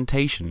the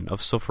implementation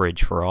of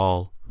suffrage for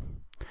all.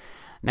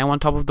 Now on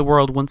top of the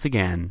world once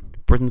again,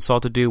 Britain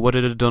sought to do what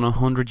it had done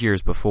 100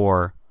 years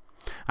before,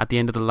 at the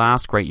end of the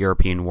last great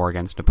European war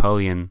against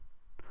Napoleon,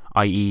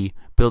 i.e.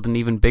 build an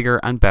even bigger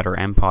and better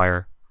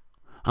empire.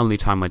 Only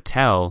time would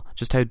tell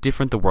just how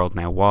different the world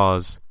now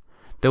was.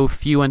 Though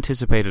few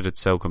anticipated it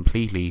so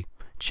completely,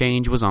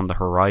 change was on the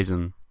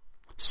horizon.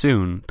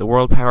 Soon, the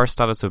world power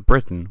status of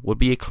Britain would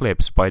be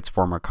eclipsed by its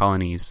former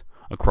colonies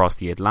across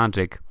the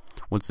Atlantic,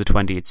 once the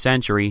 20th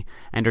century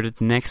entered its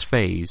next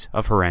phase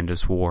of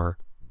horrendous war.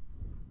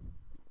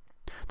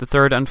 The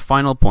third and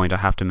final point I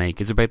have to make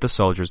is about the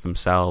soldiers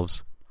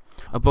themselves.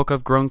 A book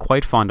I've grown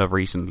quite fond of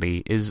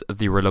recently is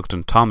The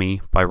Reluctant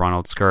Tommy by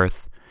Ronald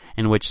Skirth,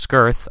 in which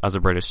Skirth, as a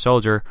British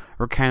soldier,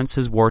 recounts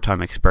his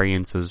wartime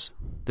experiences.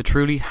 The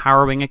truly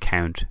harrowing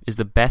account is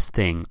the best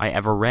thing I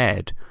ever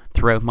read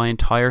throughout my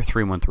entire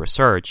 3-month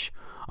research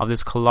of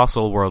this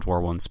colossal World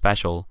War I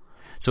special,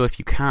 so if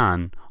you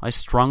can, I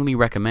strongly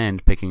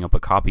recommend picking up a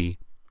copy.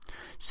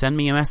 Send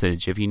me a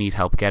message if you need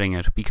help getting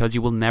it, because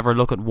you will never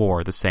look at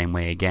war the same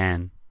way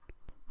again.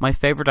 My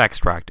favourite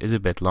extract is a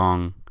bit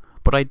long,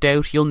 but I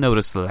doubt you'll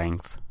notice the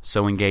length,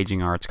 so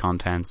engaging are its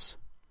contents.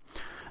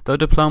 Though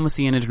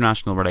diplomacy and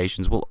international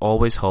relations will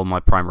always hold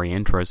my primary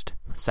interest,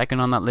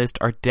 second on that list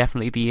are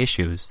definitely the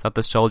issues that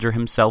the soldier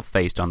himself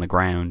faced on the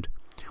ground,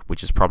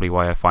 which is probably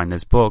why I find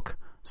this book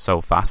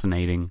so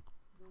fascinating.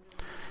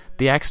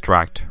 The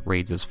extract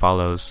reads as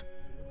follows.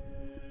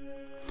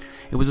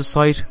 It was a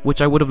sight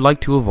which I would have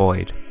liked to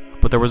avoid,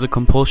 but there was a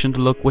compulsion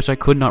to look which I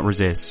could not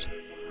resist.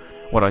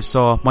 What I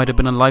saw might have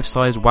been a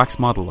life-size wax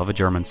model of a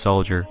German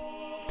soldier.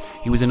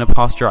 He was in a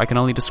posture I can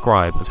only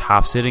describe as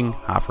half-sitting,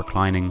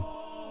 half-reclining.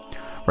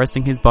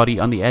 Resting his body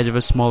on the edge of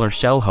a smaller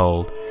shell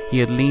hole, he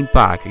had leaned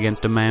back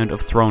against a mound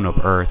of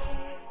thrown-up earth.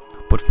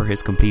 But for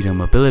his complete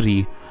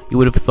immobility, you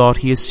would have thought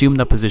he assumed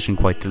that position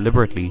quite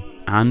deliberately,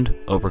 and,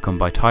 overcome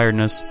by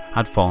tiredness,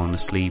 had fallen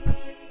asleep.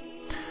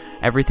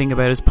 Everything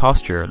about his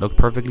posture looked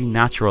perfectly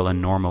natural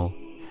and normal,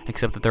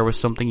 except that there was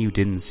something you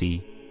didn't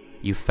see.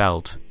 You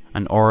felt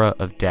an aura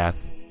of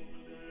death.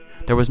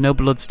 There was no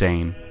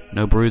bloodstain,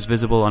 no bruise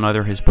visible on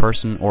either his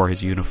person or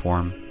his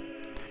uniform.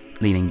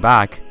 Leaning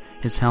back,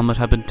 his helmet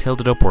had been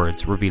tilted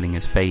upwards, revealing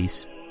his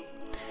face.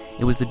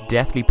 It was the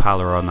deathly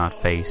pallor on that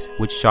face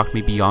which shocked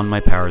me beyond my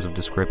powers of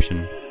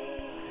description.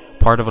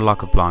 Part of a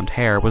lock of blonde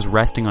hair was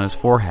resting on his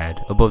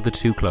forehead above the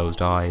two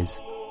closed eyes.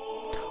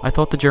 I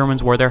thought the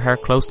Germans wore their hair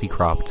closely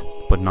cropped,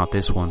 but not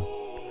this one.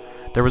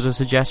 There was a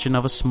suggestion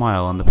of a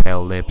smile on the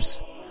pale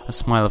lips, a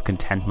smile of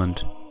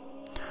contentment.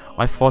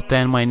 I fought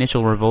down my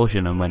initial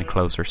revulsion and went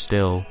closer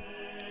still.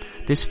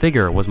 This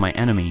figure was my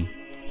enemy.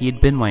 He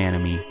had been my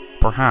enemy,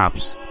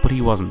 perhaps, but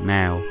he wasn't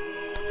now.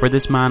 For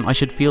this man I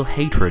should feel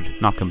hatred,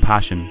 not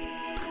compassion.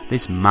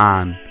 This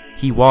man,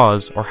 he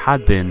was, or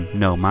had been,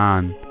 no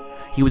man.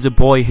 He was a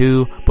boy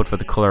who, but for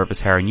the colour of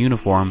his hair and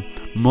uniform,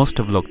 must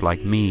have looked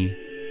like me.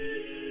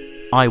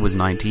 I was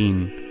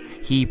 19.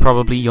 He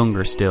probably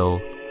younger still.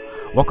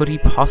 What could he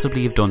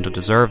possibly have done to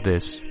deserve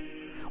this?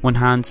 One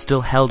hand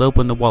still held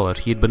open the wallet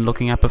he had been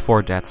looking at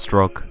before death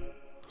struck.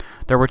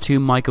 There were 2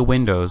 mica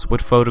windows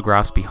with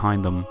photographs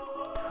behind them.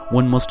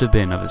 One must have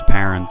been of his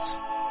parents.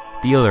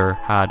 The other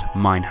had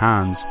 "Mine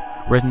Hands"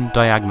 written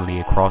diagonally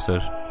across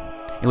it.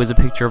 It was a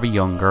picture of a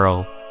young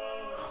girl.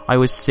 I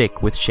was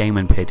sick with shame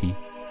and pity.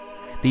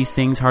 These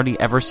things hardly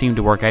ever seemed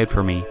to work out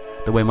for me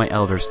the way my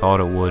elders thought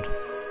it would.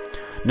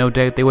 No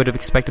doubt they would have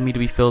expected me to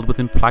be filled with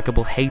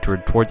implacable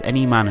hatred towards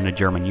any man in a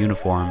German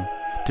uniform,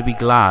 to be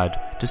glad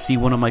to see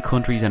one of my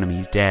country's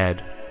enemies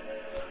dead.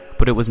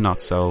 But it was not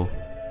so.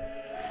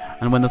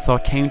 And when the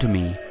thought came to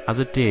me, as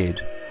it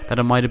did, that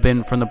it might have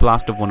been from the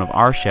blast of one of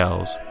our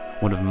shells,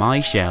 one of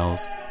my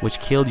shells, which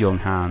killed young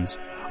Hans,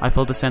 I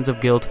felt a sense of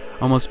guilt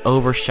almost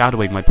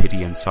overshadowing my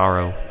pity and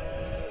sorrow.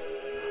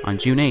 On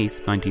June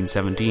 8th,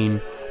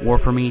 1917, war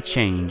for me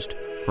changed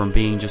from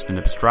being just an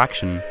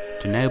abstraction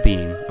to now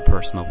being a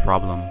personal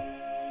problem.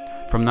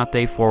 From that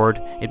day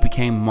forward, it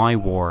became my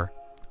war.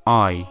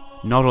 I,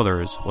 not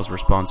others, was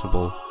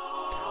responsible.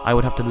 I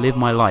would have to live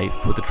my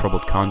life with a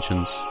troubled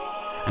conscience.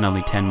 And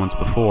only 10 months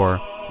before,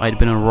 I had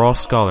been a raw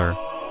scholar,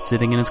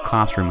 sitting in his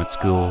classroom at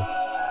school.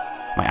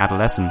 My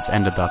adolescence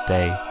ended that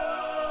day.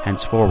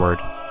 Henceforward,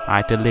 I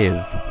had to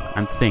live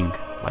and think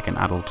like an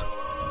adult.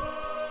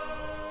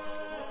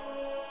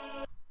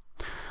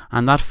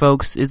 And that,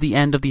 folks, is the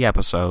end of the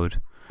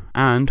episode.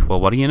 And, well,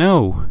 what do you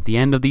know? The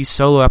end of these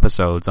solo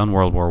episodes on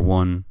World War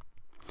I.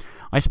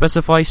 I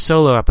specify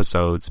solo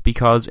episodes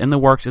because in the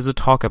works is a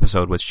talk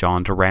episode with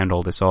Sean to round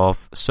all this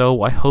off,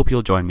 so I hope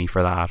you'll join me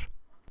for that.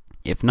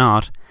 If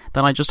not,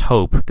 then I just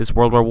hope this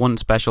World War I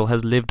special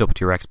has lived up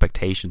to your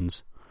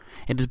expectations.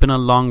 It has been a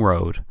long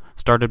road,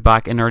 started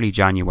back in early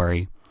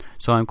January,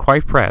 so I'm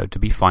quite proud to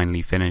be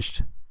finally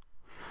finished.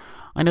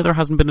 I know there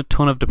hasn't been a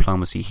ton of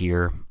diplomacy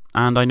here,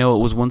 and I know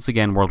it was once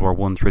again World War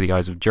I through the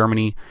eyes of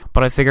Germany,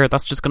 but I figure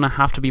that's just going to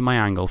have to be my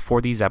angle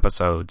for these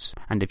episodes,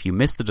 and if you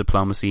missed the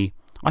diplomacy,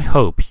 I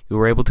hope you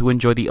were able to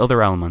enjoy the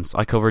other elements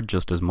I covered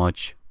just as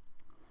much.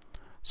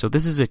 So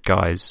this is it,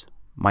 guys.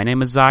 My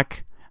name is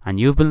Zach, and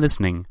you've been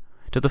listening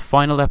to the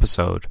final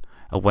episode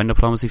of When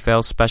Diplomacy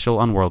Fails special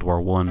on World War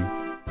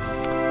I.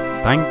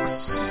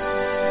 Thanks.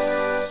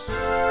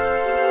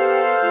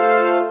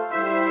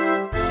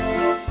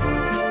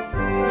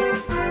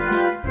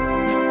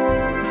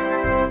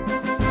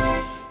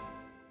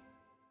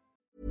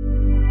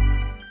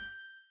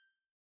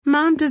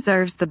 Mom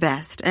deserves the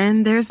best,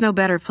 and there's no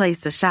better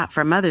place to shop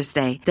for Mother's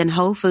Day than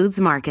Whole Foods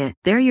Market.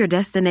 They're your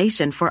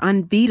destination for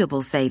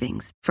unbeatable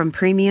savings, from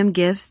premium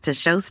gifts to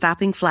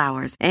show-stopping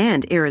flowers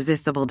and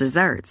irresistible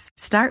desserts.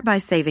 Start by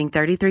saving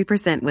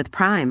 33% with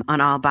Prime on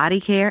all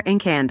body care and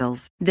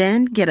candles.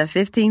 Then get a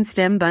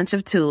 15-stem bunch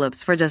of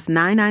tulips for just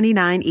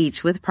 $9.99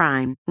 each with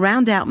Prime.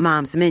 Round out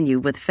Mom's menu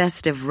with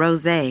festive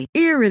rosé,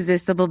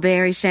 irresistible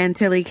berry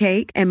chantilly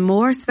cake, and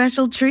more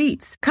special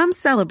treats. Come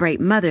celebrate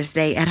Mother's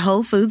Day at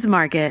Whole Foods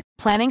Market.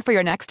 Planning for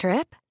your next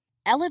trip?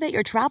 Elevate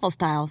your travel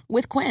style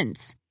with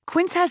Quince.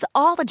 Quince has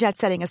all the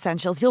jet-setting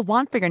essentials you'll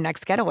want for your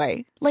next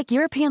getaway, like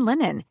European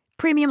linen,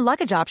 premium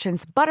luggage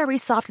options, buttery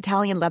soft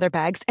Italian leather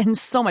bags, and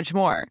so much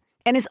more.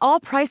 And is all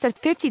priced at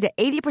 50 to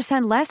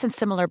 80% less than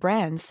similar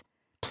brands.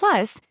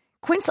 Plus,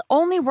 Quince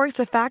only works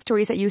with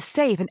factories that use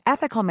safe and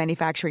ethical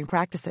manufacturing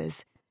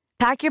practices.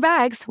 Pack your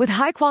bags with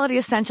high-quality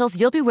essentials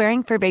you'll be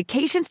wearing for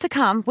vacations to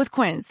come with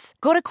Quince.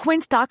 Go to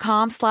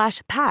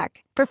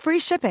quince.com/pack for free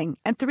shipping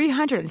and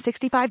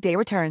 365-day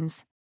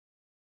returns.